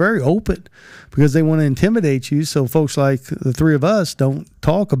 They're very open because they want to intimidate you, so folks like the three of us don't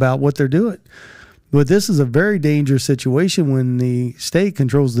talk about what they're doing. But this is a very dangerous situation when the state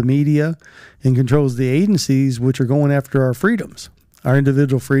controls the media and controls the agencies which are going after our freedoms, our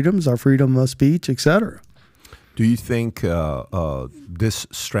individual freedoms, our freedom of speech, etc. Do you think this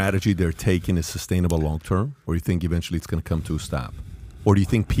strategy they're taking is sustainable long term, or do you think eventually it's going to come to a stop? Or do you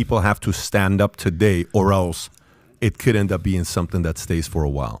think people have to stand up today, or else it could end up being something that stays for a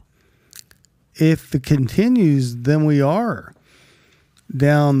while? If it continues, then we are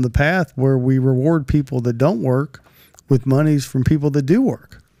down the path where we reward people that don't work with monies from people that do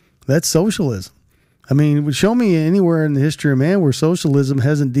work. That's socialism. Show me anywhere in the history of man where socialism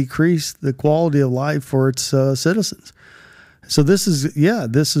hasn't decreased the quality of life for its citizens. So this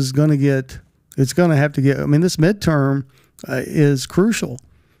is going to get, this midterm is crucial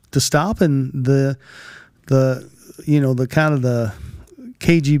to stopping the kind of the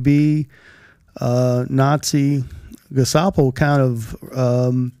KGB, Nazi, Gestapo kind of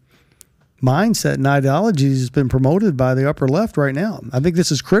mindset and ideologies has been promoted by the upper left right now. I think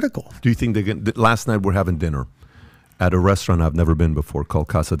this is critical. Do you think last night we're having dinner, at a restaurant I've never been before called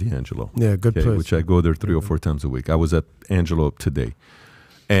Casa D'Angelo. Yeah, good place. Which I go there 3 or 4 times a week. I was at Angelo today.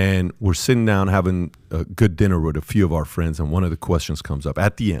 And we're sitting down having a good dinner with a few of our friends, and one of the questions comes up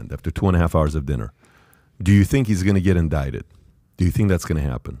at the end, after 2.5 hours of dinner. Do you think he's going to get indicted? Do you think that's going to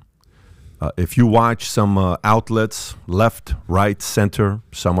happen? If you watch some outlets, left, right, center,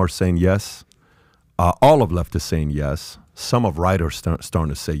 some are saying yes. All of left is saying yes. Some of right are starting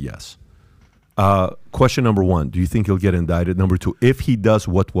to say yes. Question number 1, do you think he'll get indicted? Number 2, if he does,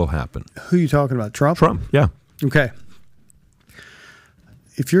 what will happen? Who are you talking about? Trump? Trump, yeah. Okay.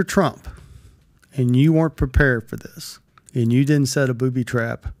 If you're Trump and you weren't prepared for this and you didn't set a booby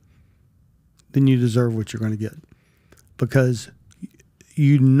trap, then you deserve what you're going to get. Because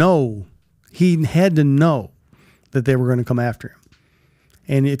you know, he had to know that they were going to come after him.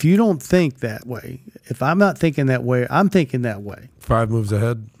 And if you don't think that way, if I'm not thinking that way, I'm thinking that way. 5 moves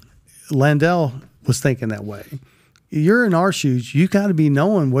ahead. Landell was thinking that way. You're in our shoes. You got to be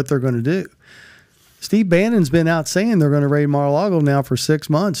knowing what they're going to do. Steve Bannon's been out saying they're going to raid Mar-a-Lago now for 6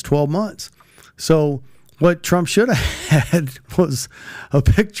 months, 12 months. So what Trump should have had was a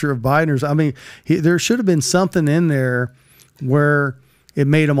picture of Biden's. I mean, there should have been something in there where it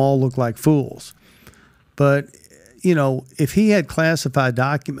made them all look like fools. But, you know, if he had classified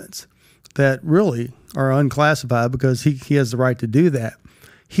documents that really are unclassified, because he has the right to do that,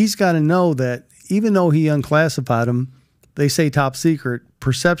 he's got to know that even though he unclassified them, they say top secret,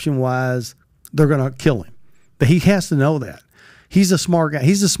 perception-wise, they're going to kill him. But he has to know that. He's a smart guy.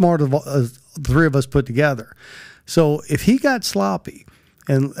 He's the smartest of the 3 of us put together. So if he got sloppy,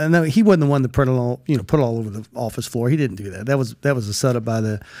 and he wasn't the one that put it all over the office floor. He didn't do that. That was a setup by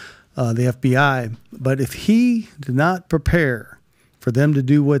the FBI. But if he did not prepare for them to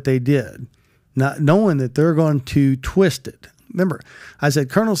do what they did, not knowing that they're going to twist it. Remember, I said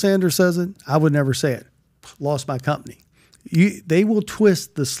Colonel Sanders says it. I would never say it. Lost my company. They will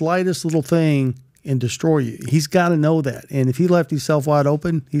twist the slightest little thing and destroy you. He's got to know that. And if he left himself wide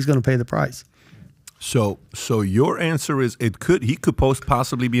open, he's going to pay the price. So your answer is he could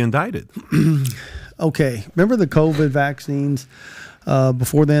possibly be indicted. Okay. Remember the COVID vaccines?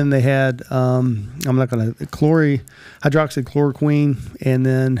 Before then they had, I'm not going to, hydroxychloroquine, and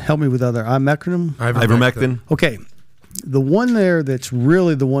then help me with other, ivermectin. Okay. The one there that's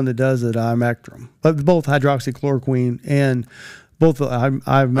really the one that does it, ivermectin, but both hydroxychloroquine and both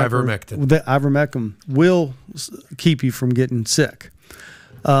ivermectin. The ivermectin will keep you from getting sick.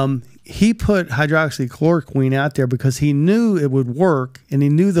 He put hydroxychloroquine out there because he knew it would work, and he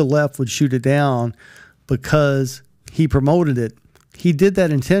knew the left would shoot it down because he promoted it. He did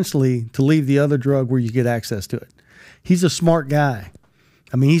that intentionally to leave the other drug where you get access to it. He's a smart guy.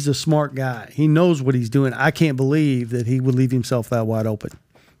 I mean, he's a smart guy. He knows what he's doing. I can't believe that he would leave himself that wide open,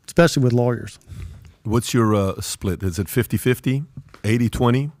 especially with lawyers. What's your split? Is it 50-50,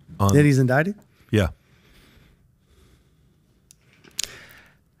 80-20? That he's indicted? Yeah.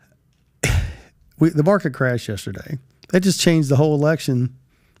 The market crashed yesterday. That just changed the whole election,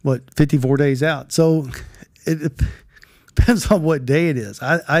 54 days out. So it depends on what day it is.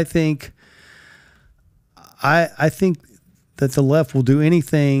 I think that the left will do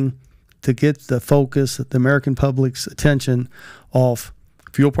anything to get the focus, the American public's attention off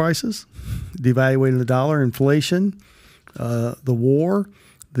fuel prices, devaluating the dollar, inflation, the war,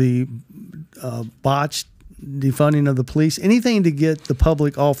 the botched defunding of the police, anything to get the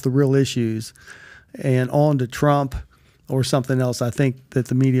public off the real issues and on to Trump or something else. I think that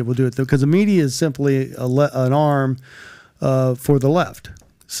the media will do it, because the media is simply an arm for the left.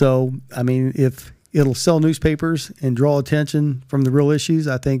 So, I mean, if it'll sell newspapers and draw attention from the real issues,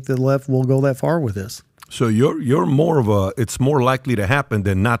 I think the left will go that far with this. So you're more of a, it's more likely to happen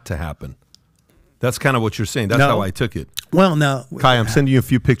than not to happen. That's kind of what you're saying. That's how I took it. Well, now, Kai, I'm sending you a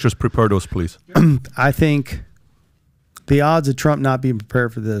few pictures. Prepare those, please. I think the odds of Trump not being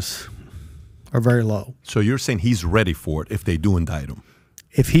prepared for this are very low. So you're saying he's ready for it if they do indict him?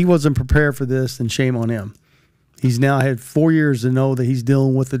 If he wasn't prepared for this, then shame on him. He's now had 4 years to know that he's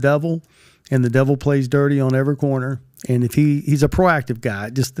dealing with the devil, and the devil plays dirty on every corner. And if he's a proactive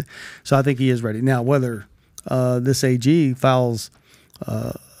guy, so I think he is ready. Now, whether this AG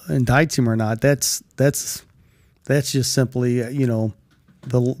indicts him or not, that's just simply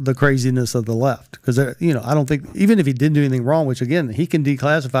the craziness of the left. Because I don't think, even if he didn't do anything wrong, which again he can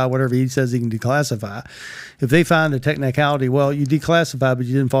declassify whatever he says he can declassify. If they find a technicality, well, you declassify but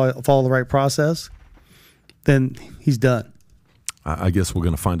you didn't follow the right process, then he's done. I guess we're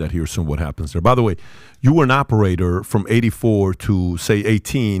going to find out here soon what happens there. By the way, you were an operator from 84 to, say,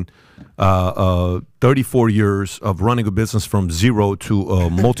 18, 34 years of running a business from zero to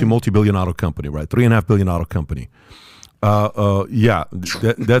a multi-billion dollar company, right? $3.5 billion company. Yeah,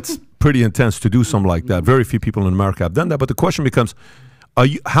 that's pretty intense to do something like that. Very few people in America have done that. But the question becomes,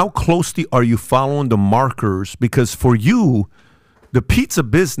 how closely are you following the markers? Because for you, the pizza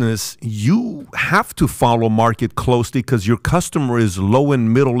business, you have to follow market closely because your customer is low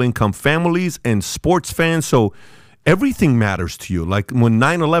and middle income families and sports fans. So everything matters to you. Like when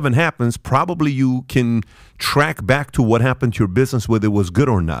 9/11 happens, probably you can track back to what happened to your business, whether it was good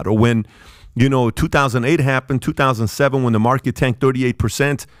or not. Or when, 2008 happened, 2007, when the market tanked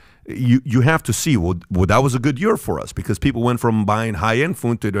 38%, you have to see, well, that was a good year for us because people went from buying high-end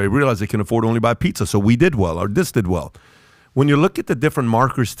food to they realized they can afford to only buy pizza. So we did well, or this did well. When you look at the different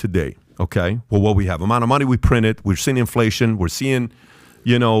markers today, okay, well, what we have, amount of money we printed, we're seeing inflation, we're seeing,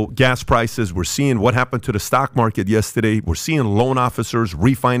 gas prices, we're seeing what happened to the stock market yesterday, we're seeing loan officers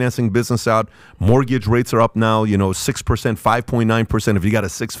refinancing business out, mortgage rates are up now, 6%, 5.9% if you got a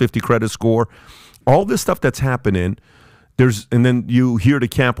 650 credit score. All this stuff that's happening, and then you hear the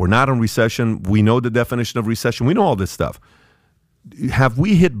camp, we're not in recession, we know the definition of recession, we know all this stuff. Have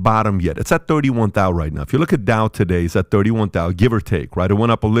we hit bottom yet? It's at 31,000 right now. If you look at Dow today, it's at 31,000, give or take, right? It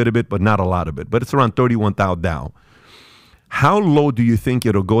went up a little bit, but not a lot of it. But it's around 31,000 Dow. How low do you think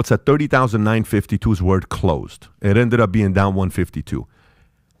it'll go? It's at 30,952 is where it closed. It ended up being down 152.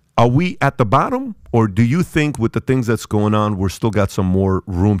 Are we at the bottom? Or do you think with the things that's going on, we're still got some more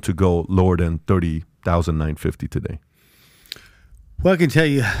room to go lower than 30,950 today? Well, I can tell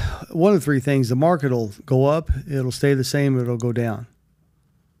you one of three things. The market will go up, it'll stay the same, it'll go down.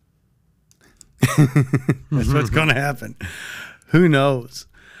 That's what's going to happen. Who knows?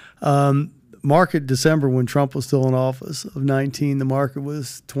 Market December, when Trump was still in office of 19, the market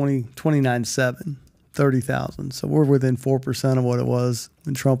was 29.7, 30,000. So we're within 4% of what it was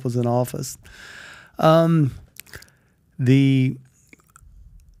when Trump was in office. I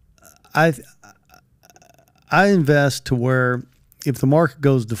invest to where if the market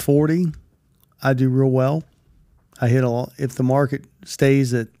goes to 40, I do real well. I hit all. If the market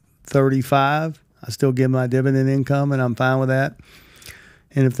stays at 35, I still get my dividend income, and I'm fine with that.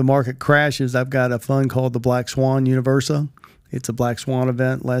 And if the market crashes, I've got a fund called the Black Swan Universa. It's a Black Swan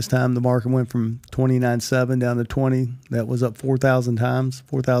event. Last time the market went from 29.7 down to 20. That was up 4,000 times,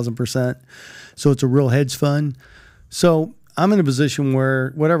 4,000%. So it's a real hedge fund. So I'm in a position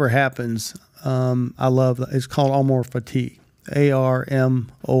where whatever happens, I love. It's called Amor Fati.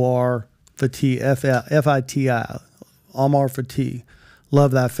 ARMOR Fati, FITI, Amor Fati, love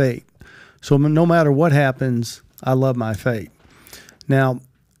thy fate. So no matter what happens, I love my fate. Now,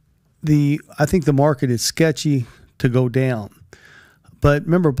 I think the market is sketchy to go down. But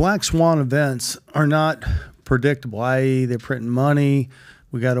remember, Black Swan events are not predictable, i.e. they're printing money.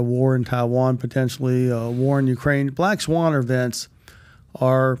 We got a war in Taiwan, potentially a war in Ukraine. Black Swan events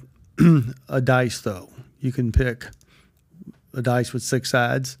are a dice, though. You can pick a dice with 6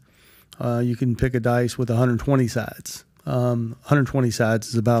 sides. You can pick a dice with 120 sides. 120 sides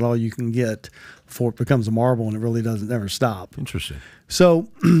is about all you can get before it becomes a marble, and it really doesn't never stop. Interesting. So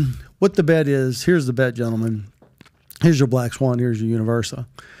what the bet is, here's the bet, gentlemen. Here's your Black Swan, here's your Universa.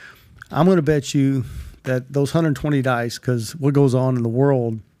 I'm going to bet you that those 120 dice, because what goes on in the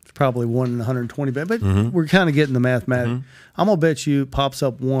world is probably 1 in 120, but we're kind of getting the mathematics. I'm going to bet you pops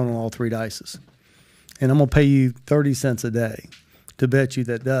up 1 on all 3 dices. And I'm going to pay you 30 cents a day to bet you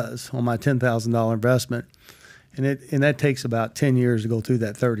that does on my $10,000 investment. And that takes about 10 years to go through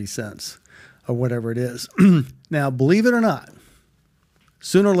that 30 cents or whatever it is. Now, believe it or not,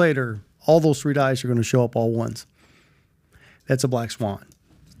 sooner or later, all those 3 dice are going to show up all ones. That's a Black Swan.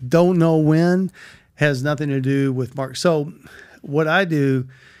 Don't know when, has nothing to do with market. So what I do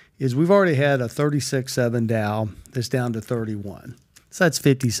is we've already had a 36.7 Dow that's down to 31. So that's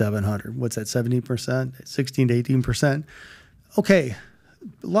 5,700. What's that, 17%? 16 to 18%? Okay,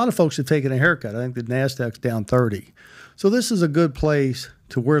 a lot of folks have taken a haircut. I think the NASDAQ's down 30. So this is a good place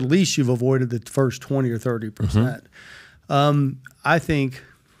to where at least you've avoided the first 20 or 30%. I think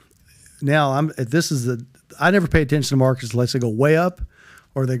now I never pay attention to markets unless they go way up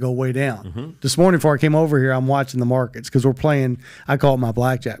or they go way down. This morning before I came over here, I'm watching the markets because we're playing, I call it my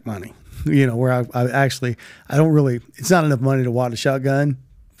blackjack money. Where I don't really, it's not enough money to wad a shotgun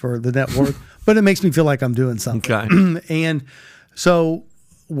for the net worth, but it makes me feel like I'm doing something. Okay. And so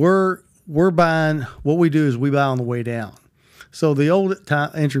we're buying, what we do is we buy on the way down. So the old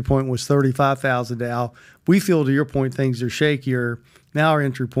entry point was 35,000 Dow. We feel, to your point, things are shakier. Now our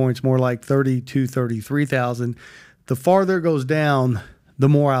entry point's more like 32, 33,000. The farther it goes down, the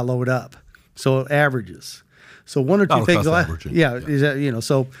more I load up. So it averages. So one or two things,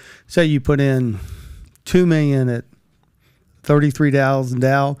 so say you put in $2 million at 33,000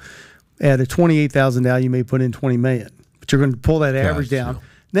 Dow, at a 28,000 Dow, you may put in $20 million. but you're going to pull that average Gotcha. down.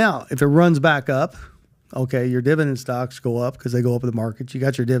 Now, if it runs back up, okay, your dividend stocks go up because they go up in the market. You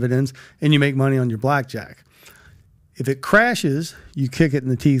got your dividends, and you make money on your blackjack. If it crashes, you kick it in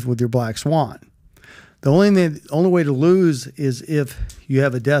the teeth with your black swan. The only way to lose is if you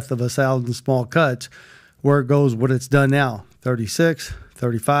have a death of 1,000 small cuts, where it goes what it's done now: 36,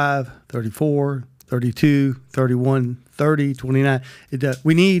 35, 34, 32, 31, 30, 29.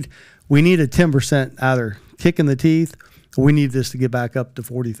 We need a 10% either kick in the teeth, or we need this to get back up to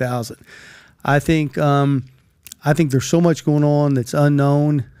 40,000. I think there's so much going on that's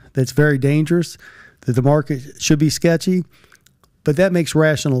unknown, that's very dangerous, that the market should be sketchy, but that makes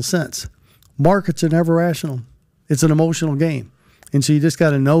rational sense. Markets are never rational. It's an emotional game. And so you just got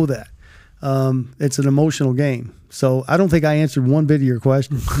to know that. It's an emotional game. So I don't think I answered one bit of your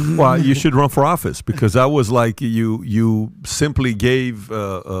question. Well, you should run for office, because I was like, you simply gave,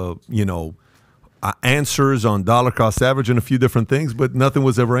 answers on dollar cost average and a few different things, but nothing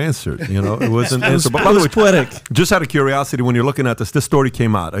was ever answered. It wasn't answered. But by the way, poetic. Just out of curiosity, when you're looking at this story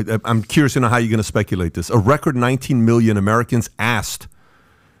came out. I'm curious to know how you're going to speculate this. A record 19 million Americans asked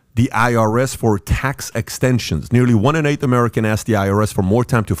the IRS for tax extensions. Nearly 1 in 8 Americans asked the IRS for more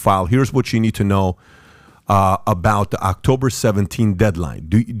time to file. Here's what you need to know about the October 17 deadline.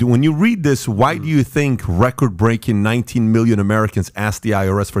 When you read this, why do you think record-breaking 19 million Americans asked the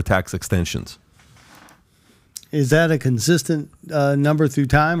IRS for tax extensions? Is that a consistent number through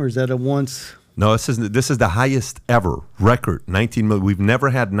time, or is that a once? No, this is the highest ever record, 19 million. We've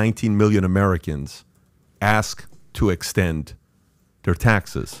never had 19 million Americans ask to extend their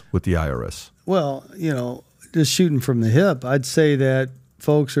taxes with the IRS. Well, just shooting from the hip, I'd say that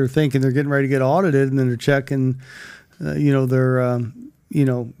folks are thinking they're getting ready to get audited, and then they're checking, they're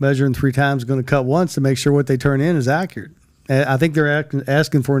measuring 3 times, going to cut once to make sure what they turn in is accurate. I think they're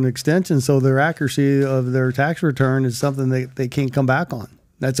asking for an extension, so their accuracy of their tax return is something they can't come back on.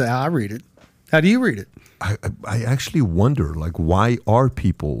 That's how I read it. How do you read it? I actually wonder, why are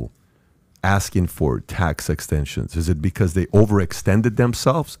people asking for tax extensions? Is it because they overextended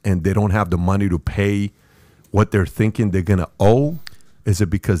themselves and they don't have the money to pay what they're thinking they're going to owe? Is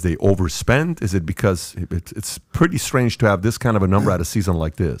it because they overspend? Is it because it's pretty strange to have this kind of a number at a season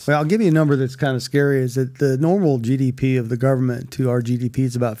like this? Well, I'll give you a number that's kind of scary. Is that the normal GDP of the government to our GDP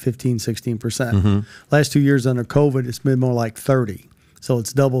is about 15, 16%. Mm-hmm. Last 2 years under COVID, it's been more like 30. So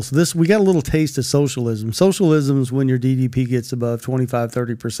it's double. So we got a little taste of socialism. Socialism is when your GDP gets above 25,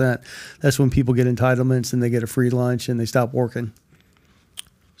 30%. That's when people get entitlements and they get a free lunch and they stop working.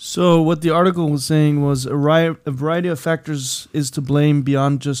 So what the article was saying was a variety of factors is to blame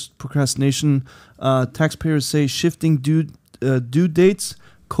beyond just procrastination. Taxpayers say shifting due dates,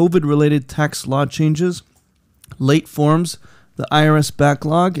 COVID-related tax law changes, late forms, the IRS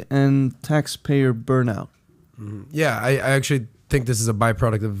backlog, and taxpayer burnout. Yeah, I actually think this is a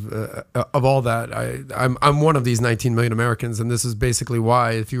byproduct of all that. I'm one of these 19 million Americans, and this is basically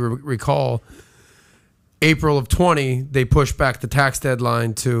why, if you recall, April of 20, they pushed back the tax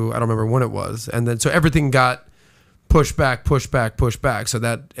deadline to, I don't remember when it was, and then so everything got pushed back. So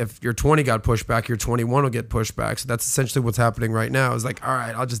that if your 20 got pushed back, your 21 will get pushed back. So that's essentially what's happening right now. It's like, all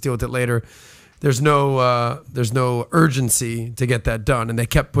right, I'll just deal with it later. There's no urgency to get that done, and they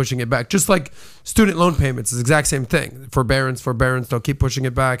kept pushing it back. Just like student loan payments, is the exact same thing. Forbearance, they'll keep pushing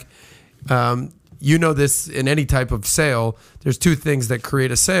it back. This in any type of sale. There's 2 things that create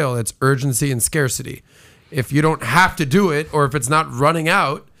a sale. It's urgency and scarcity. If you don't have to do it, or if it's not running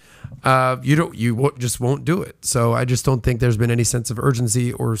out, you just won't do it. So I just don't think there's been any sense of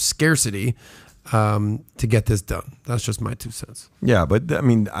urgency or scarcity to get this done. That's just my 2 cents. Yeah, but I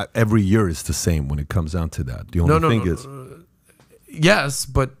mean, every year is the same when it comes down to that. The only thing is, yes,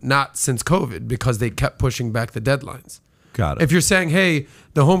 but not since COVID, because they kept pushing back the deadlines. Got it. If you're saying, hey,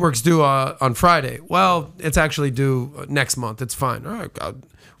 the homework's due on Friday, well, it's actually due next month. It's fine. All right,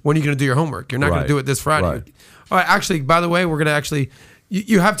 when are you going to do your homework? You're not going to do it this Friday. Right. All right, actually, by the way, we're going to actually,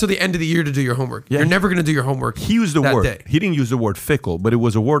 you have till the end of the year to do your homework. Yeah. You're never going to do your homework. He used the word. Day. He didn't use the word fickle, but it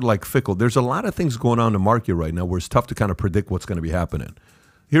was a word like fickle. There's a lot of things going on in the market right now where it's tough to kind of predict what's going to be happening.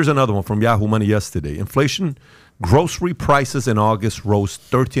 Here's another one from Yahoo Money yesterday. Inflation, grocery prices in August rose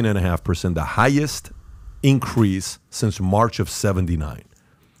 13.5%, the highest increase since March of '79.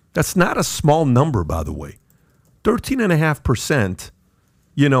 That's not a small number, by the way. 13.5%.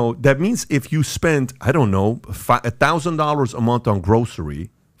 That means if you spend, I don't know, $1,000 a month on grocery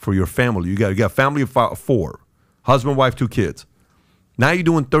for your family, you got a family of 4, husband, wife, 2 kids. Now you're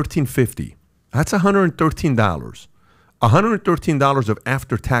doing $1,350. That's $113. $113 of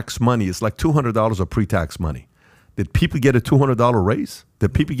after-tax money is like $200 of pre-tax money. Did people get a $200 raise?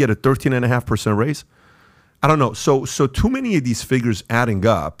 Did people get a 13.5% raise? I don't know. So too many of these figures adding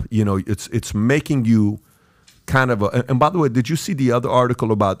up, you know, it's making you kind of and by the way, did you see the other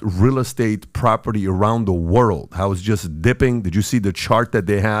article about real estate property around the world? How it's just dipping? Did you see the chart that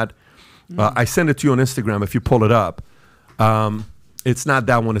they had? I sent it to you on Instagram. If you pull it up, it's not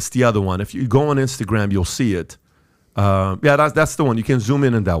that one. It's the other one. If you go on Instagram, you'll see it. Yeah, that's the one. You can zoom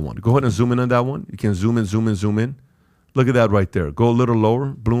in on that one. Go ahead and zoom in on that one. You can zoom in, zoom in, zoom in. Look at that right there. Go a little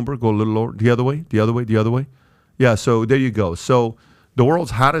lower, Bloomberg. Go a little lower. The other way, the other way, the other way. Yeah, so there you go. So the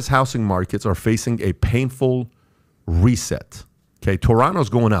world's hottest housing markets are facing a painful reset. Okay, Toronto's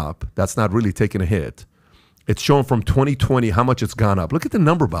going up. That's not really taking a hit. It's shown from 2020 how much it's gone up. Look at the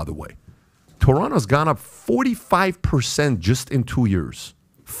number, by the way. Toronto's gone up 45% just in 2 years.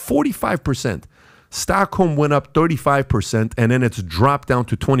 45%. Stockholm went up 35%, and then it's dropped down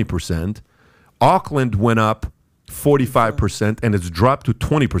to 20%. Auckland went up 45%, and it's dropped to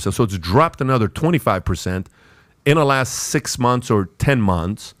 20%. So it's dropped another 25% in the last 6 months or 10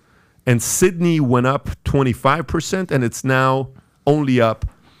 months. And Sydney went up 25%, and it's now only up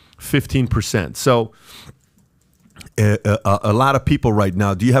 15%. So a lot of people right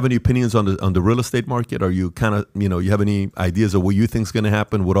now. Do you have any opinions on the real estate market? Are you kind of, you have any ideas of what you think is going to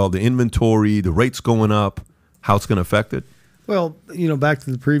happen with all the inventory, the rates going up, how it's going to affect it? Well, back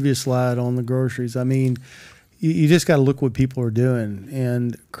to the previous slide on the groceries. I mean, you just got to look what people are doing,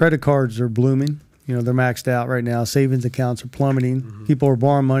 and credit cards are blooming. They're maxed out right now. Savings accounts are plummeting. Mm-hmm. People are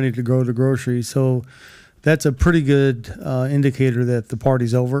borrowing money to go to groceries. So that's a pretty good indicator that the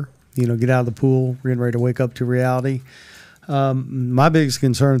party's over. Get out of the pool. We're getting ready to wake up to reality. My biggest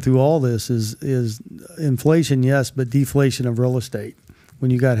concern through all this is inflation, yes, but deflation of real estate.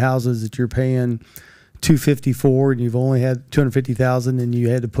 When you got houses that you're paying $254 and you've only had $250,000 and you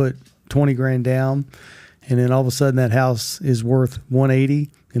had to put $20,000 down, and then all of a sudden that house is worth $180,000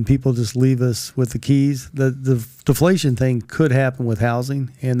 and people just leave us with the keys. The deflation thing could happen with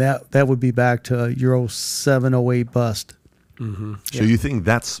housing, and that would be back to your 07, 08 bust. Mm-hmm. So you think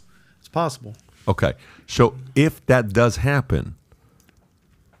that's possible? Okay. So if that does happen,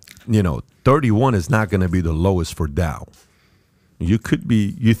 31 is not going to be the lowest for Dow. You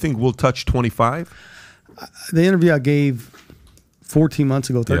think we'll touch 25? The interview I gave 14 months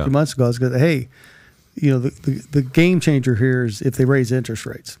ago, 13 months ago, I was going, hey, the game changer here is if they raise interest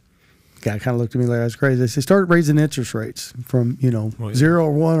rates. The guy kind of looked at me like I was crazy. They said, start raising interest rates from, 0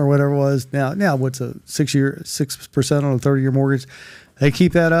 or 1 or whatever it was. Now what's a 6% on a 30-year mortgage? They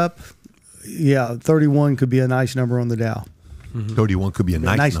keep that up. Yeah, 31 could be a nice number on the Dow. Mm-hmm. 31 could be a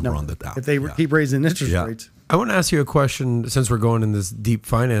nice number on the Dow. If they keep raising interest rates. I want to ask you a question, since we're going in this deep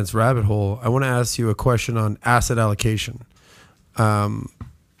finance rabbit hole. I want to ask you a question on asset allocation.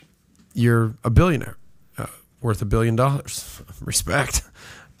 You're a billionaire, worth $1 billion. Respect.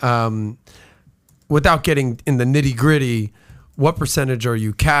 Without getting in the nitty gritty, what percentage are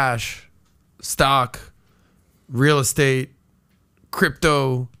you cash, stock, real estate,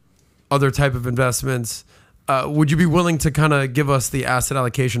 crypto, other type of investments? Would you be willing to kind of give us the asset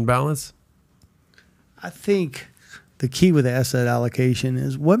allocation balance? I think the key with asset allocation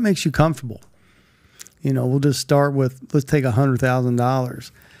is what makes you comfortable. We'll just start with, let's take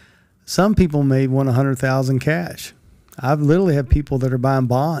 $100,000. Some people may want $100,000 cash. I've literally had people that are buying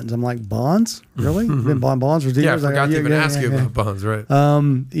bonds. I'm like, bonds? Really? You've been buying bonds for years? Yeah, I forgot to even ask you about bonds, right?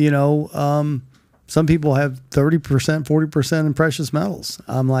 Some people have 30%, 40% in precious metals.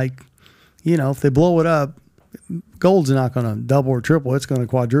 I'm like, if they blow it up, gold's not going to double or triple. It's going to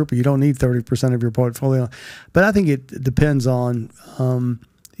quadruple. You don't need 30% of your portfolio. But I think it depends on,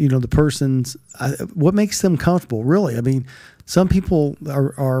 the person's, what makes them comfortable, really. I mean, some people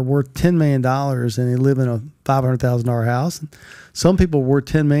are worth $10 million and they live in a $500,000 house. Some people are worth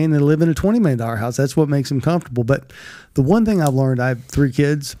 $10 million and they live in a $20 million house. That's what makes them comfortable. But the one thing I've learned, I have 3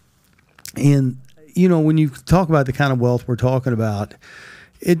 kids, and when you talk about the kind of wealth we're talking about,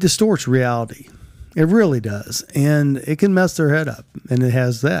 it distorts reality. It really does. And it can mess their head up. And it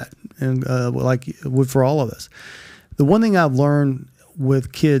has that. And like it would for all of us. The one thing I've learned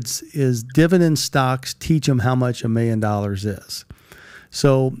with kids is dividend stocks teach them how much $1 million is.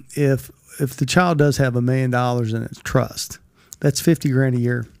 So if the child does have $1 million in its trust, that's $50,000 a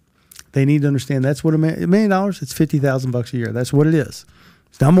year. They need to understand that's what $1 million, it's $50,000 a year. That's what it is.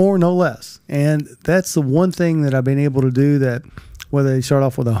 It's not more, no less. And that's the one thing that I've been able to do, that whether they start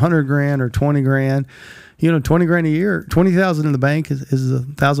off with $100,000 or $20,000, $20,000 a year, $20,000 in the bank is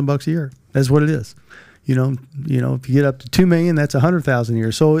 $1,000 a year. That's what it is. If you get up to $2 million, that's $100,000 a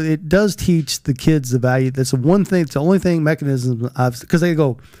year. So it does teach the kids the value. That's the one thing. It's the only thing mechanism because they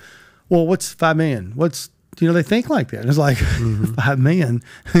go, well, what's $5 million? They think like that. It's like $5 million.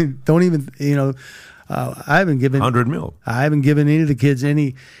 Don't even, I haven't given $100 million. I haven't given any of the kids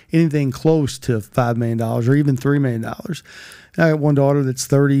anything close to $5 million or even $3 million. I got one daughter that's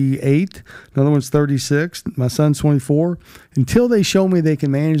 38, another one's 36, my son's 24. Until they show me they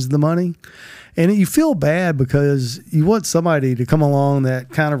can manage the money, and you feel bad because you want somebody to come along that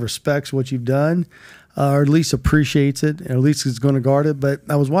kind of respects what you've done, or at least appreciates it, or at least is going to guard it. But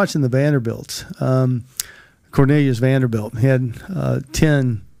I was watching the Vanderbilts. Cornelius Vanderbilt. He had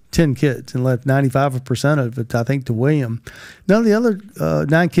 10 kids and left 95% of it, I think, to William. None of the other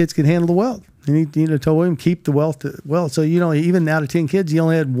 9 kids could handle the wealth. And he told William, keep the wealth. So, even out of 10 kids, he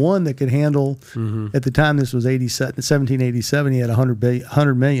only had one that could handle, at the time, this was 1787, he had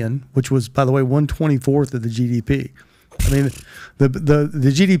 $100 million, which was, by the way, 1/24 of the GDP. I mean,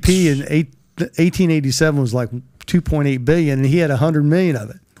 the GDP in 1887 was like $2.8 billion, and he had $100 million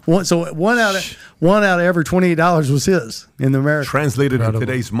of it. So one out of every $28 was his in the America. Translated in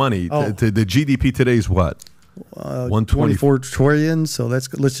today's money, the GDP today is what? 124 trillion. So let's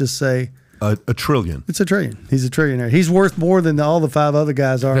just say a trillion. It's a trillion. He's a trillionaire. He's worth more than all the 5 other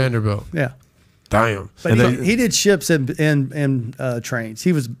guys are. Vanderbilt. Yeah. Damn. But he did ships and trains.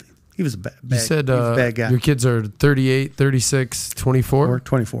 He was a bad You said he was a bad guy. your kids are 38, 36, 24? Or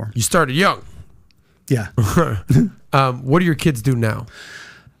 24. You started young. Yeah. What do your kids do now?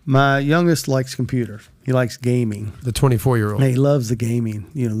 My youngest likes computer. He likes gaming. The 24-year-old. He loves the gaming.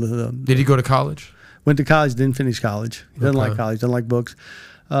 Did he go to college? Went to college, didn't finish college. He doesn't like college, doesn't like books.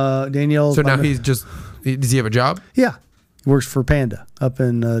 Danielle. So now does he have a job? Yeah. He works for Panda up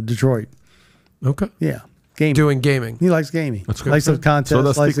in Detroit. Okay. Yeah. Gaming. Doing gaming. He likes gaming. That's good. Likes the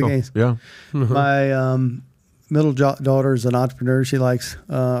contests, likes the Tico. games. Yeah. My middle daughter is an entrepreneur. She likes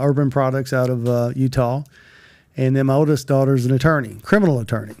urban products out of Utah. And then my oldest daughter is an attorney, criminal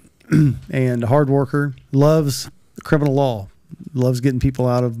attorney, and a hard worker, loves criminal law, loves getting people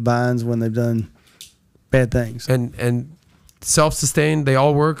out of binds when they've done bad things. And self-sustained, they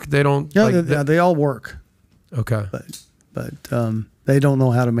all work? They don't? Yeah, they all work. Okay. But they don't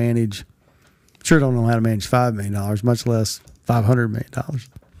know how to manage, sure don't know how to manage $5 million, much less $500 million.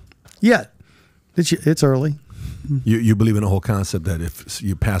 Yet. It's early. You believe in the whole concept that if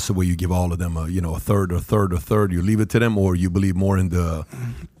you pass away, you give all of them a third, you leave it to them, or you believe more in the,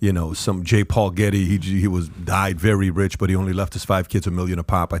 some J. Paul Getty, he died very rich, but he only left his 5 kids $1 million a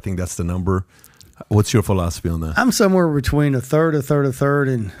pop. I think that's the number. What's your philosophy on that? I'm somewhere between a third, and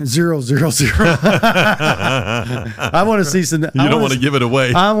 0, 0, 0. I want to see some. You don't want to give it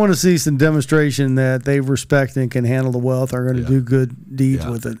away. I want to see some demonstration that they respect and can handle the wealth, are going to do good deeds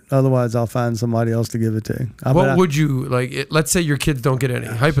with it. Otherwise, I'll find somebody else to give it to. What would you like? Let's say your kids don't get any.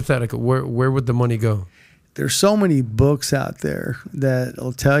 Hypothetical. Where would the money go? There's so many books out there that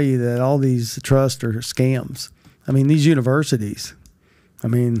will tell you that all these trusts are scams. I mean, these universities. I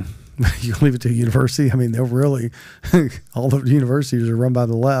mean. You leave it to a university. I mean, they're really, all the universities are run by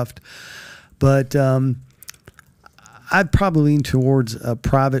the left. But I'd probably lean towards a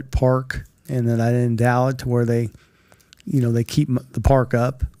private park, and then I'd endow it to where they keep the park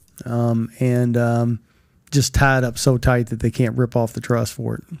up and just tie it up so tight that they can't rip off the trust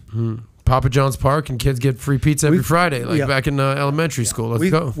for it. Mm-hmm. Papa John's Park, and kids get free pizza every Friday, like back in elementary school.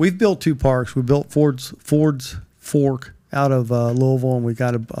 Let's go. We've built 2 parks. We built Ford's Fork out of Louisville, and we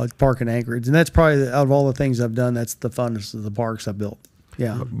got a park in Anchorage. And that's probably, out of all the things I've done, that's the funnest of the parks I built.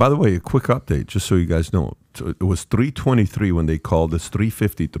 Yeah. By the way, a quick update, just so you guys know. It was 3:23 when they called. It's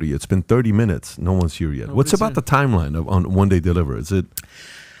 3:53. It's been 30 minutes. No one's here yet. What's about the timeline on when they deliver? Is it?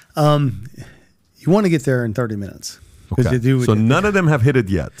 You want to get there in 30 minutes. Okay. So none of them have hit it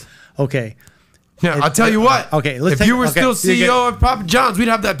yet. Okay. Yeah, I'll tell you what. Okay, if you were still CEO of Papa John's, we'd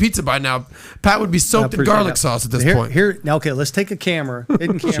have that pizza by now. Pat would be soaked in garlic sauce at this point. Now, okay, let's take a hidden camera,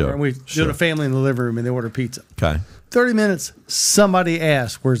 and we do a family in the living room, and they order pizza. Okay. 30 minutes, somebody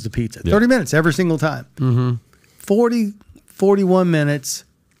asks, where's the pizza? 30 minutes every single time. Mm-hmm. 41 minutes,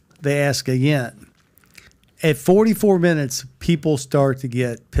 they ask again. At 44 minutes, people start to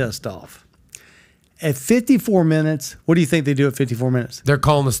get pissed off. At 54 minutes, what do you think they do at 54 minutes? They're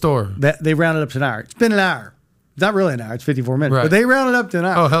calling the store. They round it up to an hour. It's been an hour. Not really an hour. It's 54 minutes. Right. But they round it up to an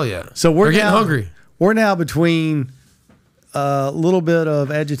hour. Oh, hell yeah. So they're getting hungry. We're now between a little bit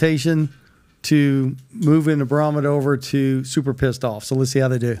of agitation to moving the barometer over to super pissed off. So let's see how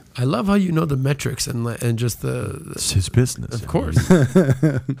they do. I love how you know the metrics and just the. It's his business. Of course.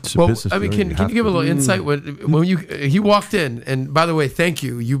 Well, I mean, can you give a little insight when he walked in? And by the way, thank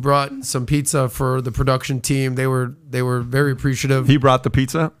you. You brought some pizza for the production team. They were very appreciative. He brought the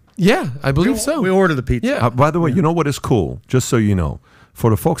pizza? Yeah, I believe so. We ordered the pizza. Yeah. By the way, you know what is cool? Just so you know, for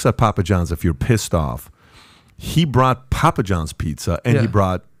the folks at Papa John's, if you're pissed off, he brought Papa John's pizza and he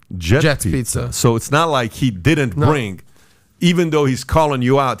brought Jets Pizza. So it's not like he didn't bring. Even though he's calling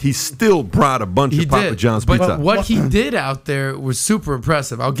you out, he still brought a bunch of Papa John's pizza. But what he did out there was super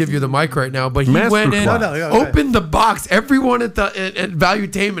impressive. I'll give you the mic right now. But he went in, opened the box. Everyone at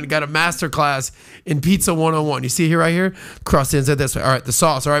Valuetainment got a master class in Pizza 101. You see here, right here? Cross the inside this way. All right, the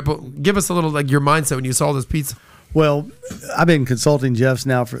sauce. All right, but give us a little, like, your mindset when you saw this pizza. Well, I've been consulting Jeff's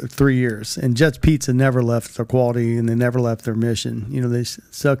now for 3 years, and Jeff's Pizza never left their quality, and they never left their mission. You know, they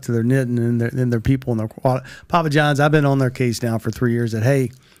stuck to their knitting and their people and their quality. Papa John's, I've been on their case now for 3 years that,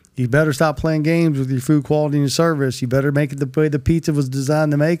 hey, you better stop playing games with your food quality and your service. You better make it the way the pizza was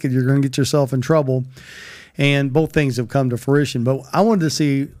designed to make it. You're going to get yourself in trouble. And both things have come to fruition. But I wanted to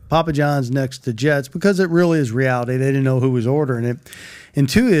see Papa John's next to Jets because it really is reality. They didn't know who was ordering it. And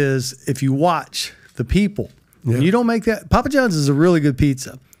two is, if you watch the people, you don't make that. Papa John's is a really good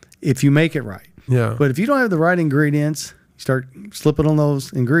pizza if you make it right. Yeah. But if you don't have the right ingredients, you start slipping on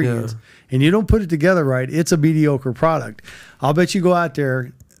those ingredients, and you don't put it together right, it's a mediocre product. I'll bet you go out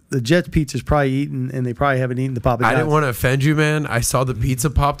there, the Jets pizza's probably eaten, and they probably haven't eaten the Papa John's. I didn't want to offend you, man. I saw the pizza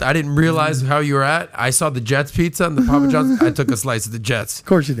popped. I didn't realize how you were at. I saw the Jets pizza and the Papa John's. I took a slice of the Jets. Of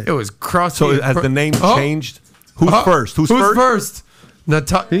course you did. It was crusty. So has the name changed? Who's first? Who's first?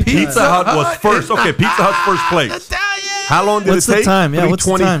 Pizza Hut was first. Okay, Pizza Hut's first place. How long did What's it take? the time? Yeah, what's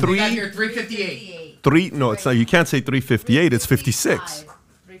the time? 3:58. No, it's not. You can't say 3:58. It's 56.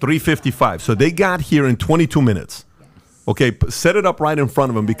 3:55. So they got here in 22 minutes. Okay, set it up right in front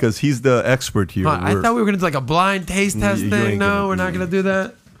of him because he's the expert here. I thought we were going to do like a blind taste test thing. No, we're not going to do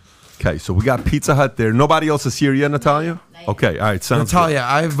that. Okay, so we got Pizza Hut there. Nobody else is here yet, Natalia? Okay, all right, sounds Natalia, good.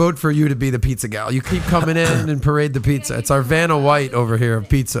 I vote for you to be the pizza gal. You keep coming in and parade the pizza. It's our Vanna White over here of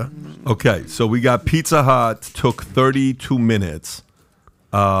pizza. Okay, so we got Pizza Hut, took 32 minutes,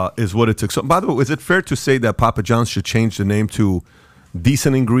 is what it took. So, by the way, is it fair to say that Papa John's should change the name to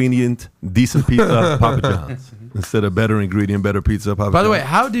Decent Ingredient, Decent Pizza, Papa John's? Instead of Better Ingredient, Better Pizza, Papa John's? By the way,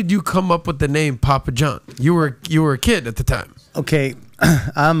 how did you come up with the name Papa John? You were a kid at the time. Okay,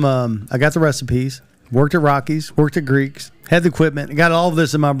 I got the recipes, worked at Rocky's, worked at Greek's, had the equipment, got all of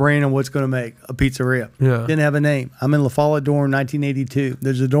this in my brain on what's going to make a pizzeria. Yeah. Didn't have a name. I'm in La Folla dorm, 1982.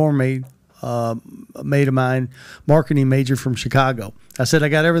 There's a dorm mate of mine, marketing major from Chicago. I said, I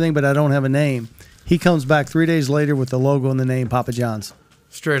got everything, but I don't have a name. He comes back 3 days later with the logo and the name Papa John's.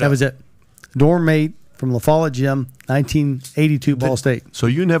 Straight up. That was it. Dorm mate from La Folla Gym, 1982 Ball State. So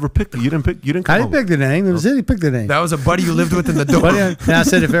you never picked it? You didn't come I didn't pick the name. It was it. He picked the name. That was a buddy you lived with in the dorm. And I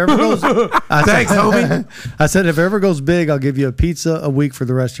said, if it ever goes, Thanks, homie. I said, if it ever goes big, I'll give you a pizza a week for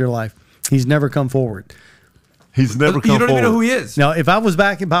the rest of your life. He's never come forward. He's never come forward. You don't even know who he is. Now, if I was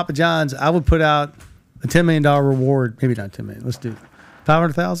back in Papa John's, I would put out a $10 million reward. Maybe not $10 million. Let's do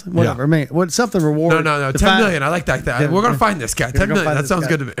 500,000, whatever. Yeah. I mean, what something reward? No. 10 million. I like that. We're gonna find this guy. 10 million. That sounds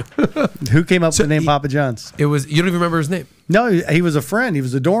good to me. Who came up with the name Papa John's? It was. You don't even remember his name. No, he was a friend. He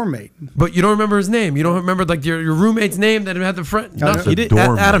was a dorm mate. But you don't remember his name. You don't remember like your roommate's name that had the friend. Nothing. He didn't,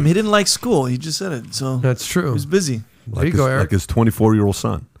 Adam, he didn't like school. He just said it. So That's true. He was busy. There you go, Eric. Like his 24-year-old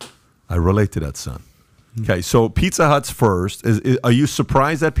son. I relate to that son. Okay, so Pizza Hut's first. Are you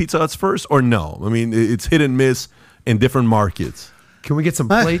surprised that Pizza Hut's first or no? I mean, it's hit and miss in different markets. Can we get some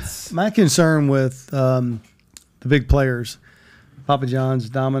plates? My concern with the big players, Papa John's,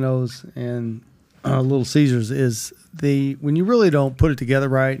 Domino's, and Little Caesars, is when you really don't put it together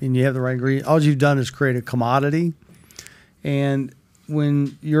right and you have the right ingredient, all you've done is create a commodity. And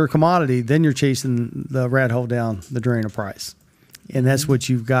when you're a commodity, then you're chasing the rat hole down the drain of price. And that's what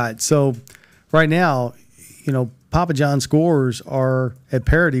you've got. So right now, Papa John's scores are at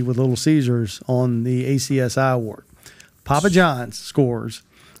parity with Little Caesars on the ACSI award. Papa John's scores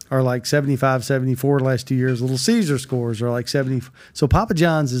are like 75, 74 the last 2 years. Little Caesar scores are like 70. So Papa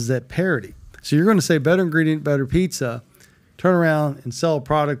John's is at parity. So you're going to say better ingredient, better pizza, turn around and sell a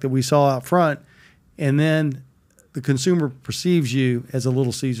product that we saw out front, and then the consumer perceives you as a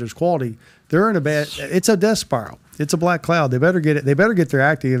Little Caesars quality. They're in it's a death spiral. It's a black cloud. They better get it. They better get their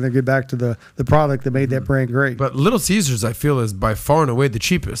acting and they get back to the product that made that brand great. But Little Caesars, I feel, is by far and away the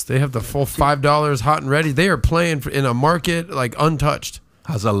cheapest. They have the full $5 hot and ready. They are playing in a market like untouched.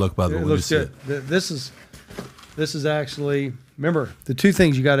 How's that look, by the way? It looks good. This is actually, remember, the two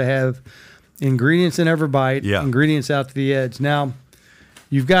things you got to have: ingredients in every bite, ingredients out to the edge. Now,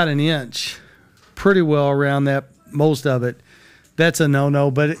 you've got an inch pretty well around that, most of it. That's a no-no,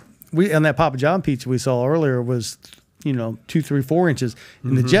 but on that Papa John pizza we saw earlier was, 2, 3, 4 inches.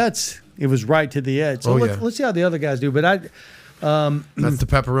 In the Jets, it was right to the edge. So let's see how the other guys do. But that's the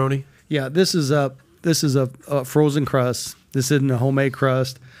pepperoni. Yeah, this is a frozen crust. This isn't a homemade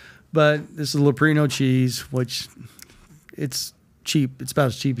crust, but this is Leprino cheese, which it's cheap. It's about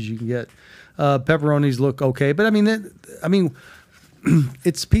as cheap as you can get. Pepperonis look okay, but I mean,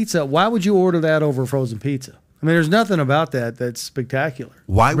 it's pizza. Why would you order that over frozen pizza? I mean, there's nothing about that that's spectacular.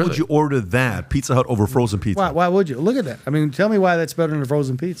 Why would you order that Pizza Hut over frozen pizza? Why would you? Look at that. I mean, tell me why that's better than a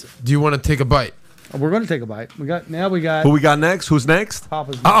frozen pizza. Do you want to take a bite? We're going to take a bite. We got. Who we got next? Who's next?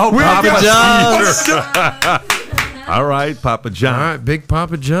 Papa's. Oh, Papa John's. All right, Papa John. All right, big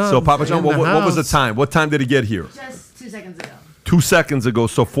Papa John. So, Papa John, what was the time? What time did he get here? Just 2 seconds ago. 2 seconds ago,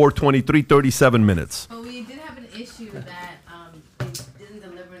 so 4:23, 37 minutes. But we did have an issue that they didn't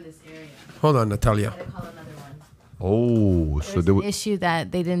deliver in this area. Hold on, Natalia. We had to call another one. Oh, so There was an issue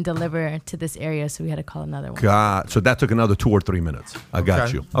that they didn't deliver to this area, so we had to call another one. God, so that took another 2 or 3 minutes. I got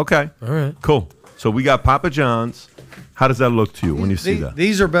Okay. you. Okay. All right. Cool. So we got Papa John's. How does that look to you when you see that?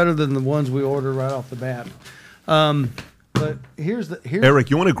 These are better than the ones we ordered right off the bat. But here's Eric,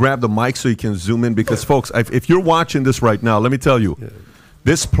 you want to grab the mic so you can zoom in? Because, folks, if you're watching this right now, let me tell you,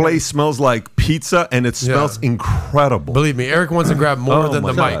 this place smells like pizza, and it smells incredible. Believe me, Eric wants to grab more than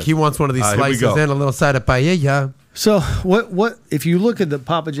the my mic. God. He wants one of these All right, here we slices go. and a little side of paella. So what if you look at the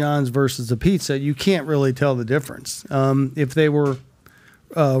Papa John's versus the pizza, you can't really tell the difference. If they were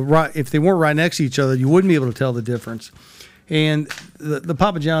if they weren't right next to each other, you wouldn't be able to tell the difference. And the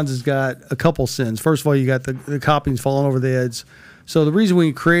Papa John's has got a couple sins. First of all, you got the toppings falling over the edge. So the reason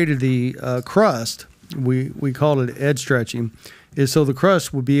we created the crust, we called it edge stretching, is so the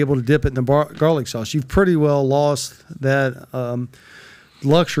crust would be able to dip it in the garlic sauce. You've pretty well lost that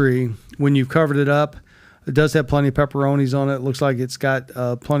luxury when you've covered it up. It does have plenty of pepperonis on it. It looks like it's got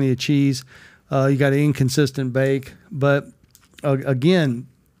plenty of cheese. You got an inconsistent bake. But again,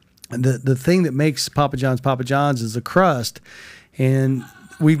 the thing that makes Papa John's is the crust. And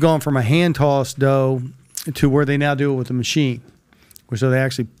we've gone from a hand-tossed dough to where they now do it with a machine. So they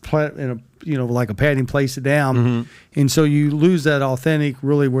actually, like a patty, place it down. Mm-hmm. And so you lose that authentic,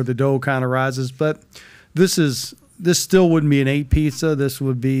 really, where the dough kind of rises. But this still wouldn't be an 8 pizza. This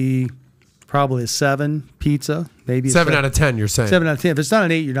would be probably a 7 pizza, maybe 7 out of 10. You're saying 7 out of 10. If it's not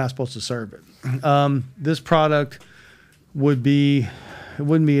an 8, you're not supposed to serve it. This product wouldn't be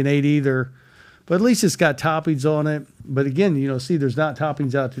an 8 either, but at least it's got toppings on it. But again, see, there's not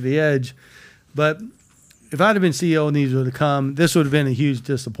toppings out to the edge. But if I'd have been CEO and these would have come, this would have been a huge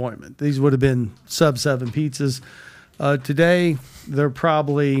disappointment. These would have been sub-7 pizzas. Today, they're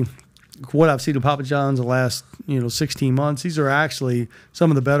probably what I've seen of Papa John's the last 16 months. These are actually some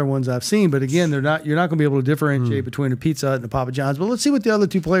of the better ones I've seen. But again, you're not going to be able to differentiate between a Pizza Hut and a Papa John's. But let's see what the other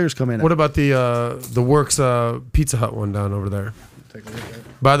 2 players come in at. What about the Works Pizza Hut one down over there? Take a look at it.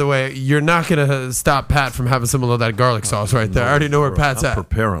 By the way, you're not going to stop Pat from having some of that garlic sauce right there. I already know where Pat's at. I'm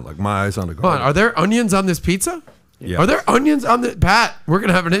preparing, like my eyes on the Hold garlic. on, are there onions on this pizza? Yeah. Are there onions on the Pat? We're going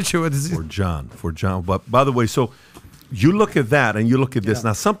to have an issue with this. For John. But by the way, so you look at that and you look at this.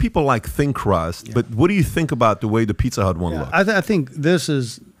 Now, some people like thin crust, but what do you think about the way the Pizza Hut one looks? I think this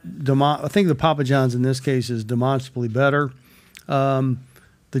is I think the Papa John's in this case is demonstrably better.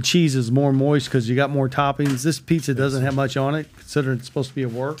 The cheese is more moist because you got more toppings. This pizza doesn't have much on it, considering it's supposed to be a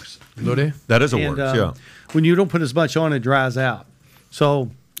Works. That is a Works, yeah. When you don't put as much on, it dries out. So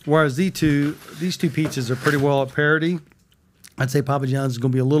whereas these two pizzas are pretty well at parity, I'd say Papa John's is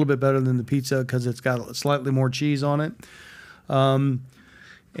going to be a little bit better than the pizza because it's got slightly more cheese on it. And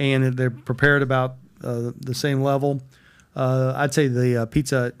they're prepared about the same level. I'd say the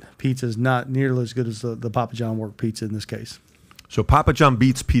pizza is not nearly as good as the Papa John Work pizza in this case. So Papa John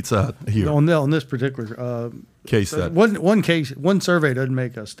beats Pizza Hut here. On this particular case, that one survey doesn't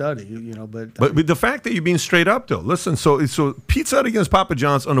make a study, But the fact that you're being straight up, though, listen. So Pizza Hut against Papa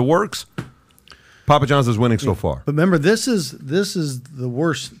John's on the Works. Papa John's is winning so far. But remember, this is the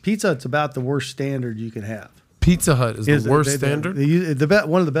worst. Pizza Hut's about the worst standard you can have. Pizza Hut is the worst standard?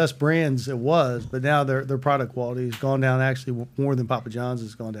 One of the best brands it was, but now their product quality has gone down actually more than Papa John's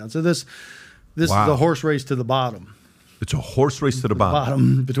has gone down. So this is a horse race to the bottom. It's a horse race to the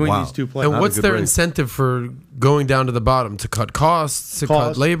bottom. Between these 2 players. And what's their incentive for going down to the bottom? To cut costs?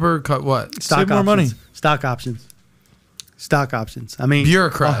 Cut labor? Cut what? Save more money. Stock options. I mean,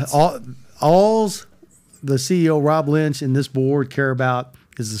 bureaucrats. All the CEO, Rob Lynch, and this board care about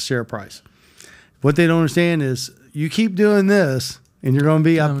is the share price. What they don't understand is you keep doing this, and you're going to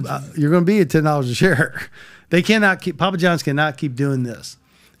be at $10 a share. They cannot keep. Papa John's cannot keep doing this,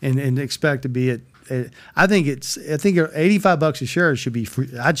 and expect to be at. I think $85 a share should be free.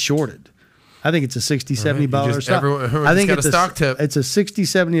 I'd short it. I think it's a $60-$70 stock. I think it's a stock tip. It's a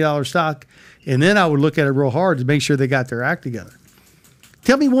 $60-$70 stock, and then I would look at it real hard to make sure they got their act together.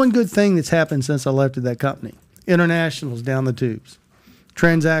 Tell me one good thing that's happened since I left at that company. International's down the tubes.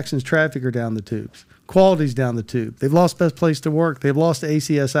 Transactions, traffic are down the tubes. Quality's down the tube. They've lost best place to work. They've lost to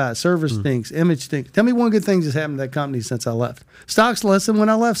ACSI. Service stinks. Image stinks. Tell me one good thing that's happened to that company since I left. Stock's less than when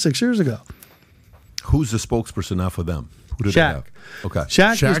I left 6 years ago. Who's the spokesperson now for them? Who do they Shaq. have? Okay.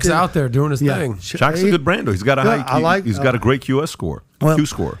 Shaq's out there doing his thing. Shaq's a good brand. He's got a high. He's got a great QS score. Q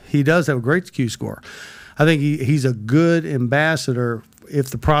score. He does have a great Q score. I think he's a good ambassador if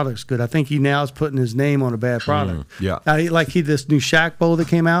the product's good. I think he now is putting his name on a bad product. Yeah. Now, this new Shaq bowl that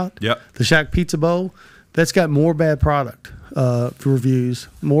came out. Yep. The Shaq pizza bowl. That's got more bad product reviews.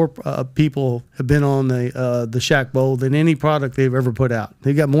 More people have been on the Shaq bowl than any product they've ever put out.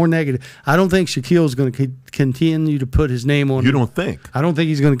 They've got more negative. I don't think Shaquille's going to continue to put his name on. You don't think? I don't think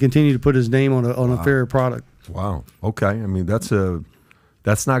he's going to continue to put his name on a fair product. Wow. Okay. I mean, that's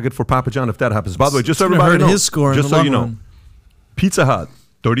not good for Papa John if that happens. By the way, just so everybody hurt knows, his score in just the so long you know, run. Pizza Hut,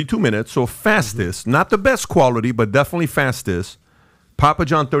 32 minutes, so fastest, not the best quality, but definitely fastest. Papa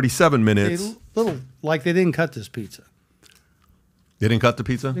John, 37 minutes. Little like they didn't cut this pizza. They didn't cut the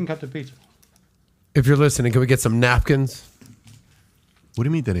pizza? Didn't cut the pizza. If you're listening, can we get some napkins? What do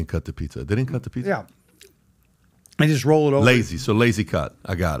you mean they didn't cut the pizza? They didn't cut the pizza? Yeah. They just roll it over. Lazy. So lazy cut.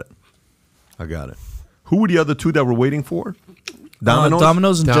 I got it. Who were the other two that we're waiting for? Domino's?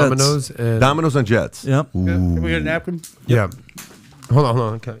 Domino's and Domino's Jets. and Domino's and Jets. Yep. Yeah. Can we get a napkin? yeah. Hold on.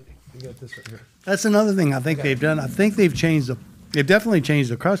 Okay. You got this right here. That's another thing I think they've done. I think they've definitely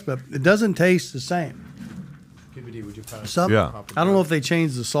changed the crust, but it doesn't taste the same. PBD, would you pass? Yeah. I don't know if they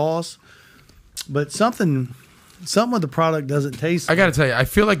changed the sauce, but something with the product doesn't taste. I got to tell you, I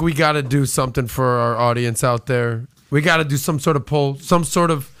feel like we got to do something for our audience out there. We got to do some sort of poll, some sort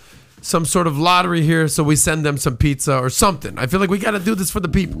of lottery here, so we send them some pizza or something. I feel like we got to do this for the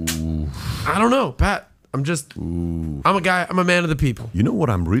people. Ooh. I don't know, Pat. I'm a man of the people. You know what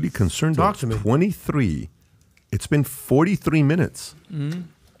I'm really concerned Talk about? to me. 23. It's been 43 minutes.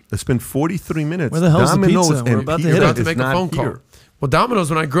 It's been 43 minutes. Where the hell's the Domino's pizza? We're and about to pizza hit You're it. about to is make a not phone call. here. Well, Domino's,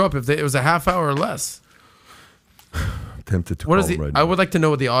 when I grew up, it was a half hour or less. Tempted to What call is the? right I now. would like to know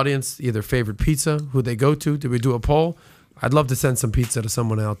what the audience either favorite pizza, who they go to. Did we do a poll? I'd love to send some pizza to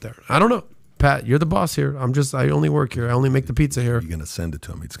someone out there. I don't know, Pat. You're the boss here. I only work here. I only make the pizza here. You're going to send it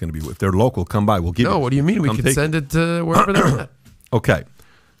to them. It's going to be, if they're local, come by. We'll give it. No, what do you mean? We Come can take send it to wherever they're at. Okay.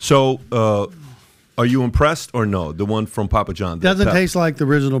 So, are you impressed or no? The one from Papa John. Doesn't taste like the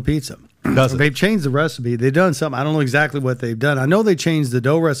original pizza. Doesn't. They've changed the recipe. They've done something. I don't know exactly what they've done. I know they changed the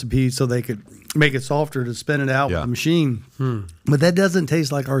dough recipe so they could make it softer to spin it out with the machine. But that doesn't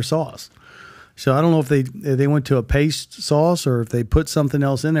taste like our sauce. So I don't know if they went to a paste sauce or if they put something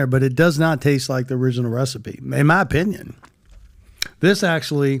else in there, but it does not taste like the original recipe, in my opinion. These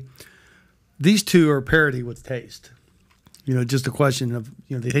two are parity with taste. Just a question of,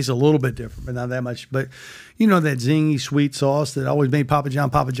 they taste a little bit different, but not that much. But, that zingy, sweet sauce that always made Papa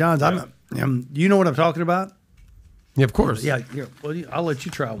John's. Yeah. You know what I'm talking about? Yeah, of course. Yeah. Here, well, I'll let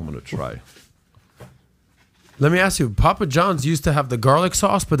you try I'm one. going to try. Let me ask you, Papa John's used to have the garlic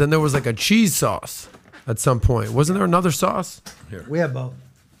sauce, but then there was like a cheese sauce at some point. Wasn't there another sauce? Here. We have both.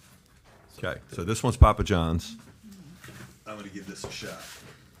 Okay. So this one's Papa John's. I'm going to give this a shot.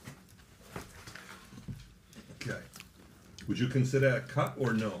 Okay. Would you consider a cut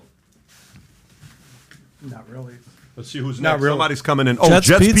or no? Not really. Let's see who's Not next. really. Somebody's coming in. Oh, Jets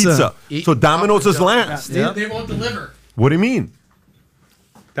Jets Pizza. Pizza. So Domino's is last. Yeah. won't deliver. What do you mean?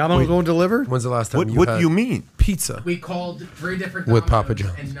 Domino's going to deliver? When's the last time What had do you mean? pizza? We called 3 different With Domino's, Papa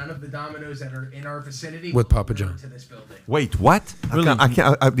John's. and none of the Domino's that are in our vicinity With will Papa deliver John's. to this building. Wait, what? Really? I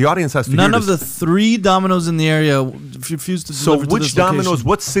can't. The audience has to None hear of the this. 3 Domino's in the area refused to So deliver to which this Domino's? location.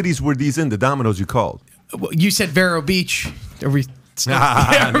 What cities were these in? The Domino's you called? Well, you said Vero Beach.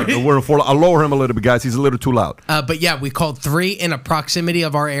 I'll lower him a little bit, guys. He's a little too loud. But yeah, we called 3 in a proximity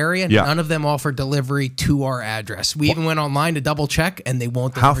of our area. Yeah. None of them offer delivery to our address. We even went online to double check, and they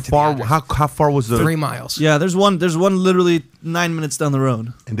won't How deliver to far? the address. How far was the? 3 miles. Yeah, there's one literally 9 minutes down the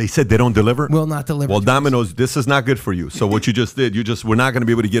road. And they said they don't deliver. Will not deliver. Well, to us. Domino's, this is not good for you. So what you just did, we're not going to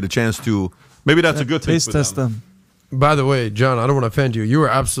be able to get a chance to. Maybe that's a good thing Taste for test them. them. By the way, John, I don't want to offend you. You were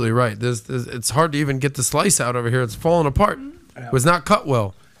absolutely right. It's hard to even get the slice out over here. It's falling apart. It was not cut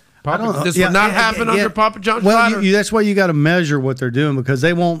well. This would not happen under Papa John's platter. Well, that's why you got to measure what they're doing because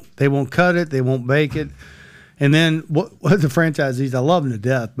they won't cut it, they won't bake it, and then what the franchisees, I love them to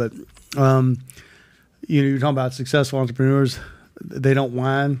death, but you're talking about successful entrepreneurs, they don't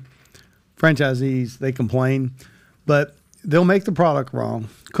whine. Franchisees, they complain, but they'll make the product wrong,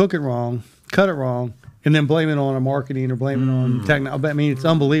 cook it wrong, cut it wrong, and then blame it on a marketing or blame it on technology. I mean, it's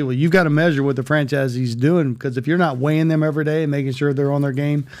unbelievable. You've got to measure what the franchisee's doing because if you're not weighing them every day and making sure they're on their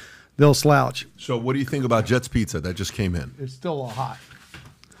game, they'll slouch. So what do you think about Jets Pizza that just came in? It's still a little hot.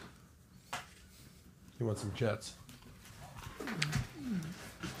 You want some Jets?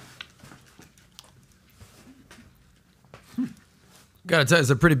 Gotta tell you,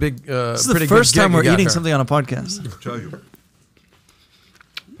 it's a pretty big. This is the first time we're eating something on a podcast. I'll tell you.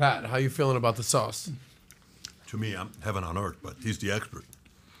 Pat, how you feeling about the sauce? To me, I'm heaven on earth, but he's the expert.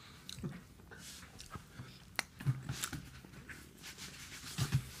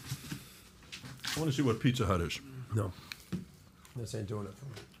 I want to see what Pizza Hut is. No, this ain't doing it for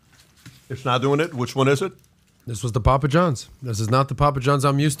me. It's not doing it? Which one is it? This was the Papa John's. This is not the Papa John's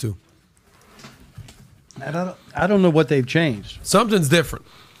I'm used to. I don't know what they've changed. Something's different.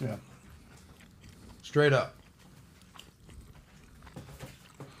 Yeah. Straight up.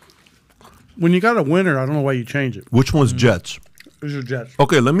 When you got a winner, I don't know why you change it. Which one's Jets? These are Jets.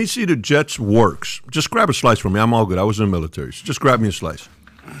 Okay, let me see the Jets works. Just grab a slice for me. I'm all good. I was in the military. So just grab me a slice.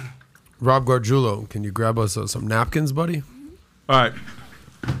 Rob Gargiulo, can you grab us some napkins, buddy? All right.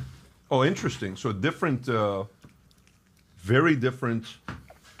 Oh, interesting. So different, very different.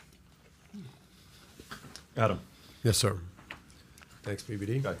 Adam. Yes, sir. Thanks,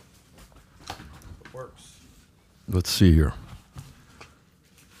 PBD. Okay. It works. Let's see here.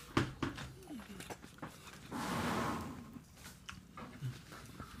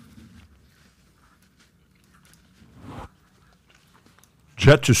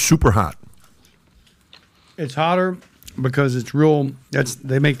 Jets is super hot. It's hotter because it's real.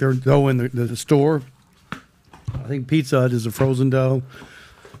 They make their dough in the store. I think Pizza Hut is a frozen dough.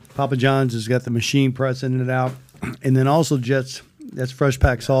 Papa John's has got the machine pressing it out, and then also Jets. That's fresh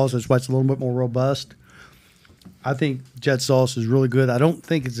packed sauce. That's why it's a little bit more robust. I think Jet sauce is really good. I don't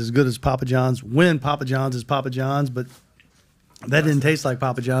think it's as good as Papa John's when Papa John's is Papa John's, but that didn't taste like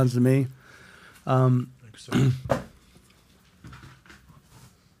Papa John's to me.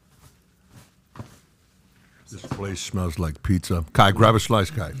 This place smells like pizza. Kai, grab a slice,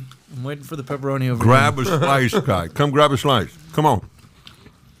 Kai. I'm waiting for the pepperoni over Grab a slice, Kai. Come grab a slice. Come on.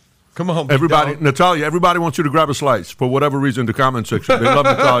 Come on, big Everybody, dog. Natalia, everybody wants you to grab a slice for whatever reason in the comment section. They love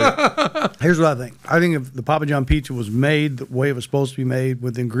Natalia. Here's what I think. I think if the Papa John pizza was made the way it was supposed to be made,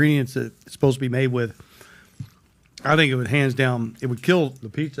 with the ingredients that it's supposed to be made with, I think it would hands down, it would kill the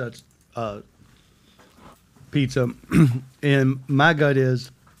pizza. And my gut is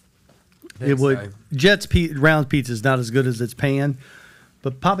it would. Guy. Jet's round pizza is not as good as its pan,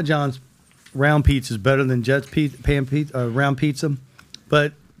 but Papa John's round pizza is better than Jet's round pizza.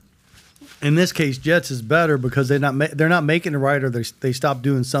 But in this case, Jets is better because they're not making it right, or they stopped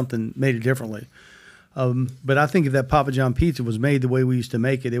doing something, made it differently. But I think if that Papa John pizza was made the way we used to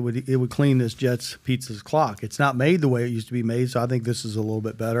make it, it would clean this Jets pizza's clock. It's not made the way it used to be made, so I think this is a little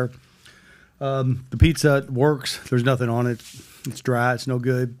bit better. The pizza works. There's nothing on it. It's dry. It's no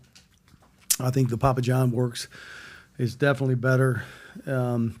good. I think the Papa John works. Is definitely better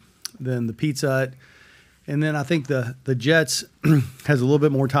than the Pizza Hut. And then I think the Jets has a little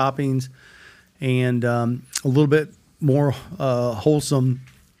bit more toppings and a little bit more wholesome.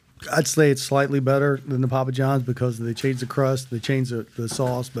 I'd say it's slightly better than the Papa John's because they changed the crust, they changed the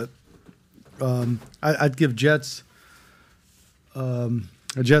sauce. But I'd give Jets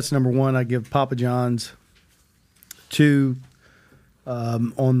Jets number one. I'd give Papa John's 2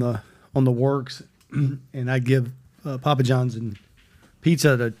 on the works, and I'd give Papa John's and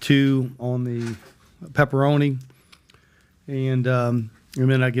Pizza a 2 on the pepperoni, and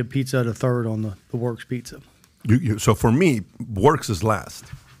then I give Pizza a 3rd on the works pizza. So for me, works is last.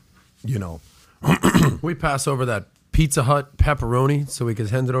 You know, We pass over that Pizza Hut pepperoni so we can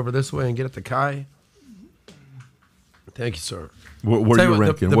hand it over this way and get it to Kai. Thank you, sir. where are Tell you what,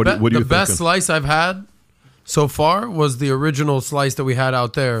 ranking? What are you the best thinking? slice I've had so far was the original slice that we had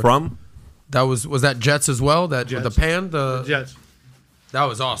out there. From? That was that Jets as well? That Jets. with the pan? Jets. That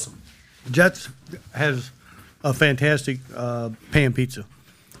was awesome. Jets has a fantastic pan pizza.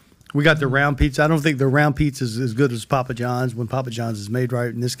 We got the round pizza. I don't think the round pizza is as good as Papa John's when Papa John's is made right.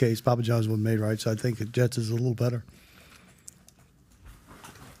 In this case, Papa John's wasn't made right, so I think Jets is a little better.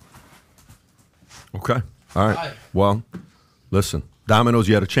 Okay. All right. Hi. Well, listen, Domino's,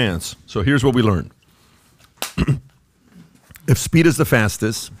 you had a chance. So here's what we learned. If speed is the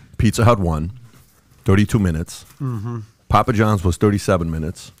fastest, Pizza Hut won, 32 minutes. Mm-hmm. Papa John's was 37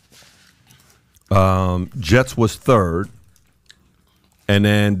 minutes. Jets was 3rd. And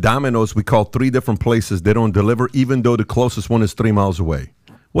then Domino's, we called 3 different places. They don't deliver, even though the closest one is 3 miles away.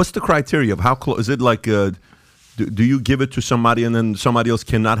 What's the criteria of how close? Is it like, do you give it to somebody and then somebody else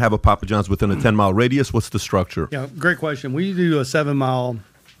cannot have a Papa John's within a 10-mile radius? What's the structure? Yeah, great question. We do a 7-mile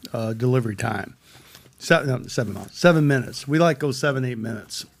delivery time. 7 miles, 7 minutes. We like go 7-8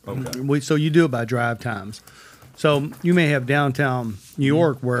 minutes. Okay. So you do it by drive times. So you may have downtown New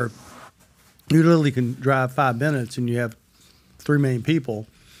York where You literally can drive 5 minutes and you have 3 million people,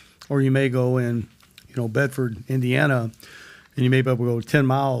 or you may go in, Bedford, Indiana, and you may be able to go 10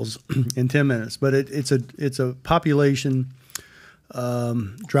 miles in 10 minutes. But it's a population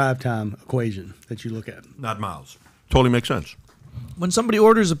drive time equation that you look at. Not miles. Totally makes sense. When somebody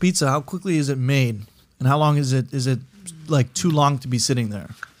orders a pizza, how quickly is it made, and how long is it like too long to be sitting there?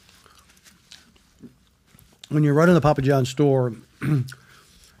 When you're running the Papa John's store,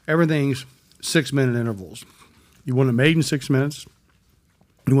 everything's 6-minute intervals. You want it made in 6 minutes,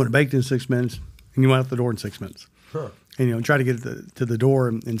 you want it baked in 6 minutes, and you want it out the door in 6 minutes. Sure. And try to get it to the door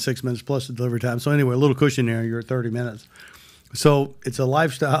in 6 minutes plus the delivery time. So anyway, a little cushion there, you're at 30 minutes. So it's a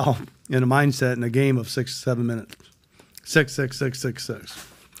lifestyle and a mindset and a game of 6 to 7 minutes. 6, 6, 6, 6, 6.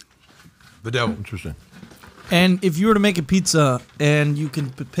 The devil. Interesting. And if you were to make a pizza and you can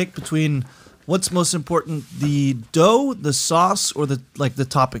pick between what's most important, the dough, the sauce, or the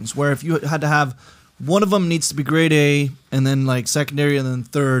toppings, where if you had to have one of them needs to be grade A, and then like secondary, and then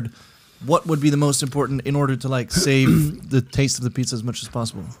third, what would be the most important in order to like save the taste of the pizza as much as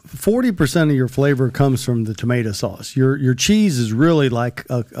possible? 40% of your flavor comes from the tomato sauce. Your cheese is really like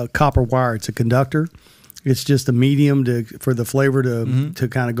a copper wire. It's a conductor. It's just a medium for the flavor to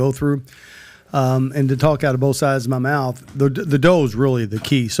kind of go through. And to talk out of both sides of my mouth, the dough is really the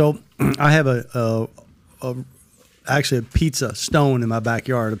key. So I have actually a pizza stone in my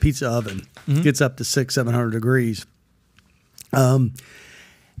backyard, a pizza oven. Gets up to 600-700 degrees.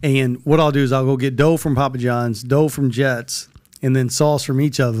 And what I'll do is I'll go get dough from Papa John's, dough from Jets, and then sauce from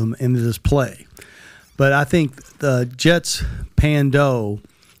each of them, and just play. But I think the Jets pan dough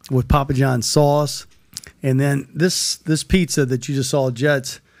with Papa John's sauce, and then this pizza that you just saw at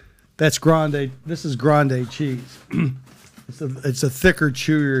Jets, that's grande. This is grande cheese. It's a thicker,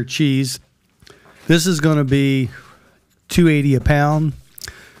 chewier cheese. This is going to be $2.80 a pound,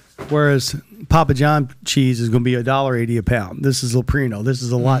 whereas Papa John cheese is going to be $1.80 a pound. This is Loprino. This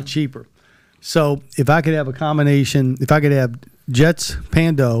is a lot cheaper. So if I could have a combination, if I could have Jets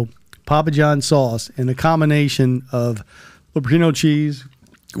pan dough, Papa John sauce, and a combination of Loprino cheese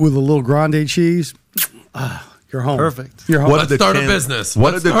with a little grande cheese, you're home. Perfect. You're home. Let's start a business.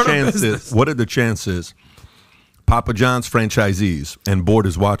 What are the chances Papa John's franchisees and board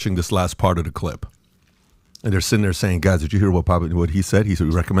is watching this last part of the clip? And they're sitting there saying, guys, did you hear what he said? He said,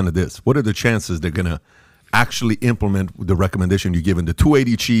 we recommended this. What are the chances they're going to actually implement the recommendation you're giving? The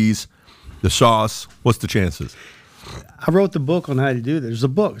 280 cheese, the sauce, what's the chances? I wrote the book on how to do this. There's a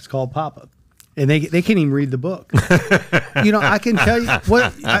book. It's called Papa. And they can't even read the book. I can tell you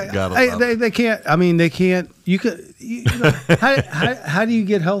what they can't. I mean, they can't. How do you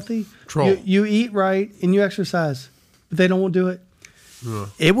get healthy? Troll. You eat right and you exercise, but they don't do it. Yeah.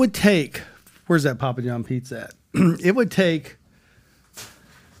 It would take. Where's that Papa John pizza at? It would take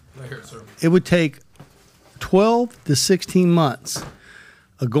 12 to 16 months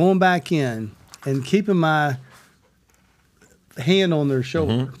of going back in and keeping my hand on their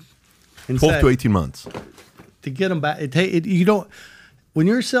shoulder. 12 to 18 months to get them back. When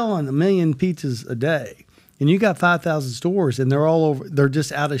you're selling 1 million pizzas a day and you got 5,000 stores and they're all over, they're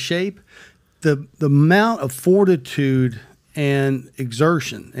just out of shape. The amount of fortitude and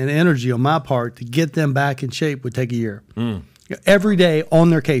exertion and energy on my part to get them back in shape would take a year. Every day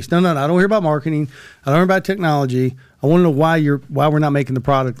on their case. No, I don't hear about marketing. I don't hear about technology. I want to know why we're not making the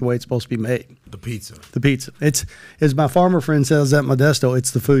product the way it's supposed to be made. The pizza. It's, as my farmer friend says at Modesto,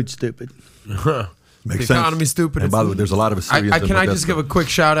 it's the food, stupid. Makes the sense. economy stupid. And by the way, there's a lot of Assyrians. Can I just give a quick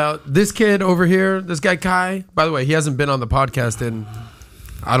shout out? This kid over here, this guy Kai. By the way, he hasn't been on the podcast in,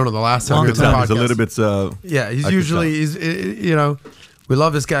 I don't know, the last time he was on the podcast. He's a little bit. He's we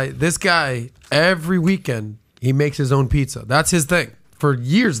love this guy. This guy every weekend he makes his own pizza. That's his thing for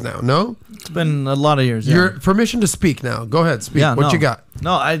years now. No, it's been a lot of years. Your permission to speak now. Go ahead, speak. Yeah, what you got?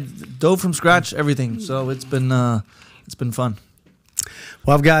 No, I dough from scratch, everything. So it's been fun.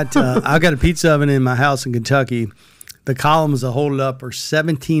 Well, I've got a pizza oven in my house in Kentucky. The columns that hold it up are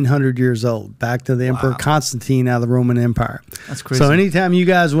 1,700 years old, back to the Emperor Constantine out of the Roman Empire. That's crazy. So anytime you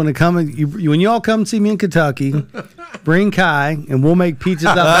guys want to come, when you all come see me in Kentucky, bring Kai, and we'll make pizzas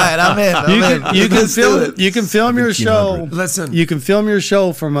out of it. All right, I'm in. You can film your show. Listen, you can film your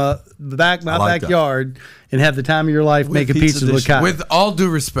show from my backyard and have the time of your life making pizzas with Kai. With all due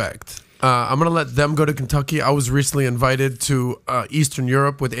respect, I'm going to let them go to Kentucky. I was recently invited to Eastern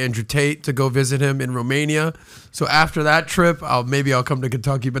Europe with Andrew Tate to go visit him in Romania. So after that trip, I'll come to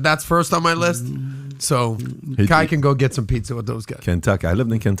Kentucky. But that's first on my list. So Kai can go get some pizza with those guys. Kentucky. I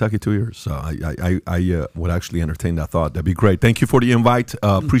lived in Kentucky 2 years. So I would actually entertain that thought. That'd be great. Thank you for the invite.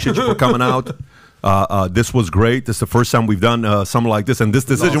 Appreciate you for coming out. This was great. This is the first time we've done something like this, and this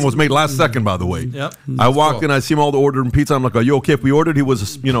decision was made last second, by the way. Yep. I walked in, I see him all ordering pizza. I'm like, are you okay if we ordered? He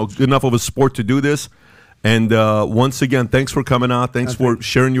was, good enough of a sport to do this. And once again, thanks for coming out. Thanks for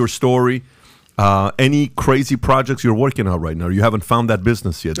sharing your story. Any crazy projects you're working on right now? You haven't found that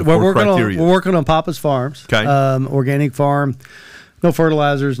business yet. We're working on Papa's Farms. Okay. Organic farm. No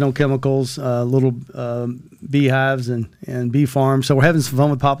fertilizers, no chemicals, little beehives and bee farms. So we're having some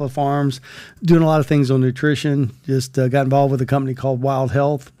fun with Papa Farms, doing a lot of things on nutrition. Just got involved with a company called Wild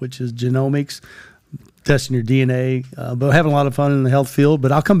Health, which is genomics, testing your DNA, but having a lot of fun in the health field.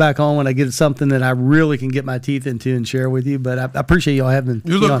 But I'll come back on when I get something that I really can get my teeth into and share with you. But I appreciate y'all having.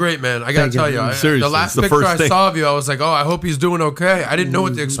 You look great, man. I gotta tell you, seriously, the last picture I saw of you, I was like, oh, I hope he's doing okay. I didn't know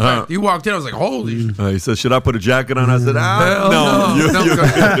what to expect. You walked in, I was like, holy. He said, should I put a jacket on? I said, no.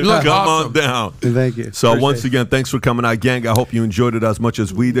 You look come awesome. on down. Thank you. So once again, thanks for coming out, gang. I hope you enjoyed it as much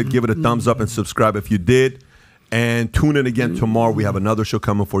as we did. Give it a thumbs up and subscribe if you did. And tune in again tomorrow. We have another show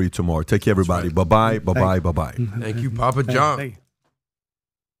coming for you tomorrow. Take care, everybody. Bye-bye, bye-bye, bye-bye. Thank you, Papa John. Thank you.